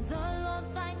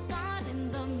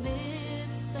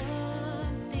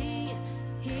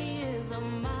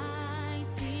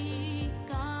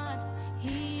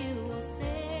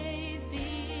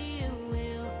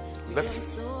 Lift it.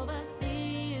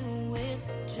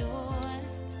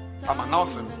 I'm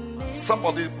announcing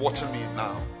somebody watching me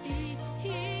now,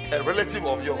 a relative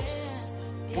of yours,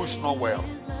 who is not well.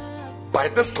 By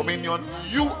this communion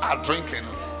you are drinking,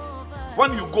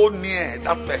 when you go near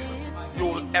that person, you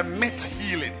will emit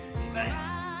healing.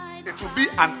 It will be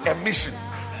an emission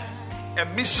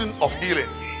of healing.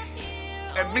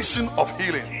 Emission of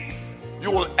healing.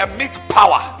 You will emit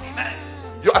power.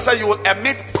 I said you will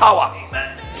emit power.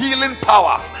 Healing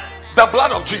power. The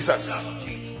blood of Jesus.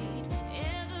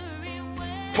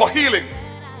 For healing.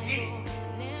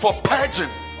 For purging.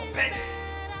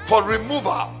 For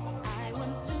removal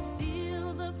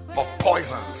of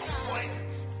poisons.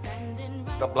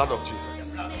 The blood of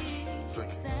Jesus.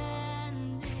 Drink.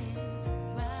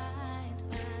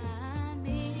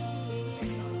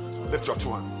 Lift your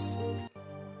two hands.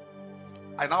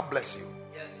 I now bless you.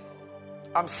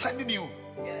 I'm sending you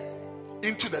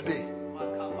into the day.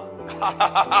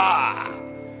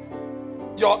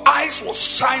 Your eyes will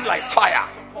shine like fire.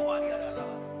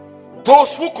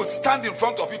 Those who could stand in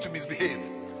front of you to misbehave,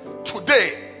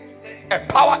 today a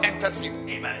power enters you.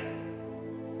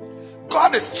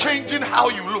 God is changing how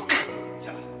you look.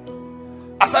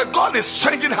 I said God is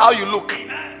changing how you look.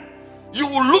 You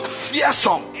will look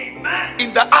fearsome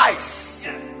in the eyes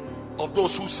of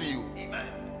those who see you.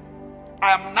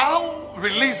 I am now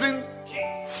releasing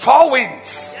 4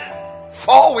 winds.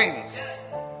 4 winds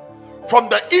from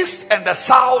the east and the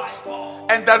south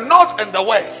and the north and the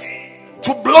west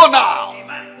to blow now.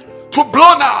 To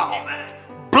blow now.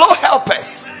 Blow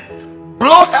helpers.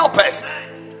 Blow helpers.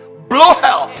 Blow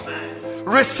help.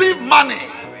 Receive money.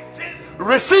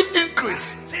 Receive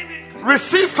increase.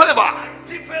 Receive favor.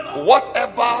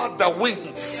 Whatever the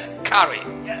winds carry,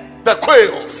 the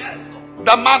quails,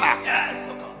 the manna,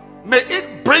 may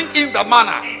it bring in the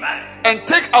manna and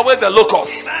take away the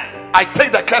locusts. I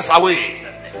take the curse away.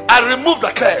 I remove the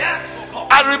curse.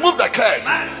 I remove the curse.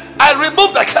 I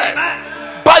remove the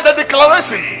curse by the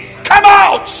declaration. Come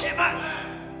out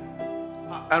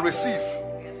and receive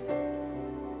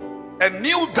a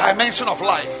new dimension of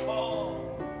life.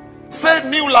 Say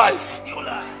new life.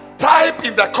 Type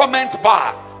in the comment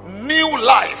bar, new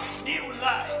life.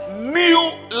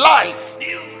 New life.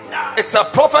 It's a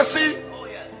prophecy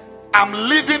I'm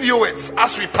leaving you with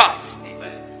as we part.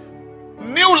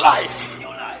 New life.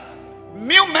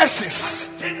 New mercies.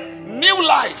 New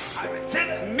life.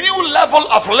 New level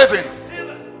of living.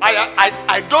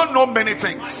 I don't know many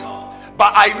things,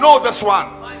 but I know this one,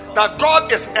 that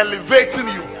God is elevating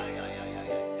you.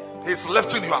 He's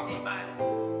lifting you up.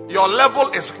 Your level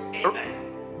is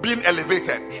being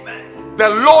elevated. The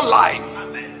low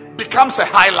life becomes a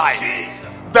high life.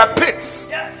 The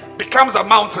pit becomes a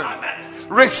mountain.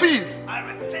 Receive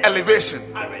elevation.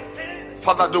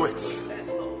 Father, do it.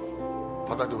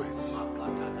 Father, do it.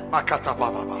 Makata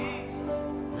Baba.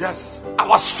 Yes,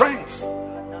 our strength.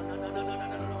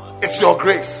 It's your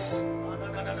grace.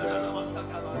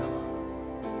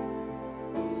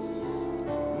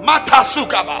 Mata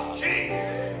Sukaba.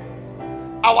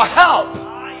 Our help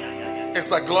is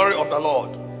the glory of the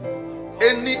Lord.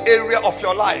 Any area of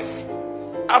your life,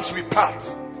 as we part,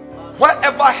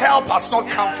 wherever help has not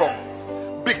come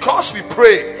from, because we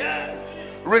prayed,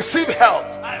 receive help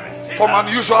from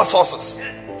unusual sources.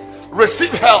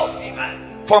 Receive help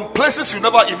from places you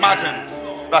never imagined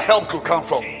that help could come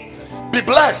from. Be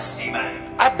blessed.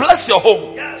 I bless your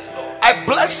home. I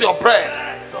bless your bread.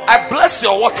 I bless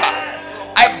your water.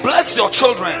 I bless your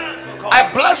children.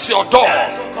 I bless your door.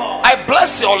 I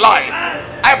bless your life.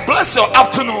 I bless your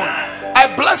afternoon.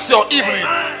 I bless your evening.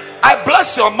 I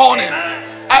bless your morning.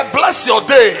 I bless your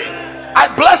day. I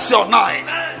bless your night.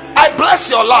 I bless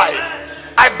your life.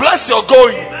 I bless your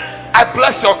going. I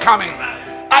bless your coming.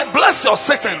 I bless your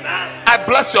sitting. I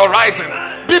bless your rising.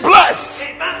 Be blessed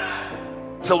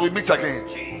till we meet again.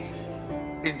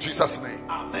 In Jesus' name.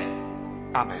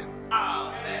 Amen. Amen.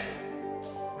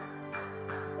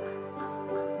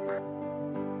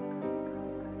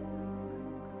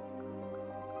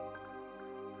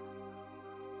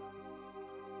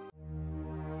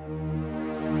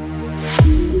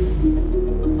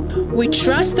 We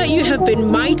trust that you have been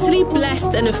mightily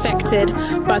blessed and affected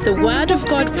by the word of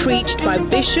God preached by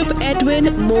Bishop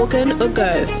Edwin Morgan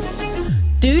Ogo.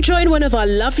 Do join one of our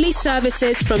lovely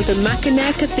services from the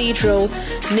Mackinac Cathedral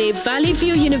near Valley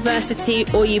View University,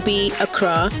 Oyibi,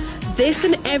 Accra, this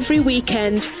and every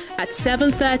weekend at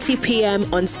 7:30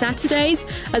 p.m. on Saturdays,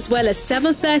 as well as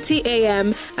 7:30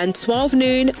 a.m. and 12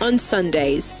 noon on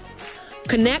Sundays.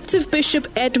 Connect with Bishop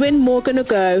Edwin Morgan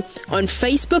Ogo on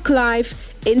Facebook Live,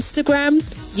 Instagram,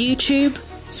 YouTube,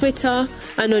 Twitter,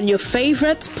 and on your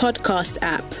favorite podcast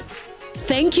app.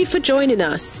 Thank you for joining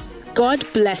us. God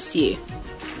bless you.